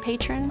 library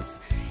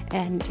patrons,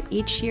 and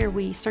each year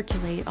we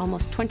circulate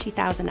almost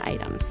 20,000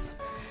 items.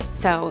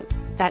 So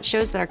that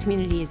shows that our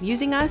community is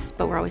using us,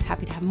 but we're always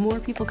happy to have more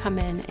people come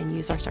in and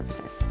use our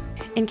services.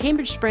 In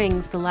Cambridge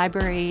Springs, the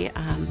library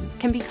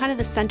can be kind of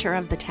the center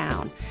of the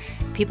town.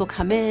 People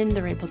come in,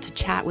 they're able to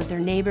chat with their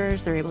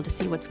neighbors, they're able to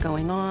see what's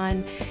going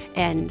on,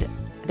 and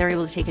they're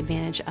able to take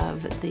advantage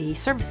of the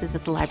services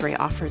that the library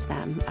offers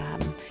them.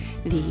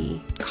 The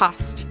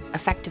cost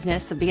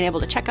effectiveness of being able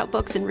to check out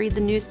books and read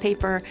the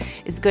newspaper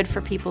is good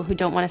for people who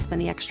don't want to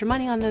spend the extra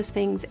money on those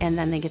things, and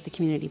then they get the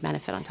community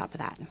benefit on top of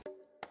that.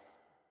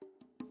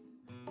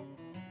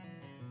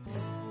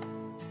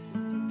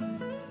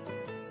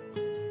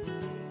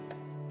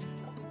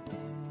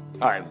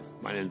 Hi,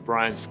 my name is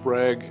Brian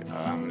Sprague.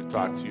 I'm going to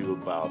talk to you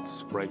about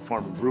Sprague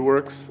Farm and Brew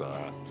Works,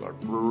 our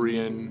brewery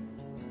in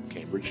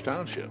Cambridge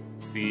Township.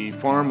 The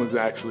farm was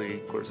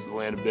actually, of course, the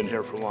land had been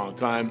here for a long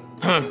time,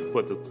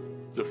 but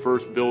the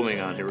first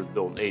building on here was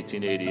built in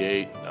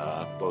 1888.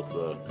 Both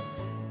the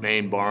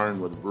main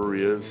barn where the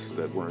brewery is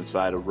that we're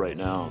inside of right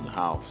now and the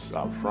house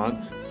out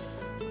front.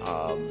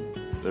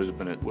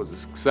 It was a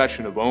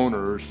succession of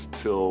owners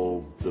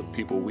till the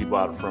people we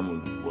bought it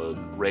from was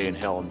Ray and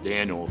Helen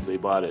Daniels. They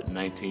bought it in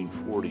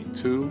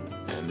 1942,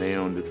 and they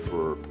owned it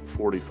for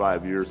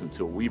 45 years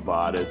until we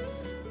bought it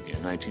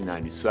in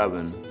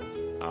 1997.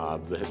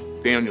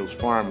 The Daniels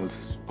farm was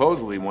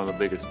supposedly one of the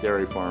biggest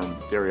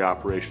dairy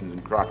operations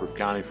in Crawford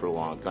County for a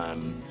long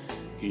time.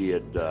 He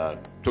had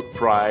took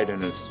pride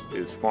in his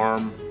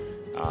farm,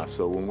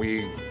 so when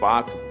we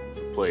bought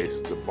the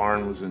place, the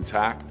barn was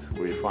intact.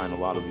 Where you find a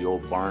lot of the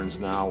old barns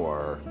now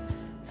are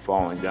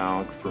falling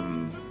down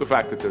from the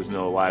fact that there's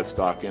no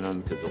livestock in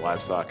them, because the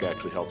livestock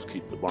actually helps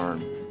keep the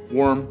barn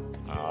warm.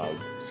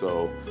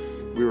 So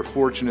we were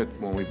fortunate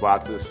when we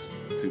bought this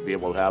to be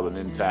able to have an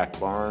intact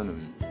barn,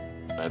 and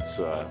that's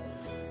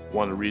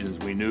one of the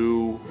reasons we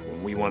knew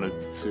when we wanted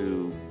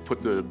to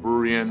put the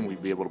brewery in,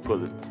 we'd be able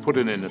to put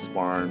it in this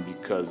barn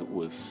because it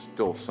was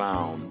still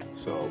sound.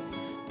 So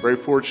very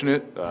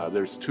fortunate.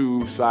 There's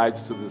two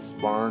sides to this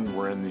barn.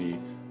 We're in the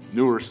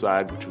newer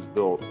side, which was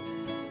built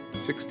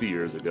 60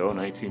 years ago,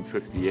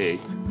 1958.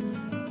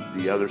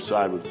 The other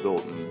side was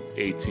built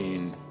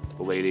in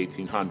the late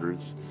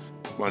 1800s.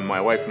 When my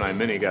wife and I,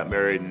 Minnie, got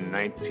married in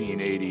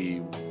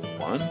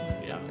 1981,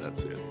 yeah,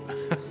 that's it.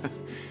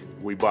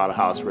 We bought a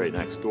house right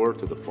next door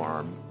to the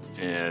farm,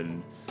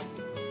 and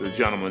the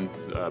gentleman,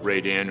 Ray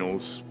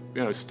Daniels,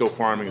 he's still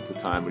farming at the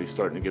time, but he's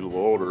starting to get a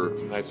little older,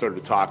 and I started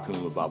to talk to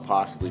him about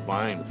possibly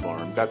buying the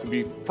farm. Got to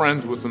be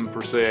friends with him,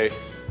 per se,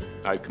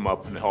 I'd come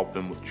up and help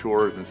him with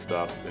chores and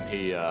stuff,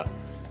 and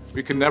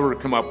we could never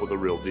come up with a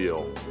real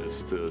deal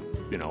as to,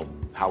 you know,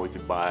 how we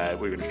could buy it.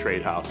 We were going to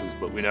trade houses,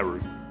 but we never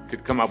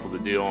could come up with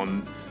a deal.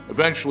 And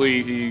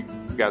eventually he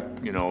got,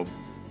 you know,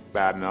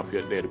 bad enough they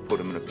had to put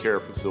him in a care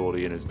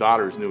facility, and his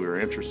daughters knew we were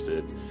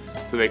interested.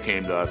 So they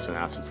came to us and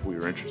asked us if we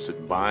were interested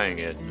in buying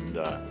it. And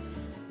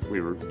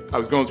I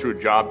was going through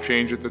a job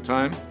change at the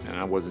time, and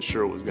I wasn't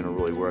sure it was going to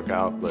really work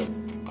out, but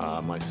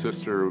my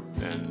sister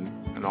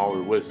and all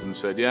her wisdom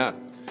said, yeah,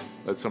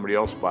 let somebody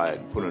else buy it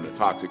and put it in a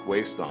toxic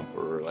waste dump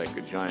or like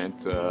a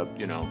giant,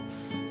 you know,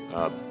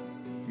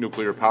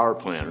 nuclear power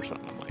plant or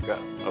something. I'm like,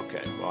 oh,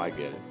 okay, well, I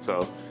get it. So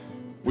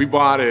we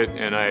bought it,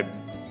 and I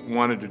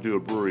wanted to do a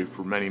brewery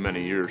for many,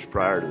 many years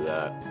prior to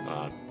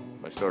that.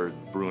 I started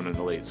brewing in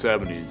the late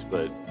 70s,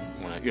 but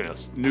when I, you know,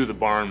 knew the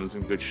barn was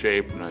in good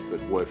shape, and I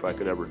said, boy, if I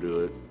could ever do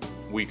it,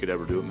 we could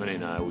ever do it, Minnie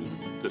and I,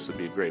 this would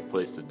be a great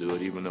place to do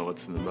it, even though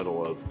it's in the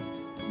middle of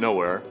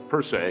nowhere,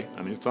 per se.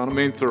 I mean, it's on a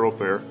main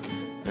thoroughfare,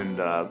 and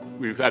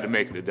we've had to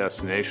make it a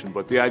destination.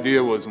 But the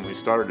idea was, when we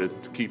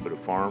started, to keep it a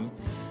farm.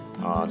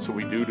 So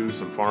we do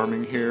some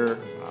farming here,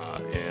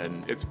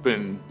 and it's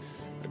been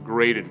a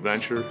great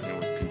adventure. You know,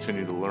 we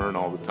continue to learn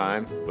all the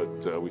time,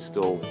 but we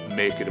still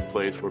make it a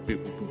place where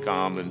people can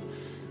come and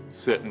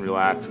sit and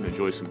relax and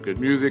enjoy some good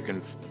music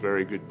and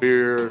very good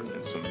beer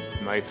and some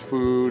nice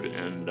food.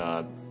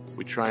 And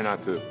we try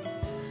not to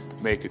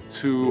make it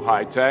too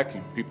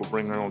high-tech. People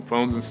bring their own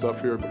phones and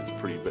stuff here, but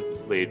it's pretty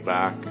laid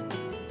back.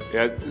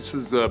 Yeah, this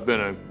has been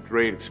a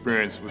great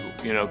experience,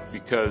 you know,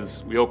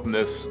 because we opened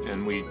this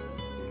and we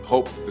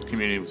hoped the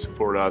community would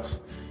support us,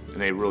 and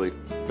they've really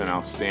been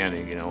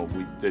outstanding. You know,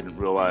 we didn't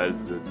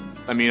realize that,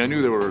 I mean, I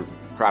knew there were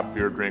craft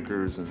beer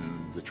drinkers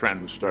and the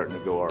trend was starting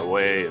to go our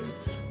way and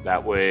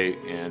that way,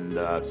 and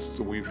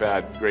so we've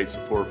had great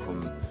support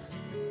from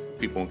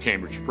people in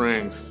Cambridge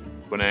Springs,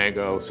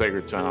 Venango,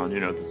 Sagertown, you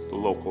know, the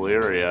local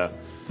area.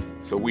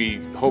 So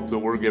we hope that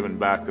we're giving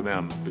back to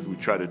them, because we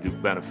try to do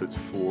benefits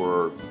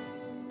for,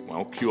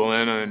 well,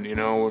 QLN, and, you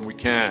know, when we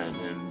can,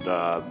 and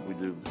we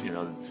do, you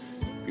know,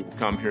 people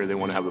come here, they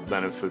want to have a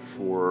benefit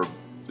for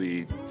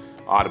the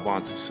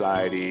Audubon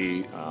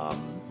Society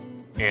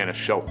and a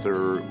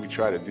shelter. We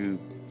try to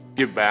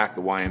give back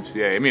the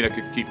YMCA. I mean, I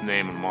could keep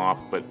naming them off,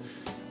 but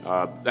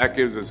that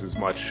gives us as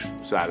much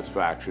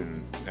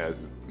satisfaction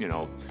as, you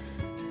know,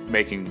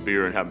 making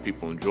beer and having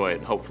people enjoy it.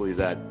 And hopefully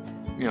that,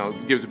 you know,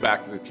 gives it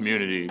back to the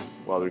community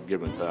while they're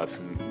giving to us,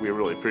 and we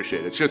really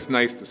appreciate it. It's just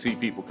nice to see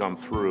people come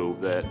through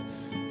that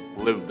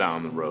live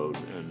down the road,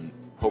 and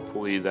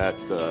hopefully that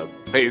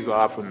pays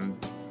off, and,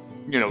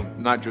 you know,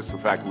 not just the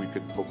fact that we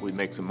could hopefully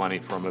make some money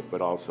from it,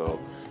 but also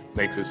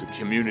makes this a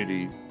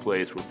community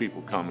place where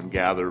people come and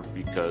gather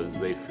because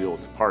they feel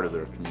it's part of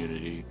their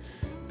community.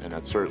 And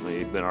that's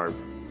certainly been our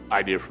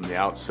idea from the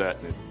outset,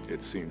 and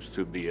it seems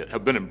to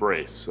have been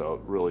embraced.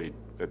 So really,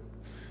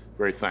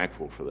 very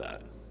thankful for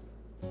that.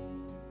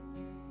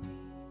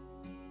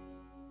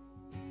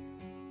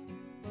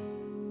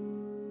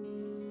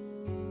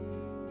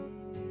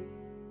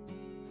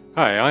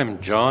 Hi, I'm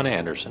John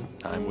Anderson.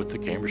 I'm with the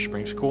Cambridge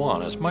Springs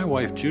Kiwanis. My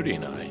wife Judy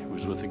and I,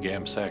 who's with the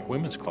Gamsack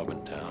Women's Club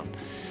in town,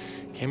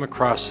 came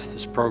across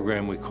this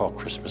program we call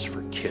Christmas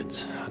for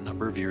Kids a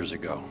number of years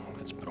ago.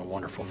 It's been a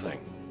wonderful thing.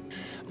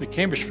 The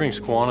Cambridge Springs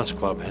Kiwanis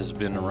Club has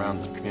been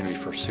around the community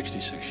for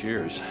 66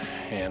 years,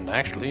 and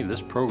actually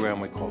this program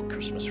we call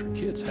Christmas for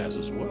Kids has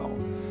as well.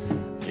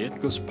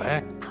 It goes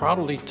back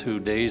probably to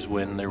days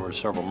when there were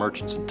several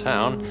merchants in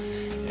town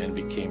and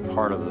became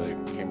part of the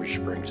Cambridge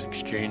Springs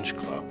Exchange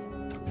Club.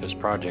 Took this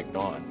project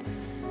on.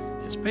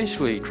 It's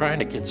basically trying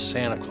to get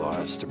Santa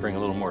Claus to bring a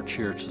little more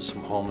cheer to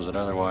some homes that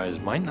otherwise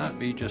might not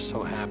be just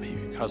so happy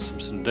because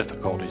of some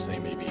difficulties they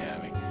may be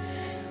having.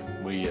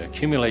 We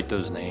accumulate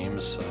those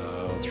names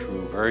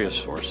through various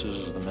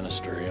sources, the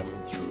ministerium,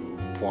 through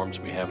forms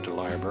we have to the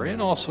library,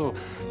 and also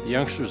the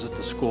youngsters at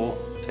the school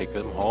take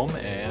them home,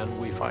 and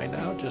we find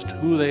out just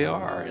who they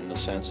are in the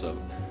sense of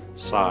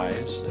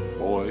size, and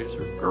boys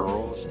or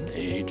girls, and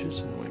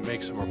ages, and we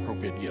make some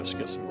appropriate gifts,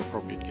 get some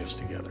appropriate gifts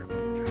together.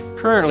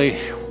 Currently,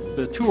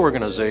 the two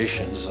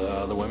organizations,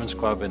 the Women's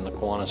Club and the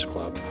Kiwanis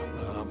Club,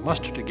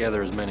 muster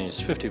together as many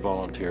as 50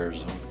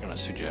 volunteers, I'm going to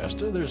suggest.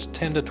 There's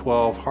 10 to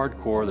 12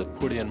 hardcore that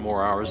put in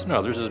more hours than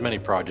others, as many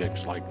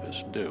projects like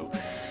this do.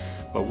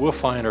 But we'll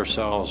find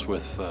ourselves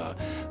with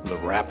the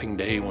wrapping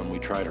day when we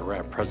try to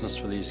wrap presents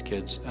for these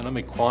kids, and let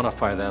me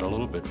quantify that a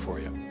little bit for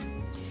you.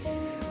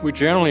 We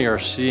generally are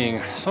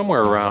seeing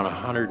somewhere around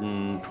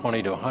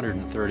 120 to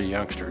 130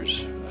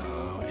 youngsters,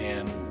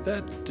 and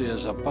that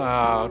is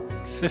about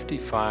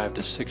 55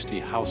 to 60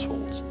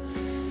 households.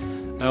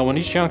 Now, when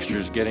each youngster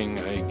is getting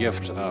a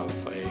gift of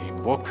a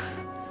book,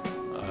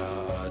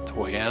 a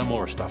toy animal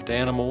or stuffed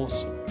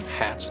animals,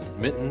 hats and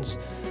mittens,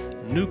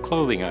 new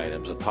clothing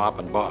items, a top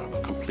and bottom,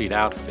 a complete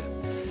outfit,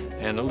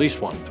 and at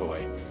least one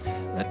toy,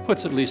 that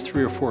puts at least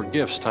 3 or 4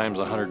 gifts times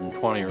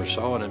 120 or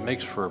so, and it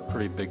makes for a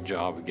pretty big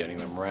job of getting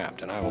them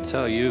wrapped. And I will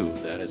tell you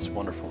that it's a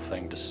wonderful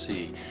thing to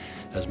see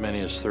as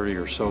many as 30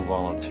 or so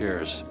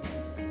volunteers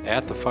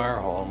at the fire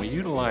hall, and we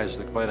utilize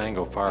the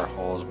Venango Fire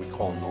Hall as we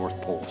call North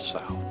Pole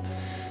South,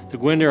 to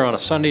go in there on a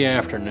Sunday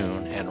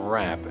afternoon and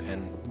wrap,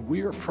 and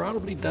we are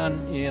probably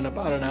done in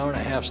about an hour and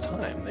a half's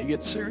time. They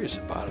get serious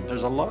about it.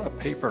 There's a lot of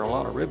paper and a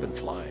lot of ribbon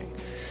flying.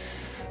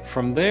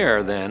 From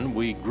there, then,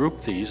 we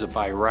group these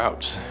by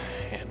routes,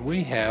 and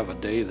we have a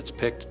day that's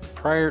picked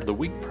the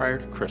week prior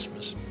to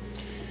Christmas,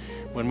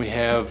 when we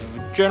have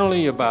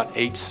generally about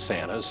 8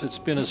 Santas. It's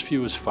been as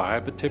few as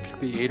 5, but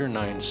typically 8 or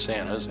 9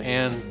 Santas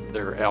and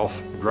their elf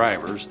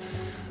drivers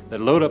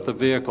that load up the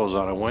vehicles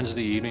on a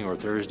Wednesday evening or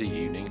Thursday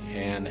evening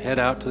and head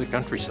out to the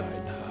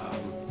countryside.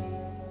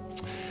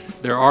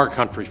 There are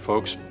country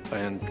folks,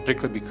 and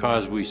particularly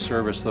because we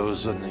service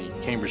those in the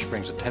Cambridge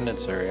Springs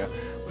attendance area,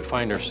 we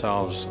find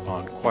ourselves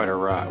on quite a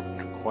route,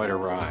 quite a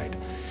ride.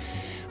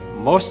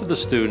 Most of the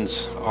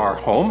students are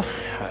home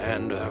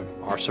and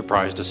are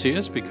surprised to see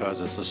us because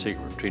it's a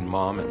secret between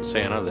Mom and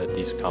Santa that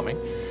he's coming.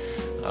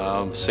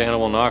 Santa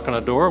will knock on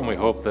the door, and we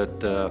hope that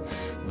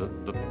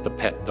the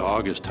pet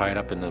dog is tied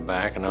up in the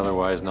back and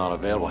otherwise not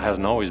available.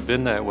 Hasn't always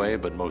been that way,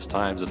 but most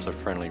times it's a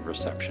friendly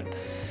reception.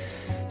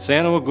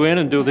 Santa will go in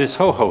and do this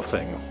ho-ho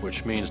thing,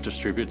 which means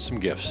distribute some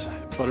gifts,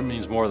 but it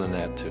means more than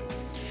that too.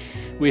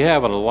 We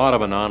have a lot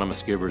of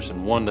anonymous givers,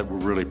 and one that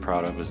we're really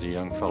proud of is the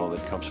young fellow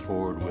that comes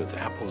forward with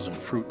apples and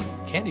fruit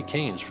and candy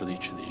canes for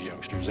each of these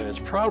youngsters. And it's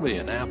probably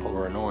an apple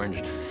or an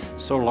orange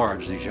so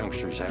large these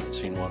youngsters haven't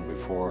seen one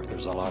before.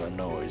 There's a lot of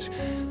noise.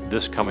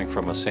 This coming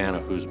from a Santa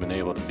who's been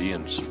able to be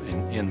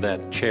in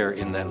that chair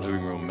in that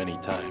living room many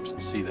times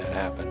and see that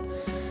happen.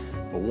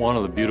 But one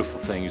of the beautiful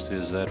things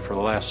is that for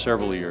the last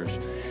several years,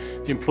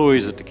 the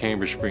employees at the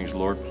Cambridge Springs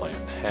Lord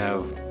plant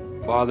have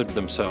bothered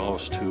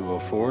themselves to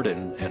afford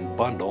and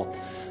bundle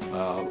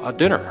a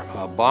dinner,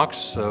 a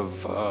box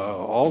of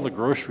all the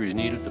groceries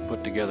needed to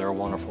put together a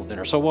wonderful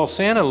dinner. So while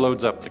Santa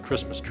loads up the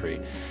Christmas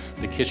tree,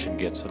 the kitchen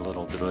gets a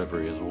little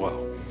delivery as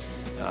well.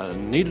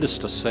 Needless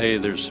to say,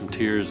 there's some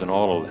tears and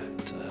all of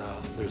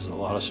that. There's a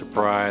lot of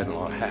surprise and a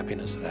lot of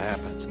happiness that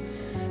happens,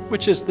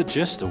 which is the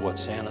gist of what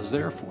Santa's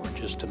there for,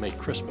 just to make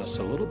Christmas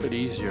a little bit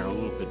easier and a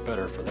little bit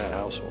better for that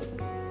household.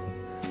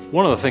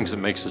 One of the things that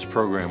makes this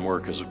program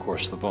work is, of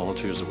course, the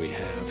volunteers that we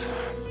have.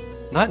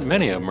 Not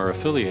many of them are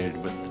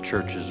affiliated with the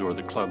churches or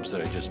the clubs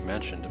that I just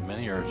mentioned.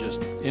 Many are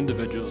just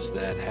individuals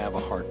that have a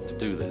heart to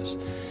do this.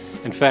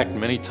 In fact,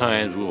 many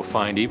times we will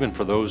find, even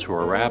for those who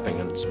are wrapping,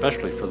 and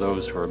especially for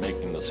those who are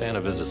making the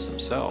Santa visits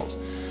themselves,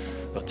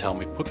 they'll tell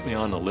me, put me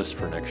on the list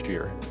for next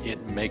year. It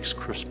makes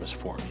Christmas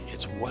for me.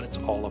 It's what it's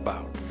all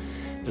about.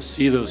 To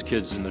see those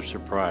kids in their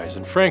surprise.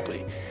 And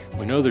frankly,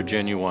 we know they're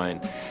genuine.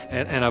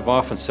 And I've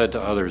often said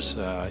to others,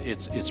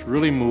 it's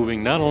really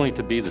moving not only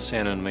to be the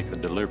Santa and make the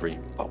delivery,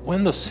 but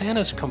when the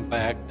Santas come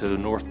back to the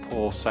North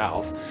Pole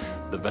South,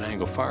 the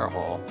Venango Fire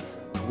Hall,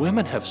 the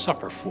women have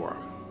supper for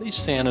them. These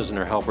Santas and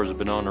their helpers have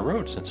been on the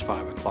road since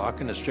 5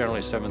 o'clock, and it's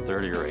generally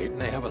 7:30 or 8,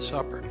 and they have a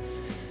supper.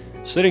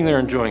 Sitting there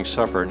enjoying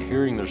supper and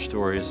hearing their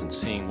stories and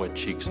seeing wet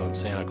cheeks on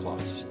Santa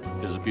Claus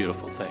is a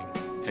beautiful thing,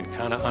 and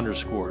kind of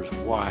underscores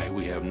why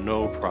we have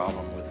no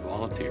problem with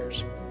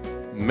volunteers.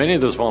 Many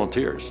of those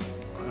volunteers,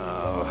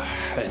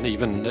 and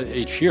even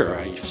each year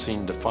I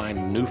seem to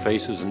find new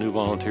faces and new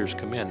volunteers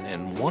come in,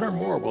 and one or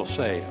more will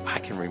say, I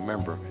can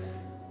remember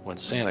when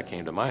Santa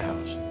came to my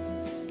house,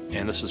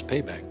 and this is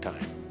payback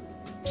time.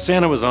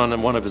 Santa was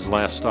on one of his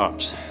last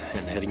stops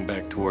and heading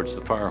back towards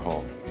the fire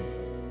hall.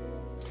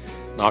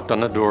 Knocked on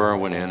the door,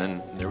 went in,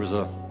 and there was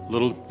a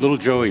little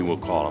Joey, we'll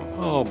call him,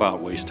 about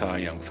waist-high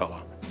young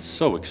fella.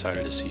 So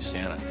excited to see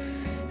Santa,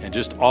 and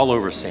just all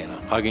over Santa,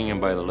 hugging him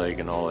by the leg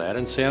and all that.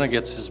 And Santa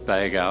gets his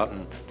bag out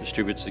and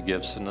distributes the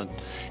gifts, and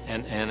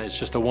it's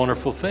just a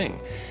wonderful thing.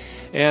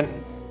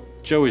 And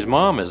Joey's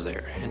mom is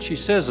there, and she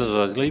says as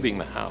I was leaving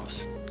the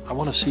house, I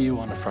want to see you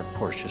on the front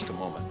porch just a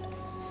moment.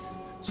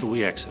 So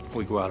we exit,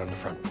 we go out on the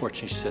front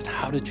porch, and she said,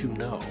 how did you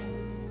know?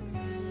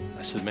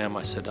 I said, ma'am,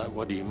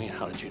 what do you mean,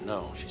 how did you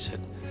know? She said,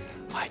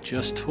 I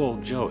just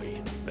told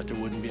Joey that there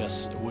wouldn't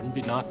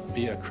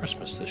be a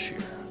Christmas this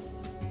year.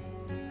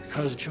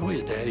 Because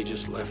Joey's daddy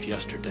just left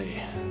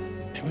yesterday,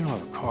 and we don't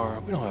have a car,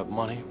 we don't have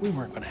money, we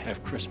weren't going to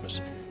have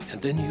Christmas.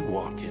 And then you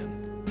walk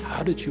in.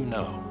 How did you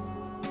know?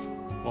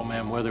 Well,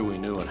 ma'am, whether we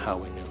knew and how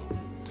we knew,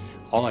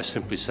 all I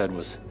simply said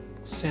was,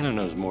 Santa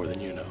knows more than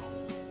you know,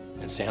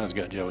 and Santa's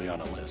got Joey on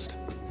a list.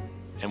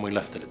 And we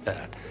left it at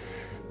that.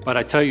 But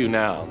I tell you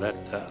now,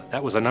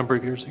 that was a number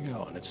of years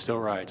ago, and it still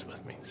rides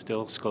with me,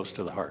 still close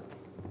to the heart.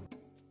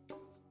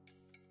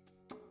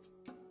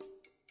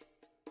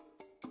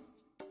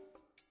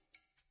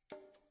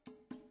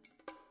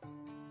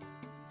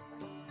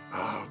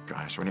 Oh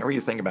gosh, whenever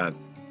you think about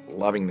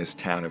loving this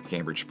town of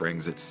Cambridge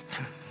Springs,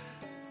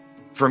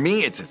 for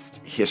me, it's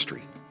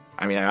history.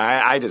 I mean,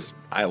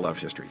 I love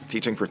history.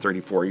 Teaching for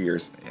 34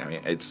 years, I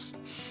mean, it's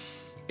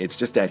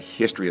just that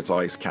history that's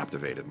always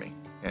captivated me.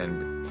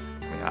 And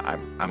I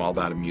mean, I'm all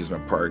about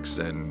amusement parks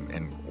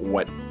and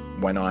what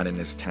went on in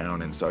this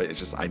town, and so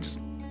it's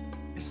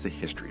the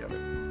history of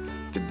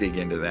it, to dig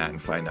into that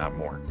and find out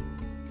more.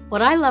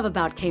 What I love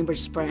about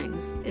Cambridge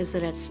Springs is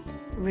that it's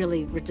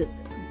really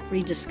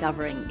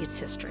rediscovering its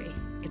history,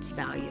 its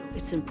value,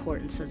 its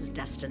importance as a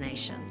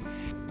destination.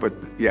 But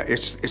yeah,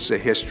 it's the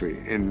history.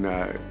 And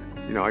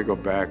you know, I go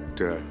back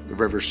to the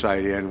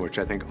Riverside Inn, which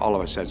I think all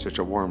of us had such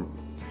a warm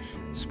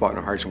spot in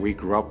our hearts, and we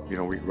grew up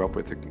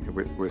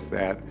with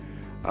that.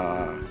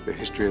 The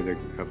history of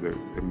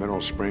the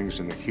Mineral Springs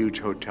and the huge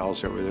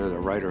hotels that were there, the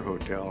Ryder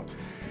Hotel.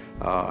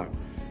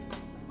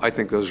 I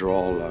think those are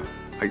all.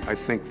 I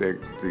think the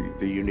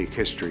unique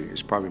history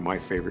is probably my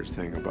favorite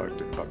thing about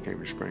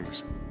Cambridge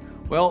Springs.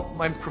 Well,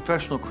 my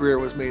professional career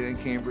was made in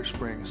Cambridge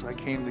Springs. I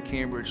came to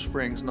Cambridge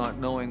Springs not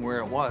knowing where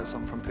it was.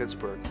 I'm from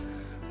Pittsburgh.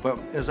 But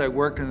as I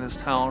worked in this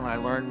town, I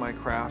learned my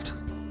craft.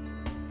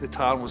 The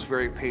town was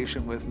very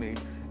patient with me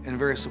and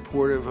very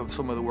supportive of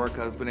some of the work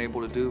I've been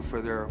able to do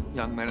for their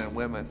young men and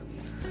women.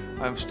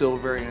 I'm still a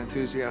very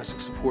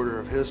enthusiastic supporter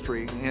of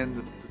history and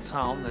the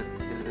town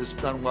that has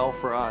done well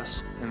for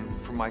us and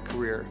for my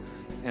career.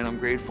 And I'm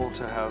grateful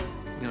to have,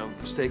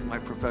 staked my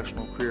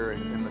professional career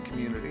in the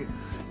community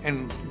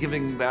and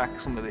giving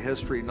back some of the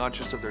history, not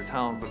just of their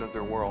town, but of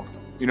their world.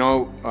 You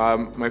know,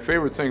 my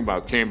favorite thing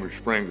about Cambridge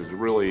Springs is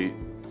really,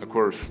 of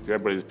course,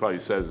 everybody probably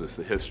says this,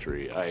 the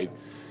history.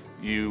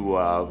 You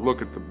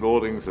look at the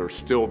buildings that are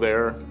still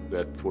there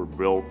that were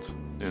built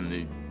in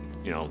the,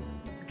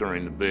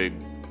 during the big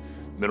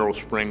Mineral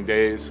Spring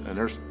days, and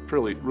there's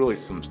really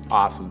some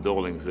awesome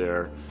buildings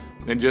there.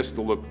 And just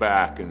to look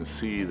back and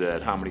see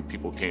that how many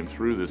people came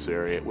through this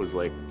area, it was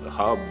like the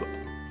hub.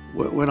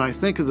 When I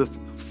think of the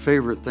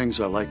favorite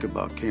things I like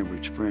about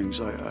Cambridge Springs,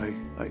 I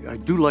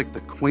do like the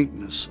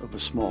quaintness of a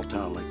small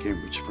town like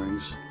Cambridge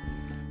Springs,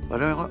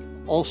 but I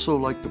also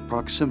like the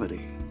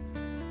proximity.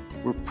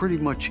 We're pretty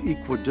much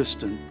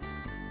equidistant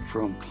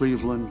from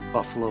Cleveland,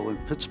 Buffalo,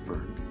 and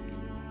Pittsburgh.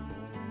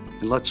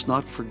 And let's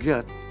not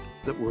forget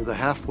that we're the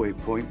halfway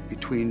point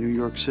between New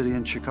York City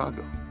and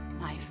Chicago.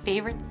 My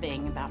favorite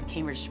thing about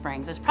Cambridge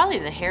Springs is probably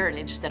the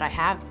heritage that I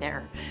have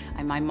there.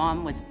 My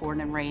mom was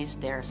born and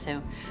raised there,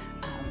 so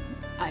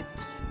I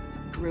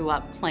grew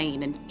up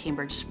playing in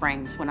Cambridge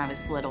Springs when I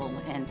was little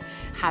and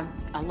have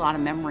a lot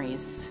of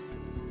memories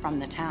from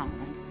the town.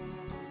 Right?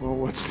 Well,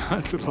 what's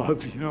not to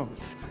love,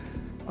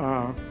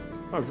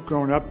 I've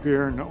grown up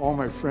here and all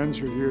my friends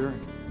are here.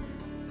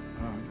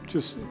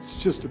 It's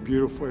just a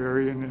beautiful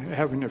area, and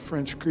having a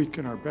French Creek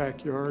in our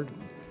backyard,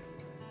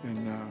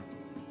 and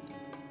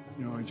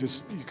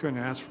you couldn't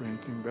ask for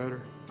anything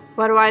better.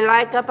 What do I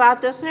like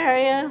about this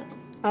area?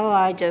 Oh,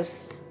 I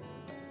guess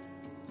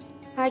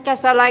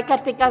I like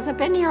it because I've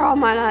been here all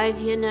my life,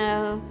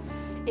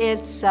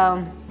 It's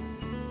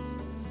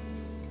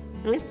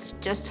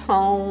just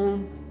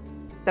home.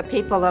 The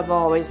people have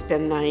always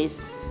been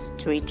nice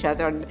to each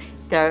other.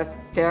 They're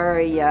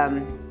very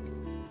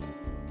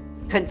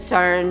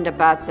concerned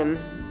about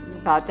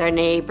their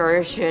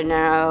neighbors, and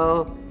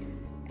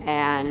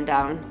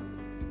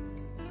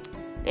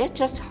it's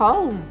just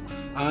home.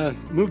 I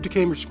moved to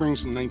Cambridge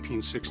Springs in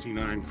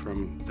 1969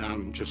 from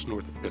down just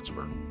north of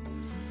Pittsburgh.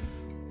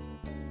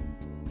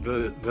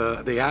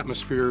 The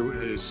atmosphere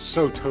is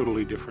so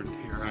totally different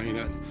here.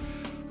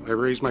 I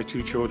raised my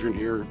two children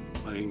here.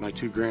 My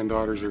two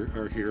granddaughters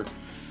are here,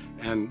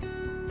 and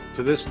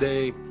to this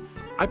day,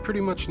 I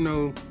pretty much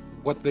know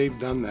what they've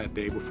done that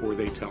day before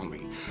they tell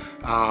me.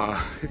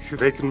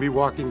 They can be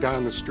walking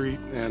down the street,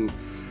 and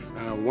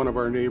one of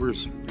our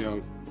neighbors,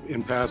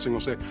 in passing will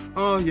say,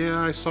 "Oh yeah,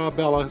 I saw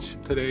Bella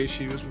today.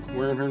 She was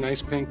wearing her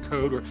nice pink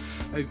coat." Or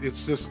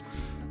it's just,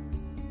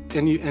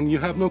 and you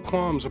have no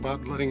qualms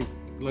about letting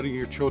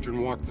your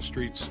children walk the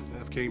streets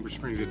of Cambridge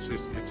Springs.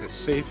 It's a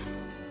safe,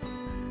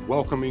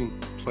 welcoming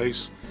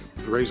place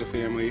to raise a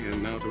family,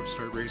 and now to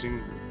start raising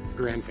a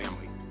grand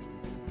family.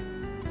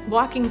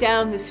 Walking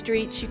down the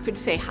streets, you could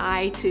say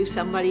hi to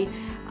somebody.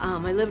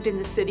 I lived in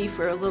the city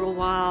for a little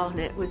while, and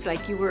it was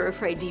like you were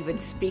afraid to even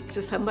speak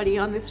to somebody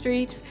on the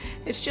streets.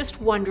 It's just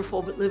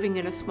wonderful, but living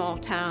in a small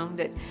town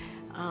that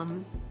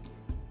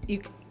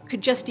you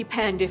could just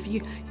depend. If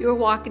you're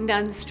walking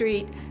down the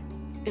street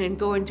and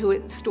go into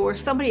a store,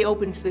 somebody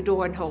opens the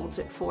door and holds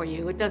it for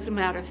you. It doesn't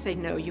matter if they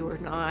know you or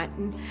not.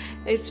 And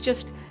it's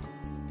just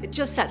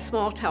that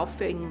small town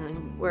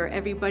thing where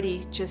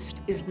everybody just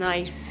is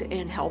nice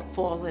and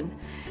helpful, and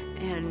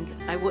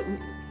I wouldn't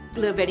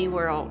live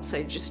anywhere else.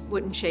 I just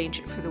wouldn't change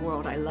it for the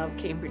world. I love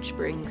Cambridge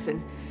Springs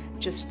and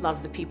just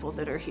love the people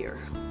that are here.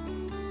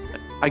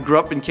 I grew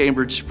up in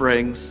Cambridge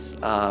Springs.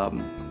 I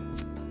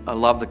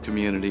love the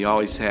community,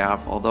 always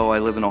have. Although I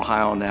live in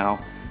Ohio now,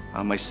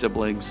 my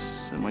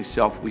siblings and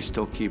myself, we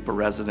still keep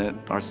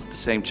the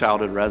same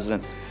childhood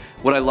resident.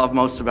 What I love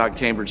most about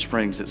Cambridge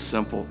Springs, it's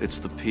simple, it's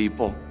the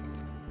people.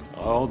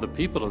 Oh, the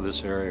people of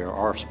this area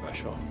are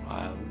special.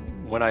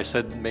 When I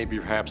said maybe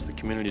perhaps the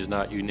community is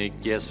not unique,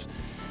 yes,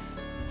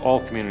 all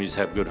communities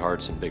have good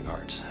hearts and big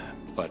hearts.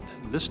 But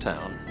this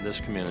town, this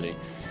community,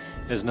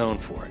 is known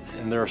for it.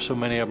 And there are so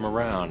many of them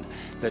around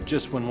that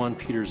just when one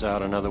peters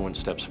out, another one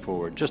steps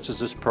forward, just as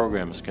this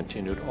program has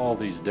continued all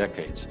these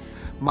decades.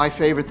 My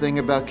favorite thing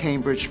about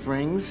Cambridge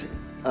Springs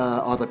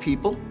are the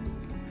people.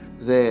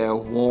 They're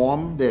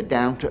warm, they're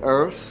down to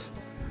earth,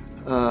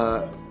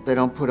 they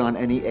don't put on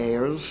any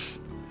airs.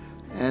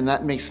 and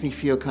that makes me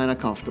feel kind of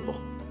comfortable.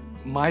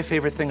 My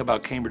favorite thing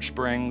about Cambridge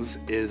Springs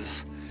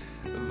is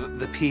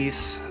the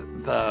peace,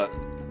 the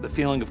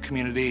feeling of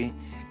community,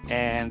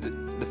 and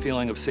the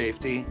feeling of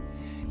safety.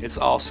 It's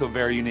also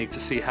very unique to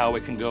see how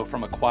it can go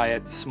from a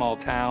quiet, small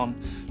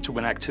town to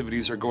when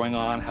activities are going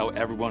on, how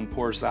everyone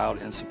pours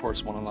out and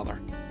supports one another.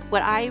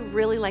 What I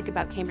really like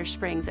about Cambridge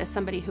Springs, as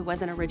somebody who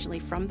wasn't originally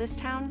from this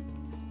town,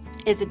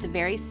 is it's a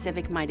very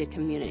civic-minded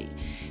community.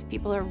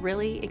 People are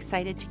really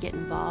excited to get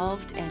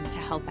involved and to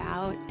help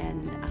out,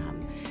 and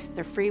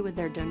they're free with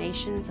their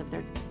donations of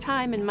their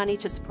time and money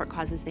to support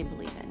causes they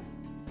believe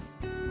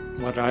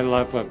in. What I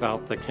love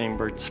about the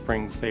Cambridge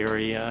Springs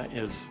area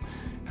is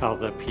how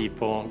the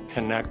people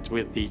connect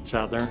with each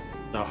other.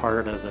 The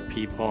heart of the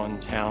people in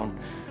town,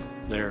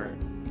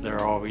 they're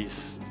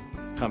always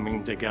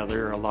coming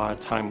together. A lot of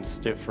times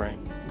different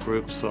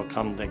groups will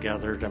come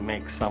together to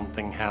make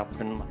something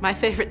happen. My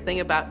favorite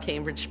thing about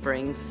Cambridge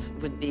Springs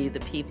would be the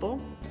people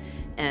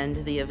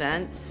and the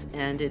events,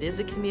 and it is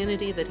a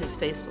community that has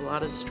faced a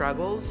lot of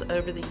struggles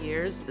over the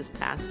years, this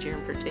past year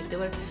in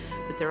particular,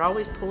 but they're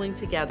always pulling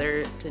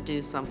together to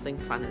do something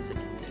fun as a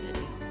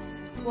community.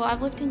 Well,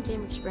 I've lived in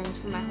Cambridge Springs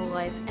for my whole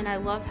life, and I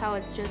love how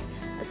it's just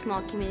a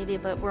small community,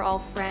 but we're all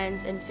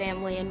friends and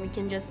family, and we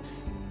can just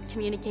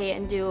communicate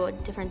and do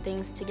different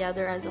things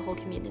together as a whole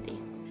community.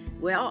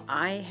 Well,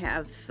 I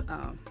have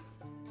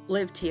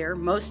lived here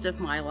most of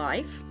my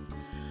life,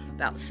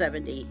 about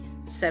 70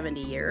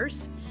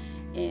 years,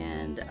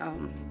 and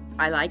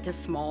I like a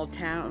small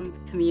town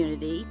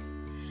community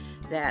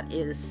that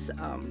is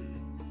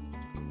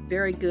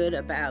very good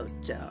about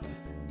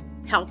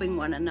helping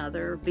one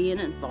another, being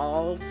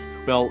involved.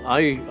 Well,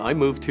 I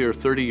moved here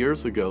 30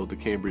 years ago to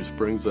Cambridge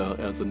Springs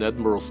as an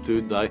Edinburgh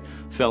student. I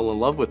fell in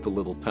love with the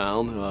little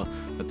town.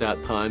 At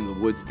that time, the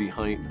woods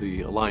behind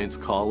the Alliance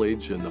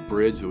College and the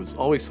bridge, it was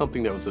always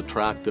something that was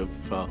attractive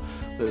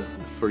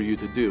for you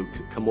to do.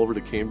 Come over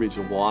to Cambridge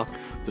and walk.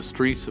 The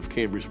streets of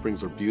Cambridge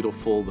Springs are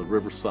beautiful. The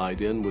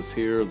Riverside Inn was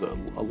here.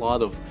 A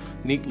lot of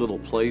neat little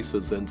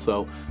places, and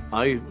so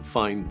I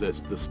find that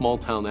the small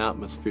town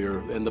atmosphere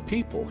and the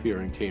people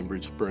here in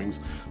Cambridge Springs,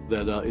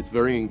 that it's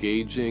very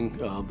engaging.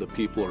 The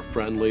people are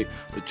friendly.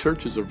 The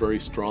churches are very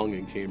strong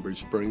in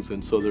Cambridge Springs,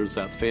 and so there's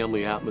that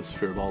family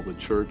atmosphere of all the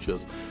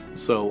churches.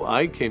 So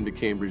I came to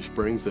Cambridge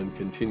Springs and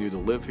continue to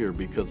live here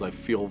because I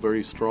feel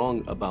very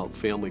strong about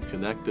family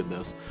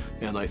connectedness,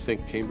 and I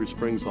think Cambridge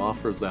Springs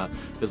offers that,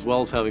 as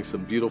well as having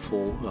some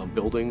beautiful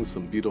buildings,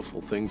 some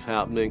beautiful things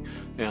happening.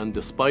 And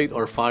despite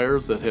our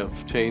fires that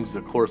have changed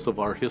the course of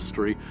our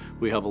history,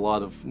 we have a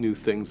lot of new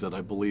things that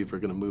I believe are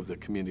going to move the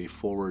community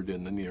forward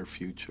in the near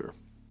future.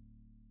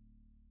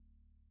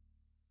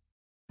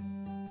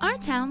 Our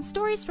Town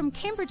Stories from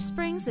Cambridge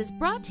Springs is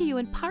brought to you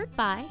in part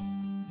by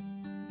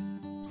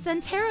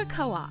Centerra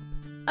Co-op,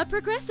 a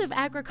progressive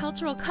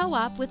agricultural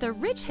co-op with a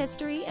rich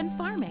history in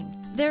farming.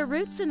 Their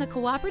roots in the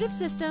cooperative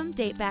system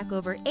date back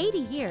over 80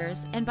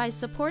 years, and by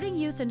supporting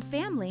youth and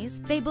families,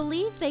 they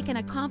believe they can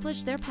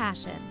accomplish their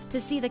passion to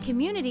see the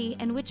community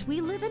in which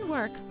we live and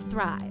work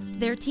thrive.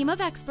 Their team of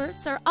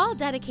experts are all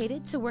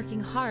dedicated to working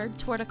hard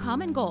toward a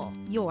common goal,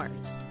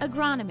 yours: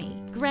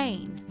 agronomy,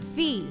 grain,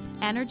 feed,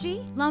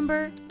 energy,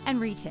 lumber, and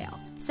retail.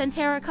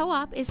 Centerra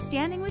Co-op is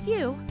standing with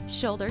you,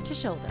 shoulder to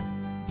shoulder.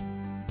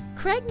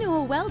 Craig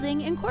Newell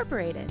Welding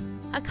Incorporated,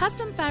 a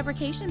custom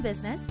fabrication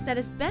business that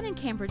has been in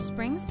Cambridge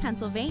Springs,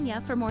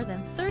 Pennsylvania for more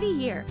than 30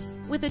 years.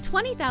 With a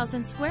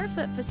 20,000 square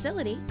foot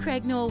facility,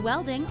 Craig Newell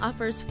Welding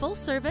offers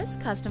full-service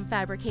custom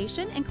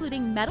fabrication,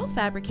 including metal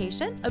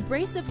fabrication,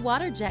 abrasive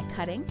water jet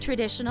cutting,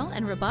 traditional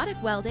and robotic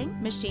welding,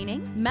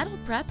 machining, metal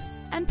prep,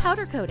 and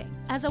powder coating.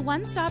 As a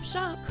one-stop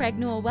shop, Craig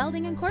Newell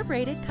Welding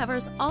Incorporated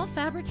covers all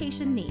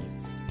fabrication needs.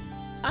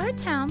 Our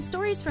Town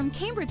Stories from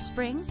Cambridge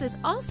Springs is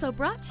also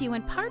brought to you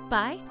in part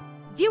by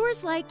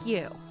viewers like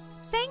you.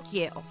 Thank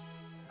you.